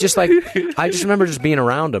I just remember just being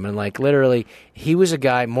around him and literally, he was a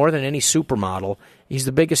guy more than any supermodel. He's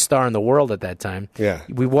the biggest star in the world at that time. Yeah.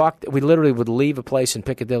 We literally would leave a place in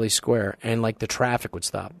Piccadilly Square, and the traffic would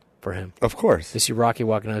stop for him. Of course. They see Rocky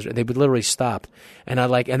walking down, they would literally stop, and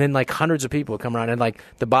and then hundreds of people would come around, and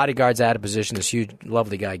the bodyguard's out of position. This huge,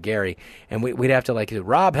 lovely guy Gary, and we'd have to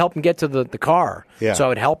Rob, help him get to the car. Yeah. So I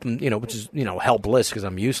would help him, which is helpless because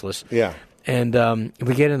I'm useless. Yeah. And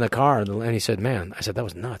we get in the car, and he said, "Man," I said, "that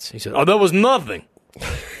was nuts." He said, "Oh, that was nothing."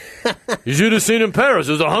 You should have seen in Paris.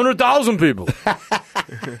 There's 100,000 people.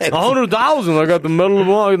 100,000. I got the Medal of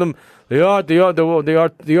Honor, the art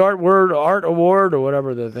award or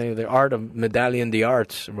whatever the art of Medallion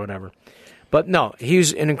d'Arts or whatever. But no,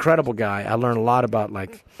 he's an incredible guy. I learned a lot about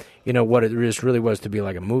what it really was to be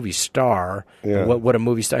a movie star. Yeah. What a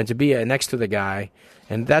movie star, and to be next to the guy,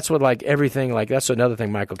 and that's what everything that's another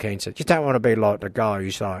thing Michael Caine said. You don't want to be like the guy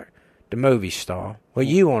you saw. The movie star. Well,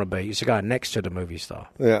 you want to be. You're the guy next to the movie star.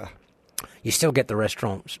 Yeah. You still get the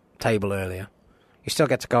restaurant table earlier. You still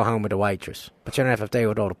get to go home with the waitress. But you don't have to deal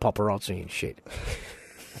with all the paparazzi and shit.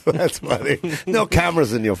 That's funny. No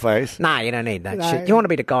cameras in your face. Nah, you don't need that shit. You want to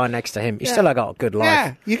be the guy next to him. You still got a good life.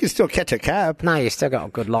 Yeah, you can still catch a cab. Nah, you still got a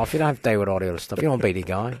good life. You don't have to deal with all the other stuff. You don't want to be the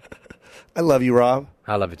guy. I love you, Rob.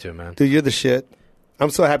 I love you too, man. Dude, you're the shit. I'm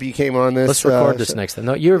so happy you came on this. Let's record this next time.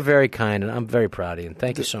 No, you're very kind, and I'm very proud of you. And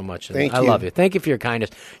thank you so much. Thank you. I love you. Thank you for your kindness.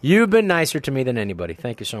 You've been nicer to me than anybody.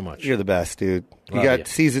 Thank you so much. You're the best, dude. Love you got you.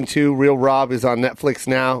 season 2. Real Rob is on Netflix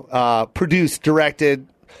now. Produced, directed.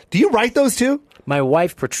 Do you write those two? My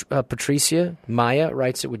wife, Patricia Maya,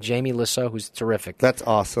 writes it with Jamie Lissow, who's terrific. That's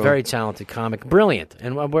awesome. Very talented comic. Brilliant.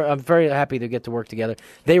 And I'm very happy to get to work together.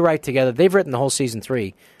 They write together. They've written the whole season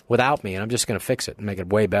 3 without me, and I'm just going to fix it and make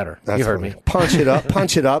it way better. That's you heard funny. me. Punch it up.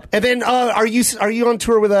 Punch it up. And then are you on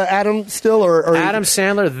tour with Adam still? or Adam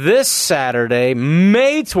Sandler this Saturday,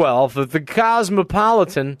 May 12th, at the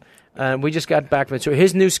Cosmopolitan. We just got back from the tour.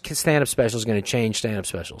 His new stand-up special is going to change stand-up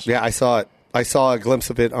specials. Yeah, I saw it. I saw a glimpse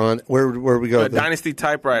of it on where we go. Dynasty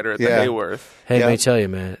Typewriter at the Hayworth. Hey, Yeah. let me tell you,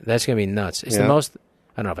 man, that's going to be nuts. It's the most.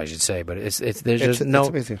 I don't know if I should say, but there's no.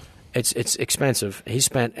 amazing. It's expensive. He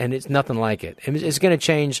spent, and it's nothing like it. It's going to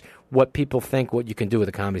change what people think what you can do with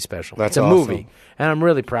a comedy special. That's it's a awesome. movie, and I'm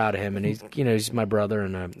really proud of him. And he's my brother,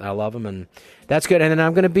 and I love him, and that's good. And then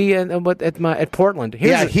I'm going to be at Portland.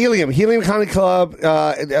 Helium Comedy Club,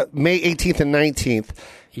 May 18th and 19th.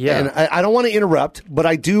 Yeah, and I don't want to interrupt, but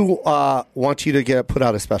I do want you to put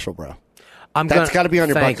out a special, bro. That's got to be on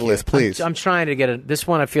your bucket list, please. I'm trying to get it. This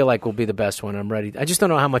one I feel like will be the best one. I'm ready. I just don't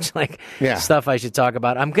know how much stuff I should talk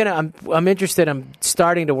about. I'm interested. I'm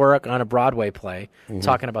starting to work on a Broadway play,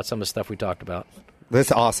 talking about some of the stuff we talked about.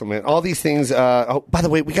 That's awesome, man. All these things. By the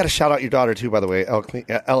way, we got to shout out your daughter too. By the way,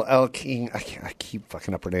 Elle King. I keep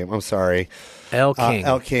fucking up her name. I'm sorry. Elle King.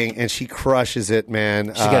 Elle King, and she crushes it, man.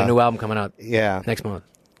 She's got a new album coming out. Yeah, next month.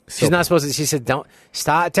 She's not supposed to. She said, "Don't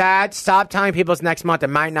stop, Dad. Stop telling people it's next month. It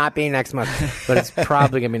might not be next month, but it's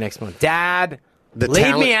probably gonna be next month." Dad,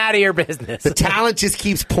 Leave me out of your business. The talent just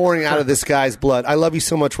keeps pouring out of this guy's blood. I love you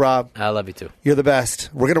so much, Rob. I love you too. You're the best.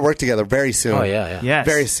 We're going to work together very soon. Oh, yeah. Yes.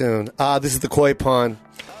 Very soon. This is the Koy Pond.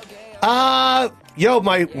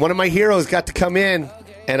 One of my heroes got to come in,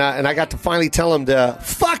 and I got to finally tell him to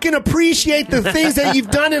fucking appreciate the things that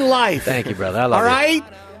you've done in life. Thank you, brother. I love you. All right?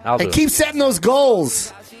 And keep setting those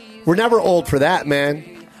goals. We're never old for that, man.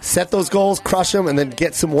 Set those goals, crush them, and then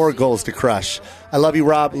get some more goals to crush. I love you,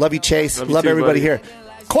 Rob. Love you, Chase. Love everybody here.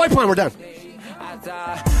 Koy Pond, we're done.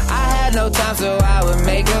 I had no time, so I would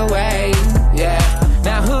make a way. Yeah.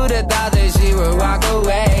 Now who'd have thought that she would walk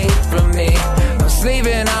away from me? I'm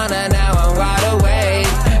sleeping on her, now I'm wide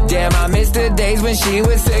awake. Damn, I miss the days when she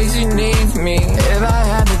would say she needs me. If I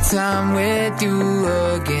had the time with you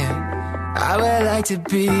again, I would like to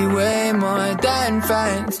be way more than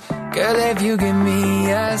friends. Girl, if you give me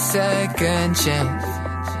a second chance,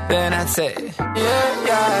 then I'd say, yeah.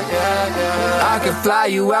 I could fly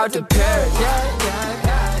you out to Paris. Yeah.